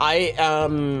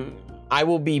 I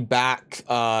will be back,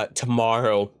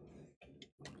 tomorrow.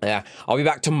 Yeah, I'll be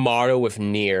back tomorrow with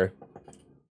Nier.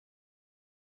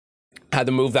 Had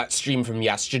to move that stream from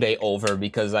yesterday over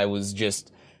because I was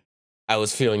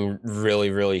feeling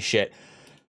really, really shit.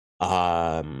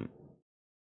 So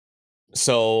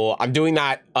I'm doing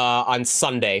that, on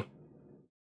Sunday.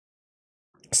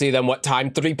 See then what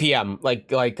time? 3 p.m. Like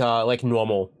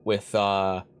normal with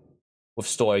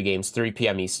story games, 3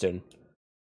 p.m. Eastern.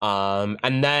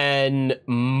 And then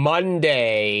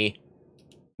Monday,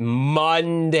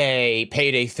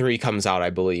 Payday 3 comes out, I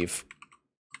believe.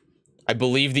 I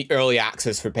believe the early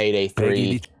access for Payday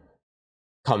 3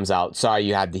 comes out. Sorry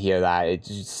you had to hear that. It's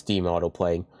just Steam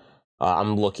auto-playing.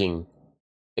 I'm looking.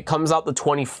 It comes out the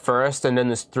 21st, and then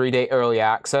this 3-day early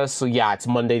access. So yeah, it's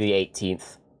Monday the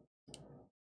 18th.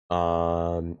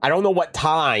 I don't know what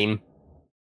time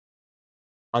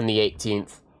on the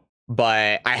 18th,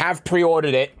 but I have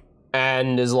pre-ordered it,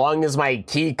 and as long as my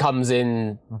key comes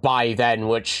in by then,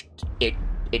 which it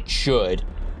should,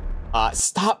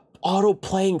 stop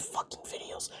auto-playing fucking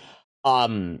videos.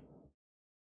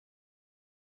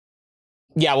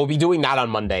 Yeah, we'll be doing that on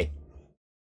Monday.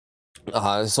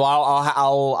 So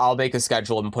I'll make a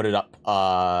schedule and put it up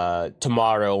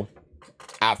tomorrow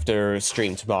after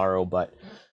stream tomorrow, but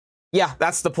yeah,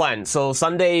 that's the plan. So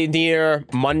Sunday Nier,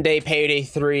 Monday Payday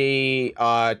 3,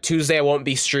 Tuesday I won't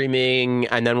be streaming,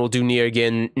 and then we'll do Nier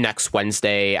again next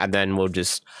Wednesday, and then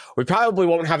we probably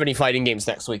won't have any fighting games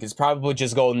next week. It's probably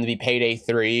just going to be Payday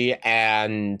 3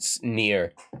 and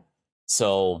Nier.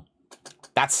 So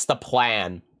that's the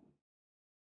plan.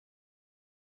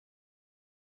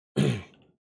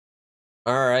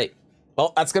 All right.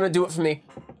 Well, that's gonna do it for me.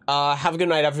 Have a good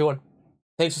night, everyone.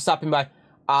 Thanks for stopping by.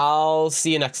 I'll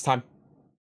see you next time.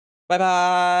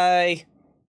 Bye-bye.